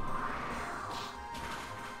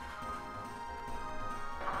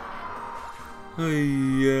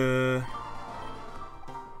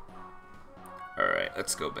 Alright,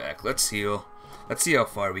 let's go back. Let's heal. Let's see how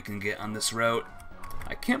far we can get on this route.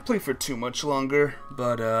 I can't play for too much longer,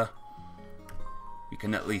 but we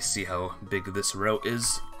can at least see how big this route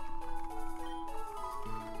is.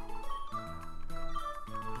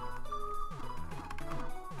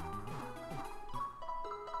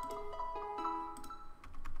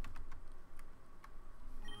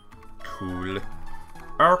 Cool.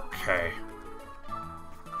 Okay.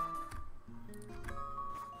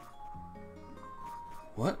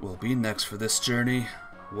 What will be next for this journey?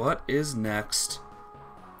 What is next?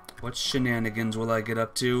 What shenanigans will I get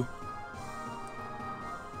up to?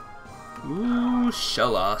 Ooh,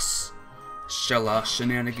 Shellos. Shellos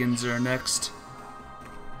shenanigans are next.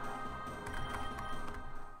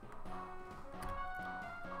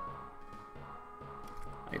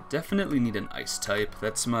 I definitely need an ice type.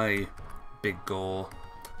 That's my big goal.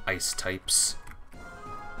 Ice types.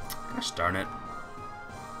 Gosh darn it.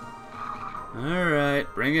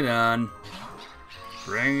 Alright, bring it on.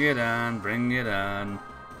 Bring it on, bring it on.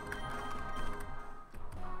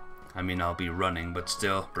 I mean, I'll be running, but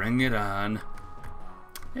still, bring it on.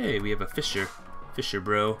 Hey, we have a Fisher. Fisher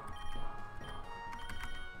bro.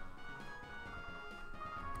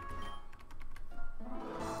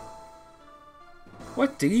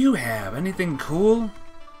 What do you have? Anything cool?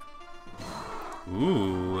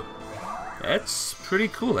 Ooh. That's pretty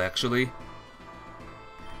cool, actually.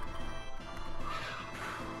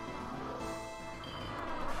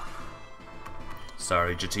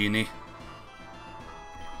 Sorry, Jatini.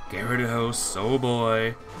 Gyarados, oh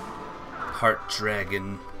boy. Heart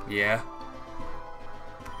Dragon, yeah.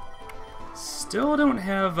 Still don't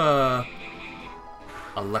have a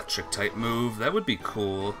electric type move. That would be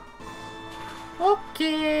cool.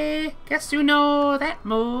 Okay, guess you know that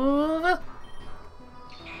move.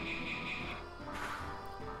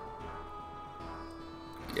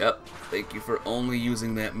 Yep, thank you for only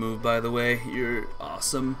using that move, by the way. You're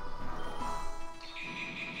awesome.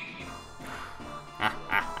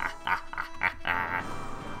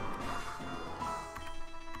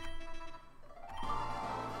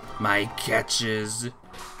 My catches.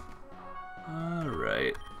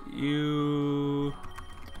 Alright, you...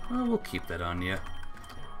 Well, we'll keep that on you.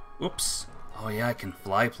 Oops. Oh yeah, I can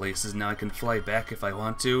fly places now. I can fly back if I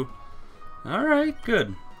want to. Alright,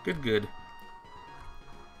 good. Good, good.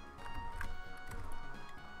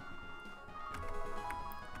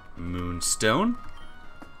 Moonstone.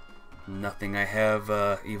 Nothing I have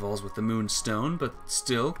evolves with the Moonstone, but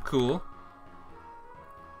still cool.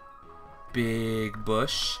 Big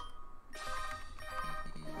Bush.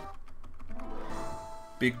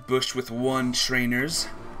 Big Bush with 1 trainers.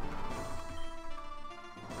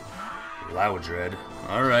 Loudred.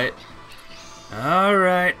 Alright.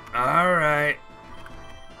 Alright, alright.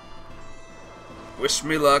 Wish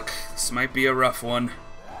me luck. This might be a rough one.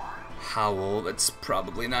 Howl, that's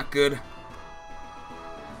probably not good.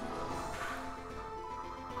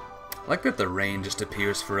 I like that the rain just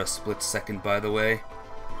appears for a split second, by the way.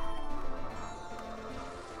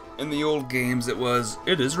 In the old games it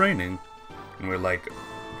is raining. And we're like,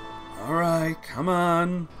 alright, come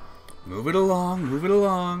on. Move it along, move it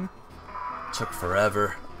along. Took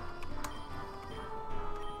forever.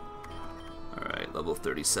 Alright, level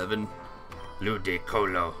 37.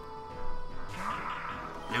 Ludicolo.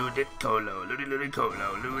 Ludicolo,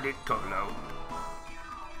 Ludicolo, Ludicolo.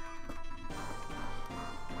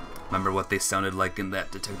 Remember what they sounded like in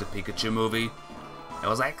that Detective Pikachu movie? It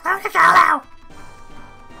was like, Ludicolo!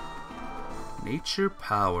 Nature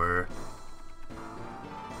Power.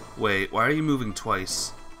 Wait, why are you moving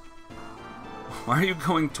twice? Why are you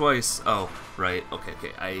going twice? Oh, right. Okay,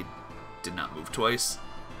 okay. I did not move twice.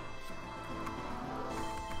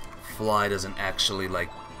 Fly doesn't actually, like,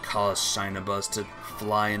 cause Shinabuzz to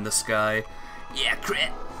fly in the sky. Yeah,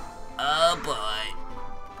 crit. Oh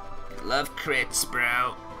boy. Love crits,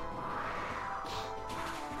 bro.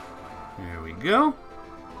 There we go.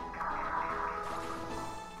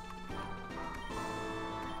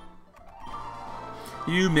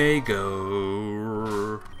 You may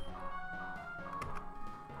go.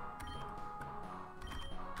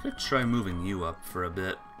 Good try moving you up for a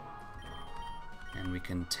bit. And we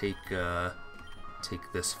can take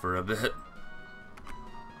this for a bit.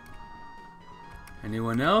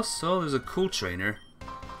 Anyone else? Oh, there's a cool trainer.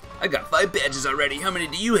 I got 5 badges already. How many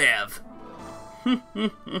do you have?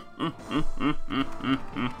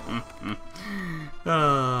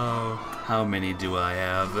 Oh, how many do I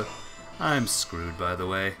have? I'm screwed, by the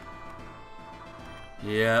way.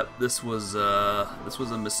 Yeah, this was a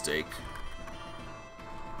mistake.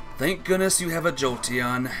 Thank goodness you have a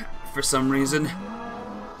Jolteon for some reason.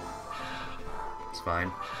 It's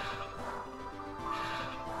fine.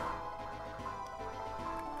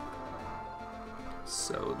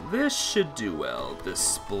 So this should do well,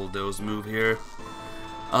 this bulldoze move here.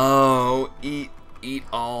 Oh, eat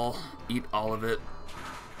all of it.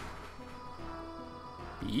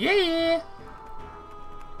 Yeah!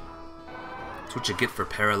 That's what you get for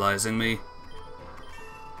paralyzing me.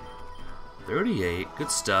 38, good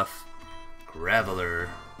stuff. Graveler.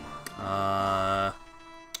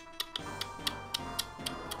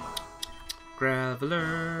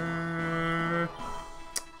 Graveler.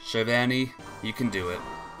 Shivani, you can do it.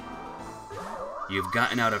 You've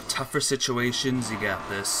gotten out of tougher situations, you got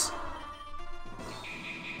this.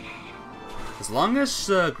 As long as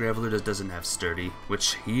Graveler doesn't have Sturdy,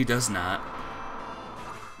 which he does not.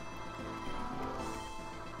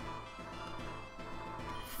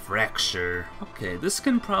 Fracture. Okay, this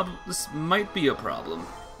might be a problem.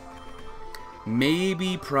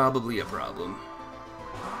 Maybe, probably a problem.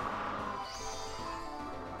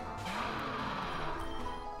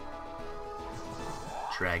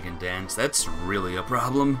 Dragon Dance, that's really a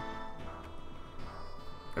problem.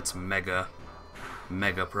 That's mega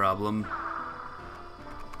problem.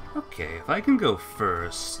 Okay, if I can go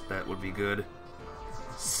first, that would be good.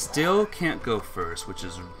 Still can't go first, which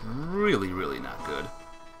is really not good.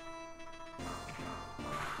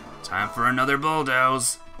 Time for another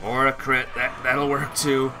bulldoze. Or a crit, that'll work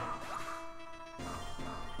too.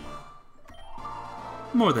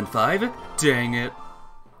 More than 5? Dang it.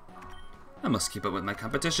 I must keep up with my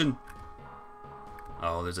competition.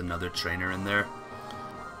 Oh, there's another trainer in there.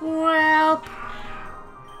 Welp.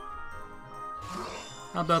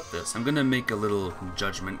 How about this? I'm gonna make a little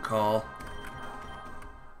judgment call.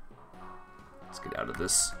 Let's get out of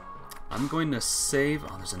this. I'm going to save...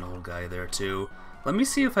 Oh, there's an old guy there too. Let me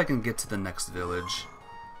see if I can get to the next village.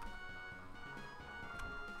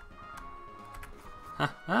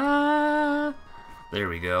 Ha ha! There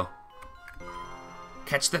we go.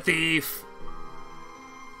 Catch the thief!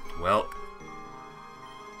 Well.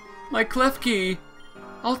 My Klefki!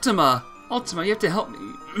 Ultima! Ultima, you have to help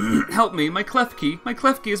me. Help me, my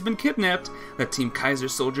Klefki has been kidnapped. That Team Kaiser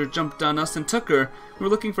soldier jumped on us and took her. We're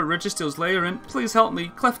looking for Registil's lair and please help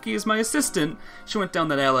me. Klefki is my assistant. She went down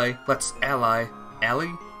that alley.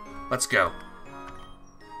 Alley? Let's go.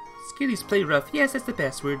 Skitties play rough. Yes, that's the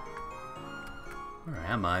password. Where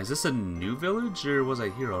am I? Is this a new village or was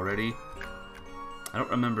I here already? I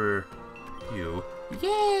don't remember you.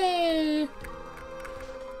 Yay!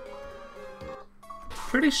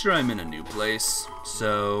 Pretty sure I'm in a new place,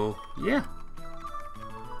 so yeah.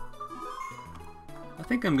 I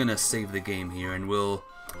think I'm gonna save the game here and we'll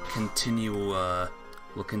continue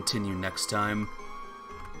next time.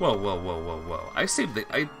 Whoa. I saved the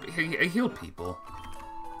I healed people.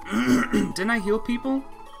 Didn't I heal people?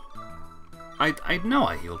 I know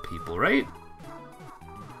I healed people, right?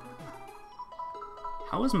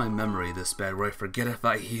 How is my memory this bad where I forget if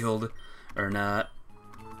I healed or not?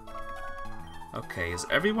 Okay, is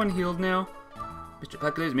everyone healed now? Mr.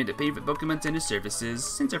 Puckler is made to pay for Pokemon Center services.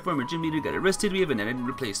 Since our former gym leader got arrested, we have an added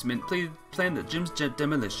replacement. Plan the gym's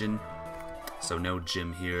demolition. So no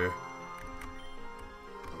gym here.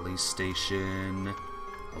 Police station.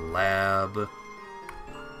 A lab.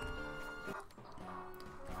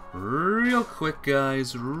 Real quick,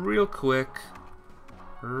 guys. Real quick.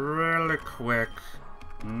 Really quick.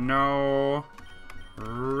 No.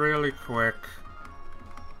 Really quick.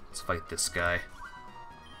 Let's fight this guy.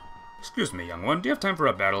 Excuse me, young one. Do you have time for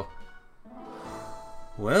a battle?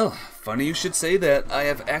 Well, funny you should say that. I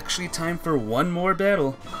have actually time for one more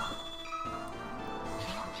battle.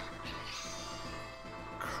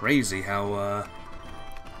 Crazy how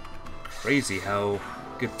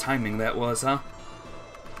good timing that was, huh?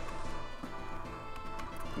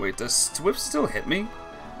 Wait, does Swift still hit me?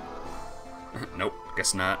 Nope,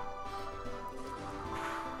 guess not.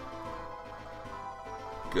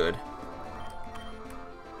 Good.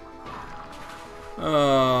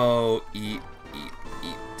 Oh, eat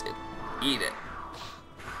it. Eat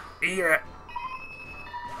it!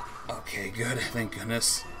 Okay, good, thank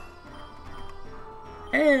goodness.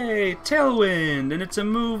 Hey, Tailwind! And it's a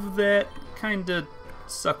move that kinda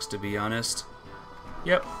sucks, to be honest.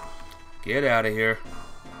 Yep. Get out of here.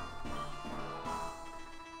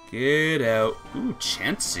 Get out. Ooh,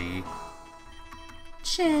 Chansey.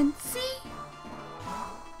 Chansey?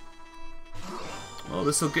 Well,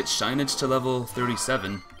 this'll get Shinage to level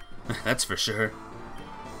 37. That's for sure.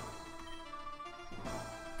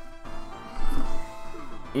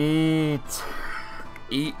 Eat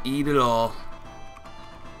it all.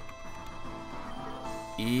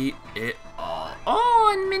 Eat it all.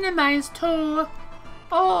 Oh, and minimize too.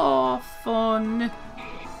 Oh, fun.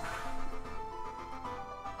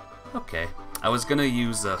 Okay. I was gonna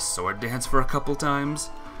use a Sword Dance for a couple times.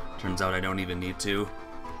 Turns out I don't even need to.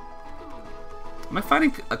 Am I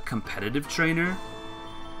fighting a competitive trainer?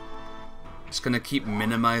 Just gonna keep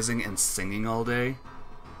minimizing and singing all day?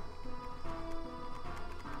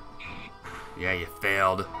 Yeah, you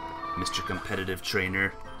failed, Mr. Competitive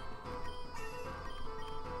Trainer.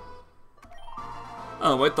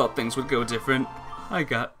 Oh, I thought things would go different. I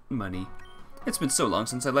got money. It's been so long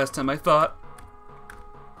since the last time I fought.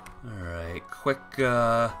 Alright, quick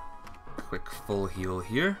full heal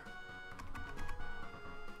here.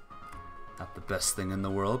 Not the best thing in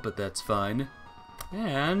the world, but that's fine.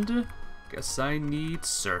 And guess I need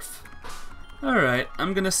Surf. Alright,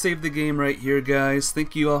 I'm gonna save the game right here, guys.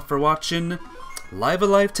 Thank you all for watching. Live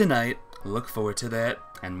Alive tonight. Look forward to that.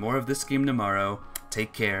 And more of this game tomorrow.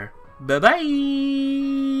 Take care.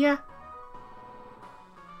 Bye-bye!